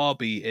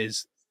Barbie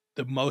is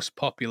the most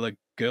popular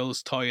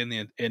girls' toy in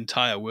the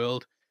entire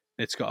world.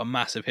 It's got a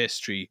massive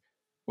history,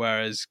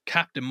 whereas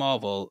Captain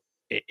Marvel,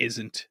 it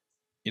isn't.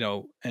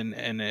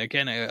 And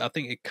again, I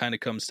think it kind of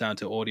comes down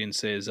to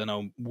audiences. I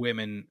know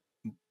women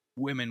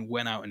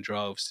went out in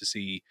droves to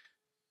see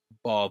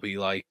Barbie.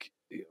 Like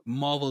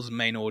Marvel's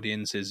main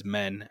audience is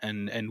men,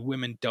 and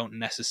women don't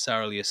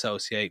necessarily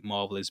associate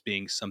Marvel as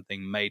being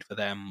something made for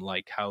them,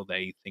 like how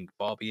they think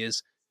Barbie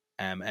is.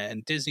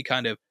 And Disney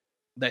kind of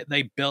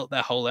they built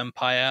their whole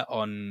empire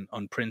on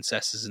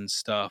princesses and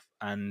stuff,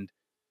 and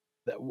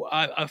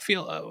I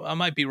feel I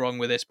might be wrong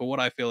with this, but what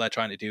I feel they're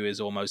trying to do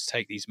is almost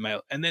take these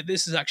male, and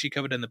this is actually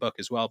covered in the book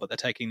as well, but they're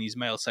taking these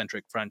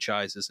male-centric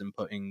franchises and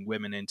putting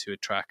women in to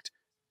attract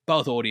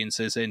both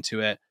audiences into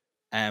it.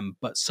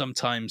 But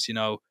sometimes,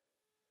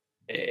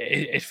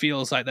 it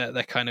feels like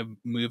they're kind of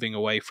moving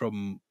away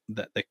from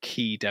the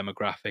key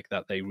demographic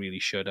that they really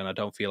should, and I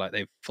don't feel like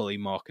they've fully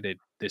marketed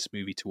this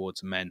movie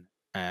towards men,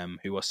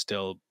 who are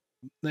still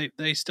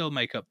they still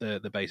make up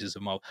the basis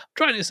of Marvel. I'm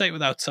trying to say it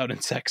without sounding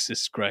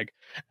sexist, Greg,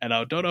 and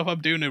I don't know if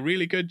I'm doing a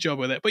really good job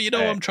with it, but what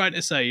I'm trying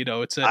to say,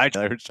 it's I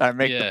try to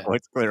make the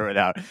points clear right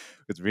now,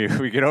 because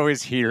we can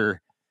always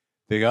hear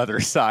the other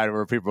side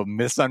where people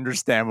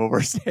misunderstand what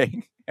we're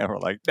saying, and we're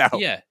like, no,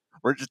 Yeah,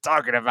 we're just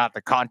talking about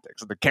the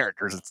context of the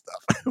characters and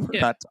stuff. We're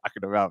yeah. not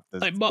talking about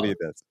this. Like,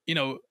 This.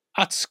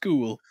 at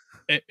school,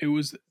 it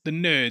was the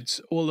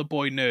nerds, all the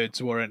boy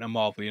nerds were into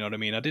Marvel, you know what I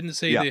mean? I didn't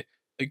see Yeah.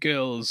 the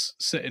girls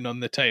sitting on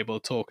the table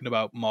talking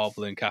about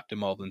Marvel and Captain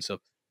Marvel and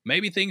stuff.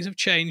 Maybe things have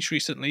changed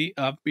recently.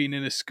 I've been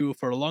in a school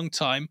for a long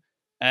time,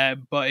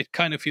 but it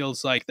kind of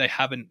feels like they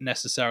haven't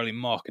necessarily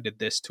marketed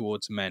this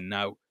towards men.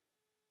 Now,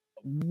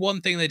 one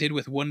thing they did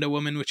with Wonder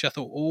Woman, which I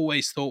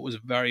always thought was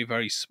very,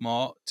 very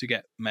smart to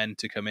get men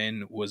to come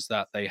in, was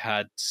that they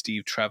had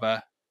Steve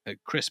Trevor,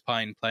 Chris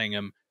Pine playing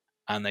him,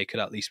 and they could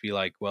at least be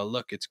like, well,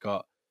 look, it's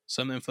got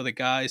something for the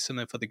guys,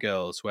 something for the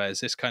girls. Whereas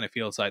this kind of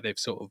feels like they've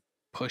sort of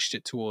pushed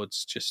it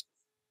towards just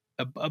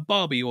a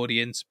Barbie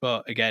audience.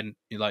 But again,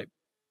 you're like,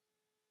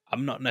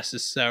 I'm not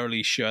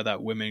necessarily sure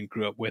that women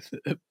grew up with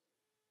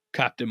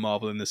Captain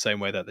Marvel in the same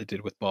way that they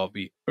did with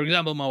Barbie. For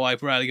example, my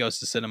wife rarely goes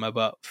to cinema,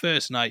 but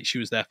first night she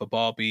was there for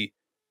Barbie,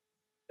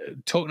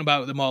 talking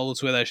about the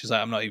Marvels with her. She's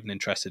like, I'm not even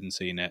interested in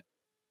seeing it.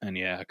 And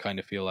yeah, I kind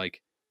of feel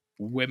like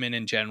women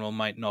in general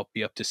might not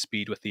be up to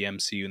speed with the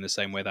MCU in the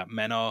same way that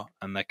men are,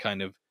 and they're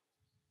kind of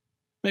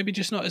maybe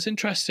just not as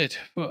interested.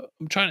 But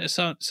I'm trying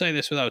to say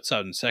this without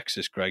sounding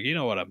sexist, Greg. You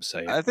know what I'm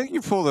saying. I think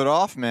you pulled it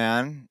off,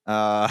 man.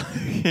 I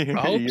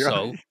hope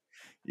so.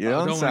 You I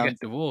don't don't want to sound. get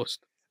divorced.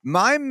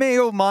 My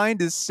male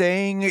mind is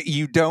saying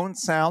you don't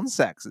sound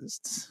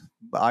sexist.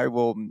 I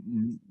will.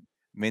 I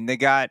mean, they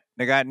got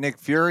Nick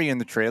Fury in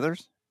the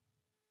trailers.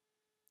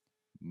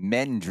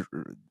 Men.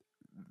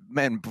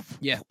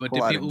 Yeah, but pull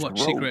did out people and watch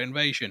drove. Secret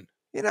Invasion?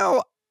 You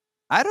know,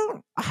 I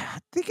don't.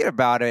 Thinking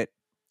about it,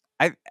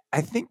 I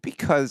think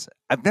because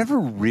I've never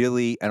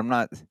really, and I'm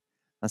not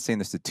saying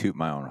this to toot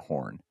my own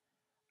horn.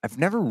 I've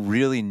never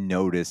really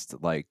noticed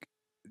like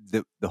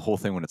the whole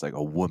thing when it's like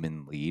a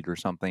woman lead or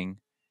something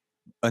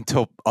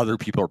until other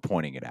people are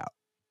pointing it out.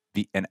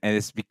 And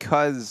it's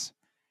because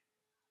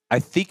I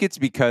think it's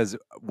because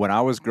when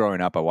I was growing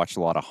up, I watched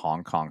a lot of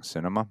Hong Kong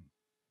cinema.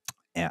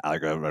 And I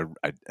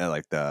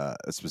like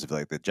specifically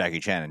like the Jackie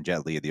Chan and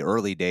Jet Li, the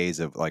early days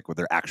of like with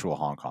their actual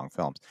Hong Kong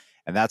films,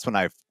 and that's when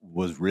I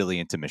was really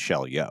into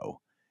Michelle Yeoh,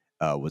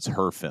 was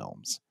her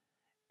films,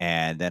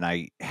 and then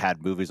I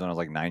had movies when I was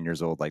like 9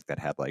 years old, like that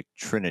had like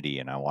Trinity,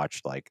 and I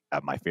watched like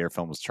my favorite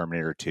film was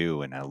Terminator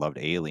 2, and I loved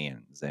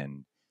Aliens,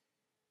 and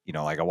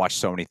like I watched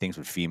so many things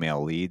with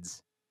female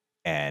leads,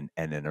 and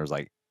then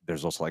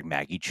there's also like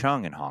Maggie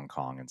Chung in Hong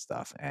Kong and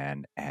stuff,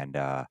 and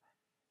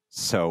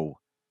so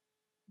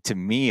to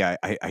me,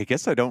 I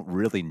guess I don't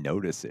really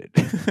notice it,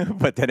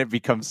 but then it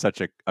becomes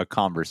such a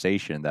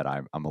conversation that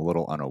I'm a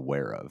little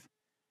unaware of.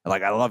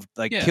 Like I love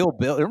like Yeah, Kill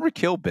Bill. Remember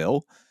Kill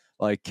Bill?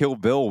 Like Kill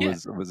Bill yeah,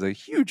 was a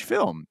huge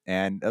film,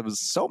 and it was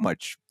so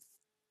much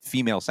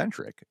female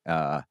centric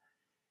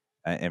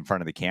in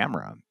front of the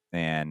camera.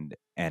 And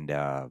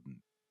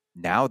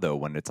now though,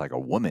 when it's like a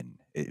woman,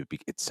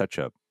 it's such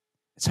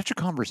a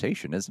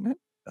conversation, isn't it?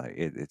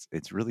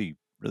 It's really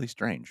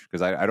strange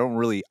because I don't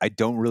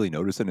really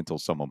notice it until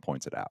someone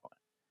points it out.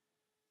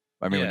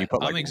 I mean, when yeah. you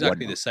put I'm like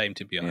exactly one, the same,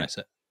 to be yeah, honest.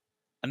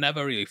 I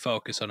never really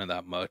focus on it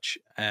that much.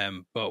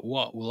 But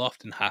what will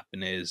often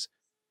happen is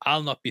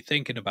I'll not be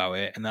thinking about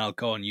it, and then I'll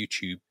go on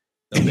YouTube.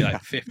 There'll be yeah,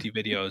 like 50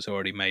 videos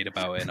already made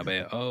about it, and I'll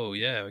be, oh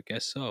yeah, I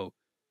guess so.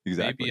 Maybe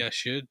exactly, I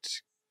should,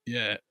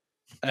 yeah,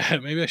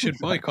 maybe I should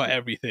boycott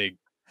everything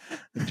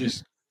and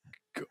just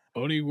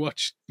only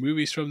watch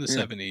movies from the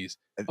yeah, 70s.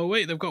 Oh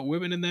wait, they've got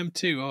women in them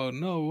too. Oh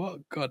no,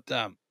 what?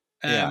 Goddamn.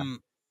 yeah,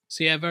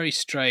 So yeah, very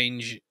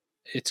strange.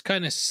 It's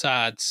kind of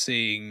sad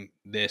seeing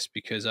this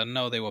because I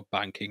know they were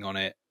banking on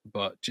it,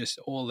 but just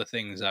all the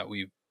things that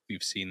we've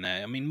seen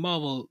there. I mean,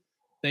 Marvel,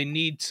 they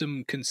need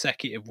some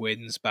consecutive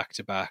wins back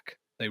to back.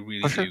 They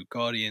really for sure. do.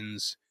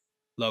 Guardians,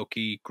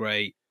 Loki,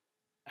 great.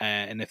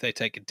 And if they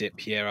take a dip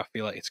here, I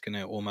feel like it's going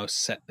to almost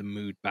set the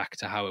mood back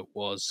to how it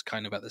was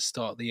kind of at the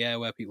start of the year,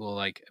 where people were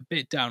like a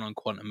bit down on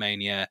Quantum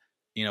Mania,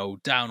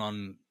 down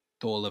on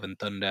Thor: Love and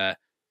Thunder,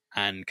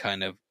 and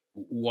kind of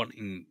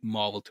wanting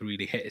Marvel to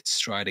really hit its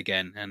stride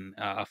again. And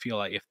I feel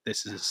like if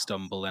this is a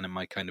stumble, then it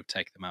might kind of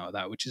take them out of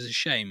that, which is a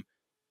shame.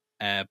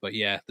 But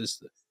yeah,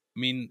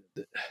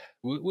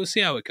 we'll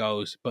see how it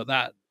goes. But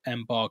that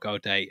embargo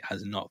date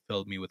has not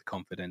filled me with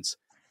confidence.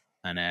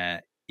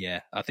 And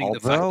yeah, I think the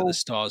fact that the Although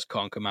stars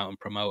can't come out and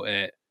promote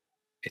it,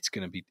 it's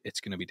gonna be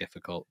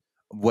difficult.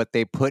 what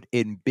they put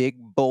in big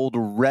bold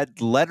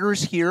red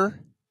letters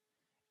here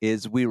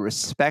is we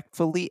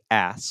respectfully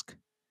ask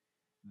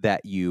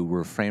that you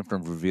refrain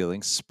from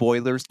revealing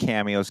spoilers,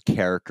 cameos,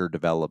 character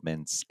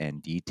developments,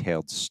 and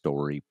detailed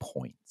story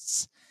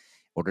points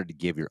in order to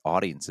give your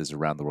audiences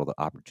around the world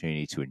the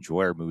opportunity to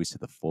enjoy our movies to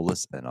the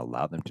fullest and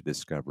allow them to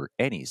discover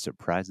any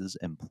surprises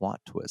and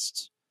plot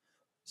twists.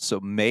 So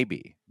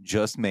maybe,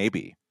 just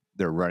maybe,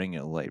 they're running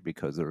it late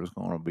because there's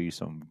going to be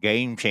some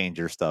game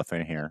changer stuff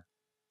in here.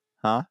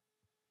 Huh?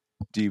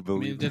 Do you I mean,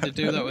 believe did they that?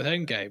 do that with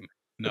Endgame? I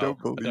No, don't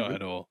I believe don't it.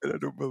 at all. And I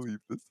don't believe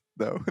this.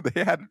 No,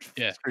 they had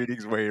Yeah,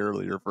 screenings way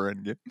earlier for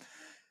Endgame.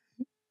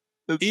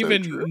 That's so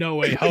even true. No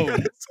Way Home, So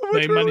much they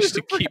earlier managed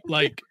to for keep Endgame.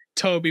 like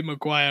Tobey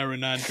Maguire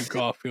and Andrew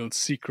Garfield's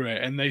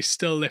secret, and they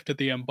still lifted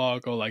the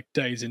embargo like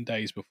days and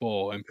days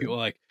before. And people are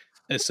like,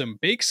 "There's some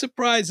big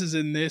surprises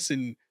in this,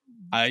 and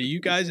you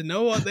guys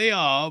know what they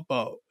are,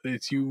 but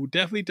you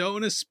definitely don't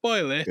want to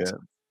spoil it."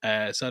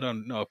 Yeah. So I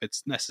don't know if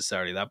it's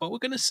necessarily that, but we're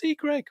gonna see,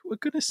 Greg. We're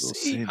gonna We'll see.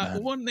 see, I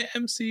man. want the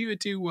MCU to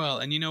do well,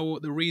 and you know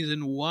what? The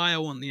reason why I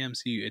want the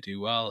MCU to do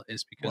well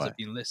is because What? I've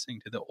been listening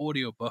to the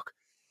audiobook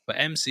for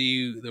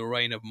MCU: The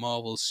Reign of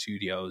Marvel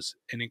Studios,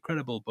 an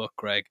incredible book,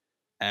 Greg.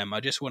 I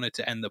just wanted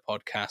to end the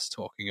podcast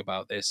talking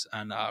about this,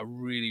 and I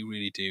really,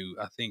 really do.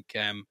 I think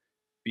if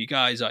you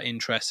guys are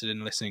interested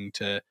in listening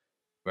to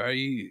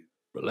very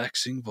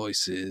relaxing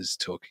voices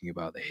talking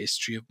about the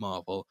history of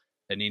Marvel,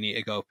 then you need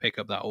to go pick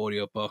up that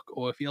audiobook.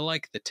 Or if you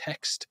like the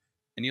text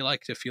and you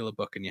like to feel a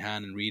book in your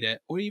hand and read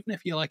it, or even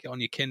if you like it on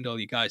your Kindle,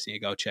 you guys need to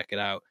go check it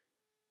out.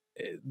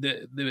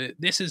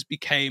 This has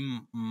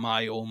become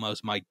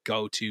almost my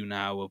go-to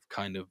now of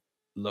kind of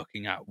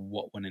looking at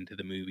what went into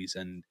the movies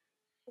and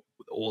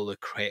all the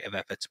creative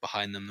efforts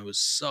behind them. There was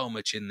so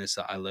much in this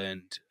that I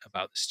learned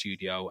about the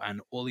studio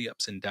and all the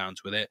ups and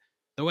downs with it.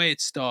 The way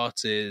it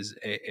starts is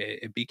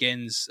it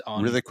begins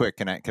on. Really quick,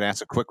 can I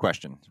ask a quick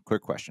question?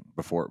 Quick question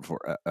before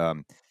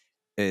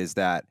is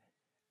that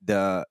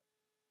the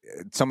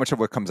so much of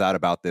what comes out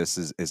about this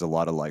is a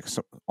lot of like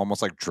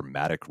almost like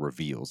dramatic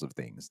reveals of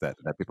things that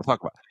people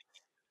talk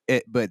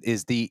about. But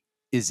is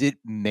it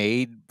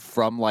made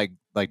from like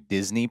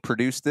Disney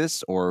produced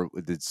this, or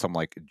did some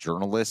like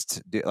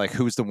journalist like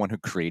who's the one who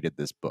created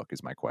this book?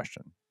 Is my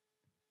question.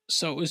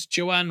 So it was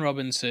Joanne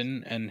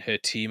Robinson and her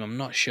team. I'm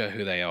not sure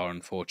who they are,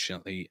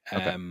 unfortunately.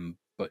 Okay.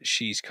 But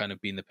she's kind of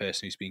been the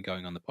person who's been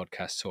going on the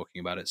podcast talking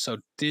about it. So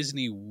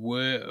Disney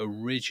were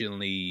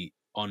originally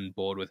on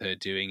board with her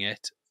doing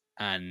it,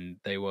 and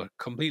they were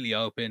completely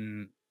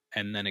open.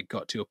 And then it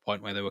got to a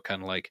point where they were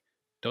kind of like,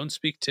 "Don't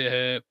speak to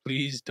her,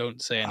 please.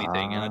 Don't say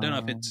anything." And I don't know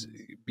if it's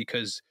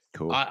because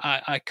Cool.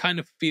 I kind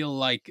of feel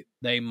like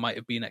they might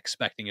have been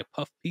expecting a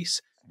puff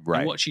piece, and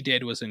Right. what she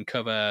did was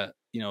uncover,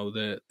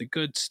 the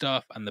good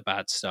stuff and the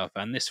bad stuff.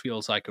 And this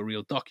feels like a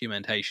real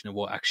documentation of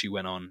what actually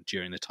went on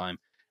during the time.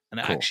 And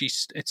it Cool. actually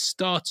it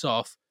starts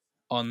off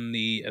on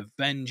the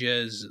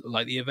Avengers,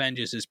 like the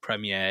Avengers is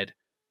premiered,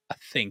 I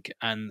think,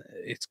 and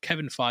it's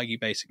Kevin Feige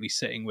basically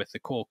sitting with the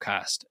core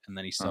cast, and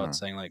then he starts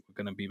saying like, we're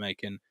going to be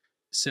making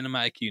a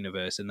cinematic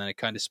universe, and then it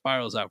kind of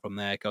spirals out from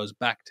there. It goes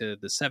back to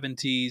the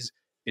 70s.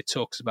 It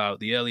talks about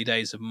the early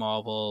days of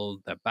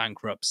Marvel, their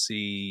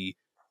bankruptcy,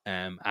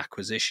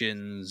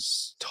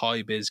 acquisitions,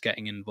 Toy Biz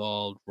getting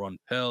involved, Ron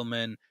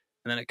Perlman, and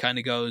then it kind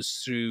of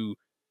goes through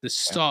the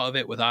start of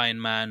it with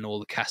Iron Man, all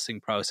the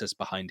casting process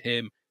behind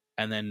him,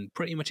 and then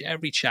pretty much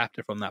every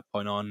chapter from that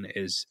point on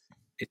is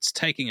it's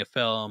taking a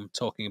film,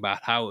 talking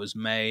about how it was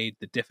made,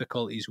 the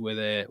difficulties with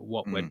it,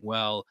 what went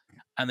well,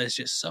 and there's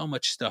just so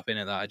much stuff in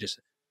it that I just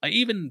like.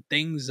 Even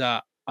things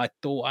that I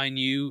thought I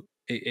knew,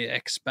 it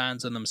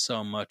expands on them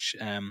so much.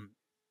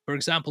 For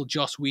example,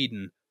 Joss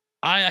Whedon,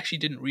 I actually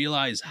didn't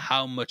realize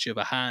how much of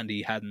a hand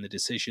he had in the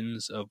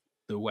decisions of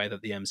the way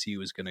that the MCU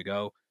was going to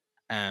go,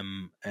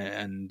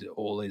 and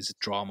all his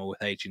drama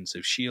with Agents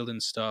of Shield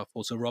and stuff.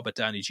 Also, Robert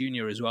Downey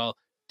Jr. as well.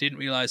 Didn't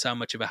realize how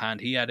much of a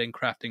hand he had in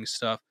crafting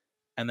stuff.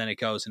 And then it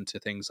goes into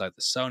things like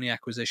the Sony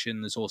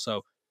acquisition. There's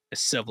also a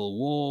civil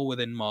war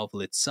within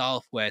Marvel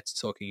itself, where it's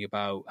talking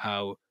about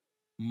how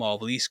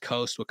Marvel East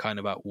Coast were kind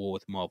of at war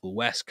with Marvel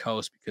West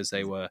Coast because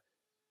they were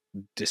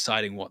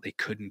deciding what they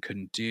could and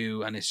couldn't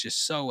do, and it's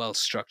just so well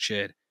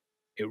structured.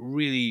 It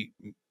really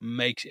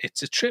makes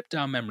it's a trip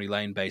down memory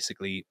lane,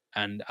 basically.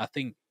 And I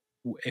think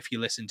if you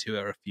listen to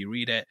it or if you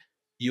read it,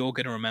 you're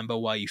going to remember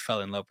why you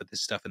fell in love with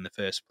this stuff in the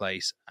first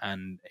place.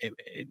 And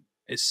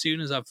as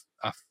soon as I've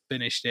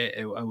finished it,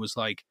 I was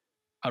like,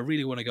 I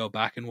really want to go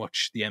back and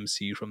watch the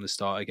MCU from the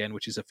start again,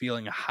 which is a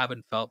feeling I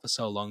haven't felt for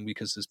so long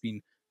because there's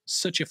been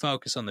such a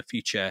focus on the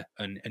future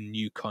and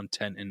new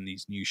content and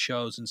these new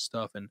shows and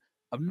stuff. And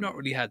I've not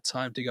really had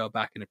time to go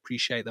back and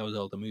appreciate those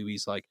older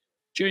movies. Like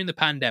during the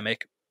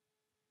pandemic,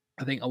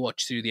 I think I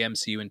watched through the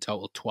MCU in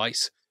total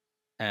twice.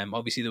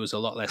 Obviously, there was a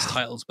lot less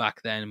titles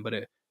back then, but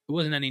there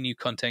wasn't any new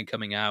content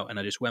coming out, and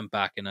I just went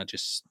back and I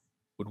just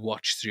would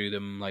watch through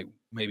them like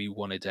maybe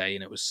one a day,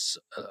 and it was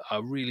I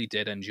really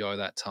did enjoy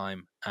that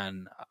time,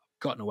 and I've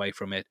gotten away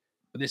from it.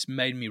 But this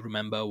made me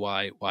remember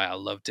why I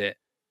loved it,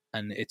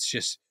 and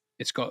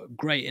it's got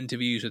great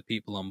interviews with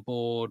people on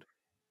board,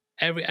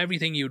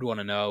 everything you would want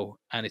to know,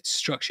 and it's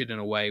structured in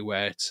a way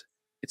where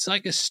it's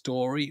like a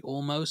story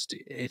almost.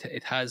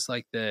 It has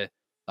like the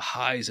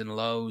highs and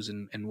lows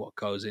and what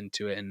goes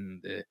into it,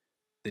 and the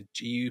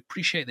you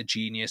appreciate the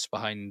genius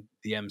behind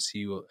the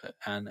MCU,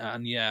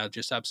 and yeah, I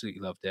just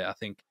absolutely loved it. I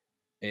think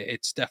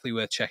it's definitely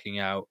worth checking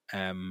out.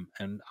 And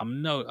I've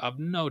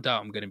no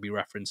doubt I'm going to be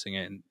referencing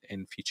it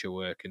in future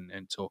work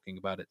and talking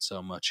about it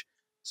so much.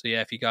 So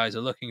yeah, if you guys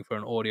are looking for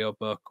an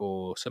audiobook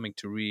or something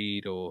to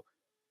read, or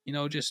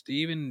just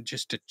even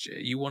just to,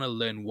 you want to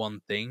learn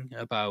one thing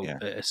about Yeah.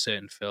 a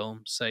certain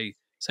film, say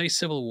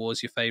Civil War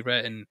is your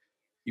favorite, and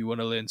you want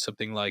to learn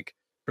something like,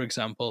 for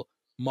example,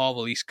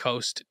 Marvel East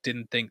Coast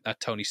didn't think that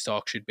Tony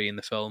Stark should be in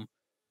the film,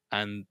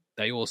 and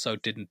they also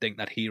didn't think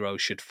that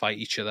heroes should fight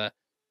each other,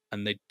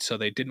 and they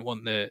didn't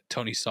want the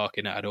Tony Stark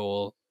in it at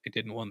all. They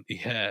didn't want the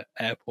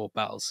airport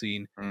battle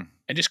scene, and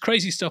just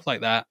crazy stuff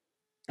like that,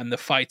 and the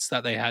fights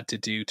that they had to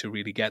do to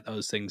really get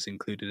those things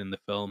included in the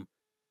film.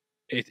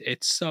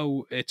 It's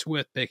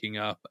worth picking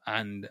up,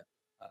 and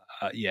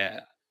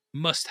yeah,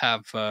 must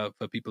have for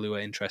people who are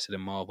interested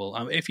in Marvel.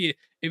 If you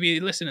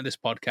listen to this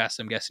podcast,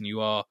 I'm guessing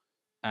you are,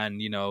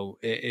 and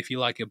if you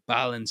like a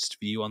balanced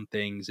view on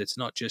things, it's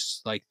not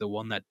just like the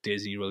one that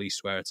Disney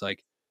released where it's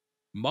like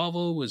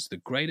Marvel was the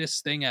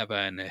greatest thing ever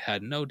and it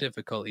had no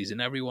difficulties and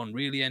everyone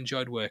really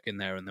enjoyed working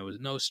there and there was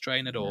no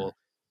strain at all.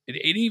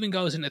 It even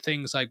goes into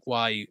things like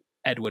why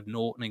Edward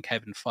Norton and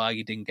Kevin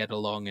Feige didn't get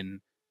along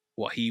and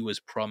what he was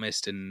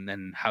promised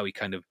and how he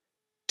kind of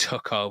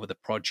took over the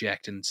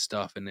project and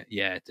stuff. And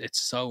yeah, it's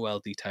so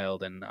well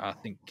detailed, and I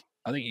think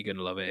you're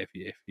gonna love it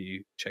if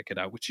you check it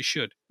out, which you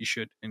should,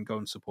 and go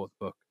and support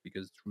the book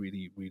because it's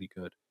really, really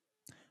good.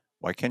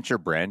 Why can't your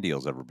brand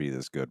deals ever be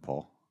this good,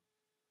 Paul?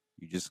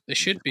 They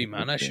should be,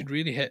 man. I should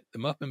really hit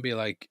them up and be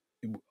like,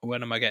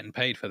 when am I getting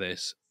paid for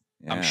this?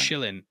 Yeah. I'm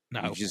shilling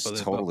now. You just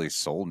totally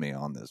sold me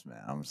on this,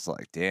 man. I'm just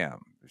like, damn,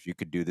 if you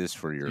could do this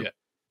for your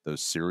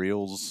those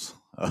cereals,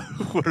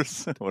 what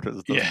are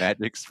those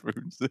magic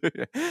spoons?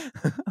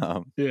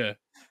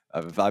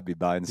 I'd be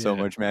buying so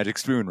much Magic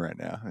Spoon right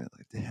now. I'm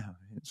like, damn,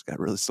 this guy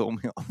really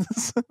sold me on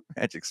this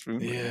Magic Spoon.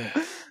 Yeah.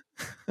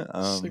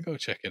 So go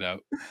check it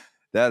out.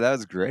 That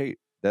was great.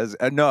 That's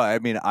no, I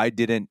mean, I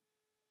didn't.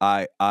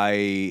 I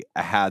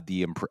had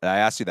I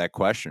asked you that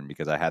question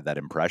because I had that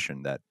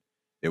impression that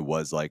it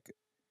was like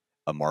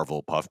a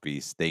Marvel puff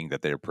piece thing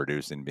that they're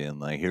producing, being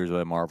like, here's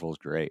why Marvel's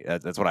great.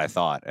 That's what I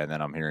thought. And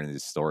then I'm hearing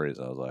these stories.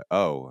 I was like,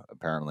 oh,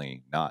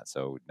 apparently not.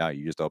 So now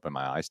you just opened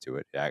my eyes to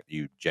it.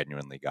 You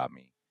genuinely got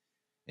me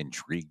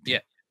intrigued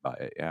by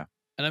it. Yeah.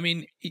 And I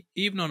mean,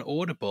 even on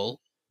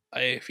Audible,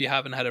 if you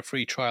haven't had a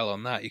free trial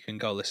on that, you can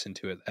go listen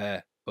to it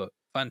there. But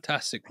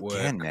fantastic work.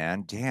 Again,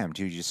 man. Damn,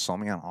 dude, you just sold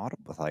me on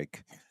Audible.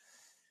 Like,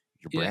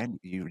 your brand,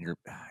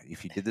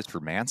 if you did this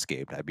for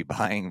Manscaped, I'd be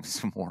buying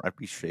some more. I'd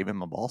be shaving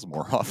my balls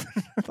more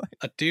often.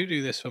 I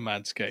do this for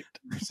Manscaped.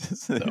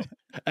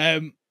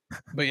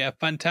 But yeah,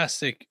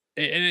 fantastic.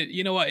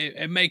 You know what?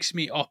 It makes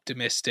me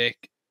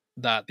optimistic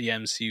that the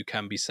MCU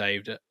can be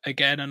saved.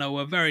 Again, I know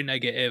we're very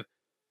negative,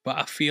 but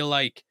I feel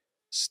like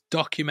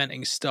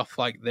documenting stuff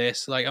like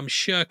this, like I'm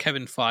sure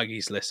Kevin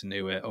Feige's listened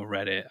to it or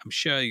read it. I'm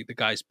sure the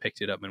guys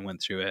picked it up and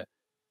went through it.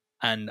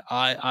 And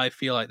I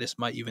feel like this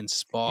might even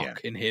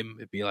spark in him.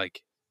 It'd be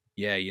like,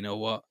 yeah, you know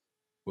what?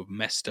 We've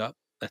messed up.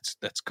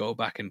 Let's go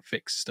back and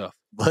fix stuff.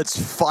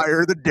 Let's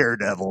fire the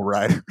Daredevil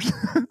writers.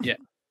 Yeah.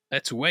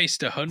 Let's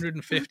waste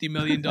 $150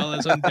 million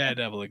on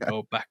Daredevil and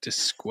go back to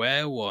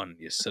square one,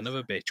 you son of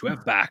a bitch. We're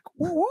back.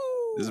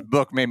 Woo-hoo! This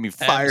book made me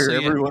fire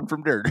everyone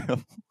from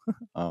Daredevil.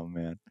 Oh,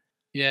 man.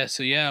 Yeah,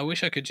 so yeah, I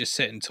wish I could just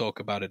sit and talk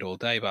about it all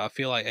day, but I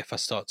feel like if I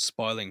start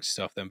spoiling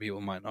stuff, then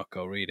people might not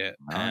go read it.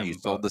 You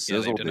sold the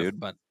sizzle,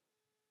 dude.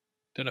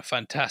 Done a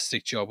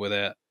fantastic job with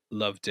it.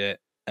 Loved it.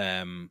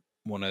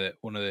 One of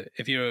the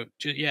if you're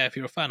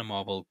a fan of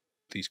Marvel,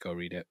 please go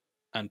read it.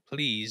 And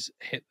please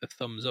hit the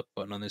thumbs up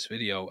button on this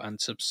video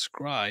and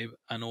subscribe,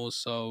 and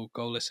also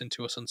go listen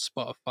to us on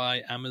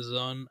Spotify,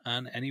 Amazon,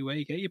 and anywhere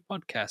you get your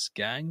podcast,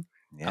 gang.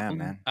 Yeah,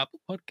 man.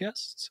 Apple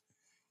Podcasts.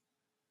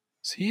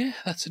 So yeah,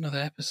 that's another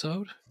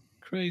episode.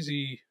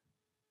 Crazy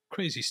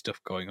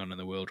stuff going on in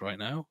the world right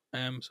now.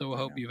 So I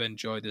hope you've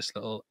enjoyed this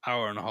little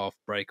hour and a half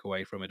break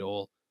away from it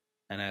all.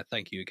 And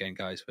thank you again,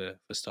 guys, for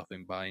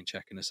stopping by and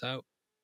checking us out.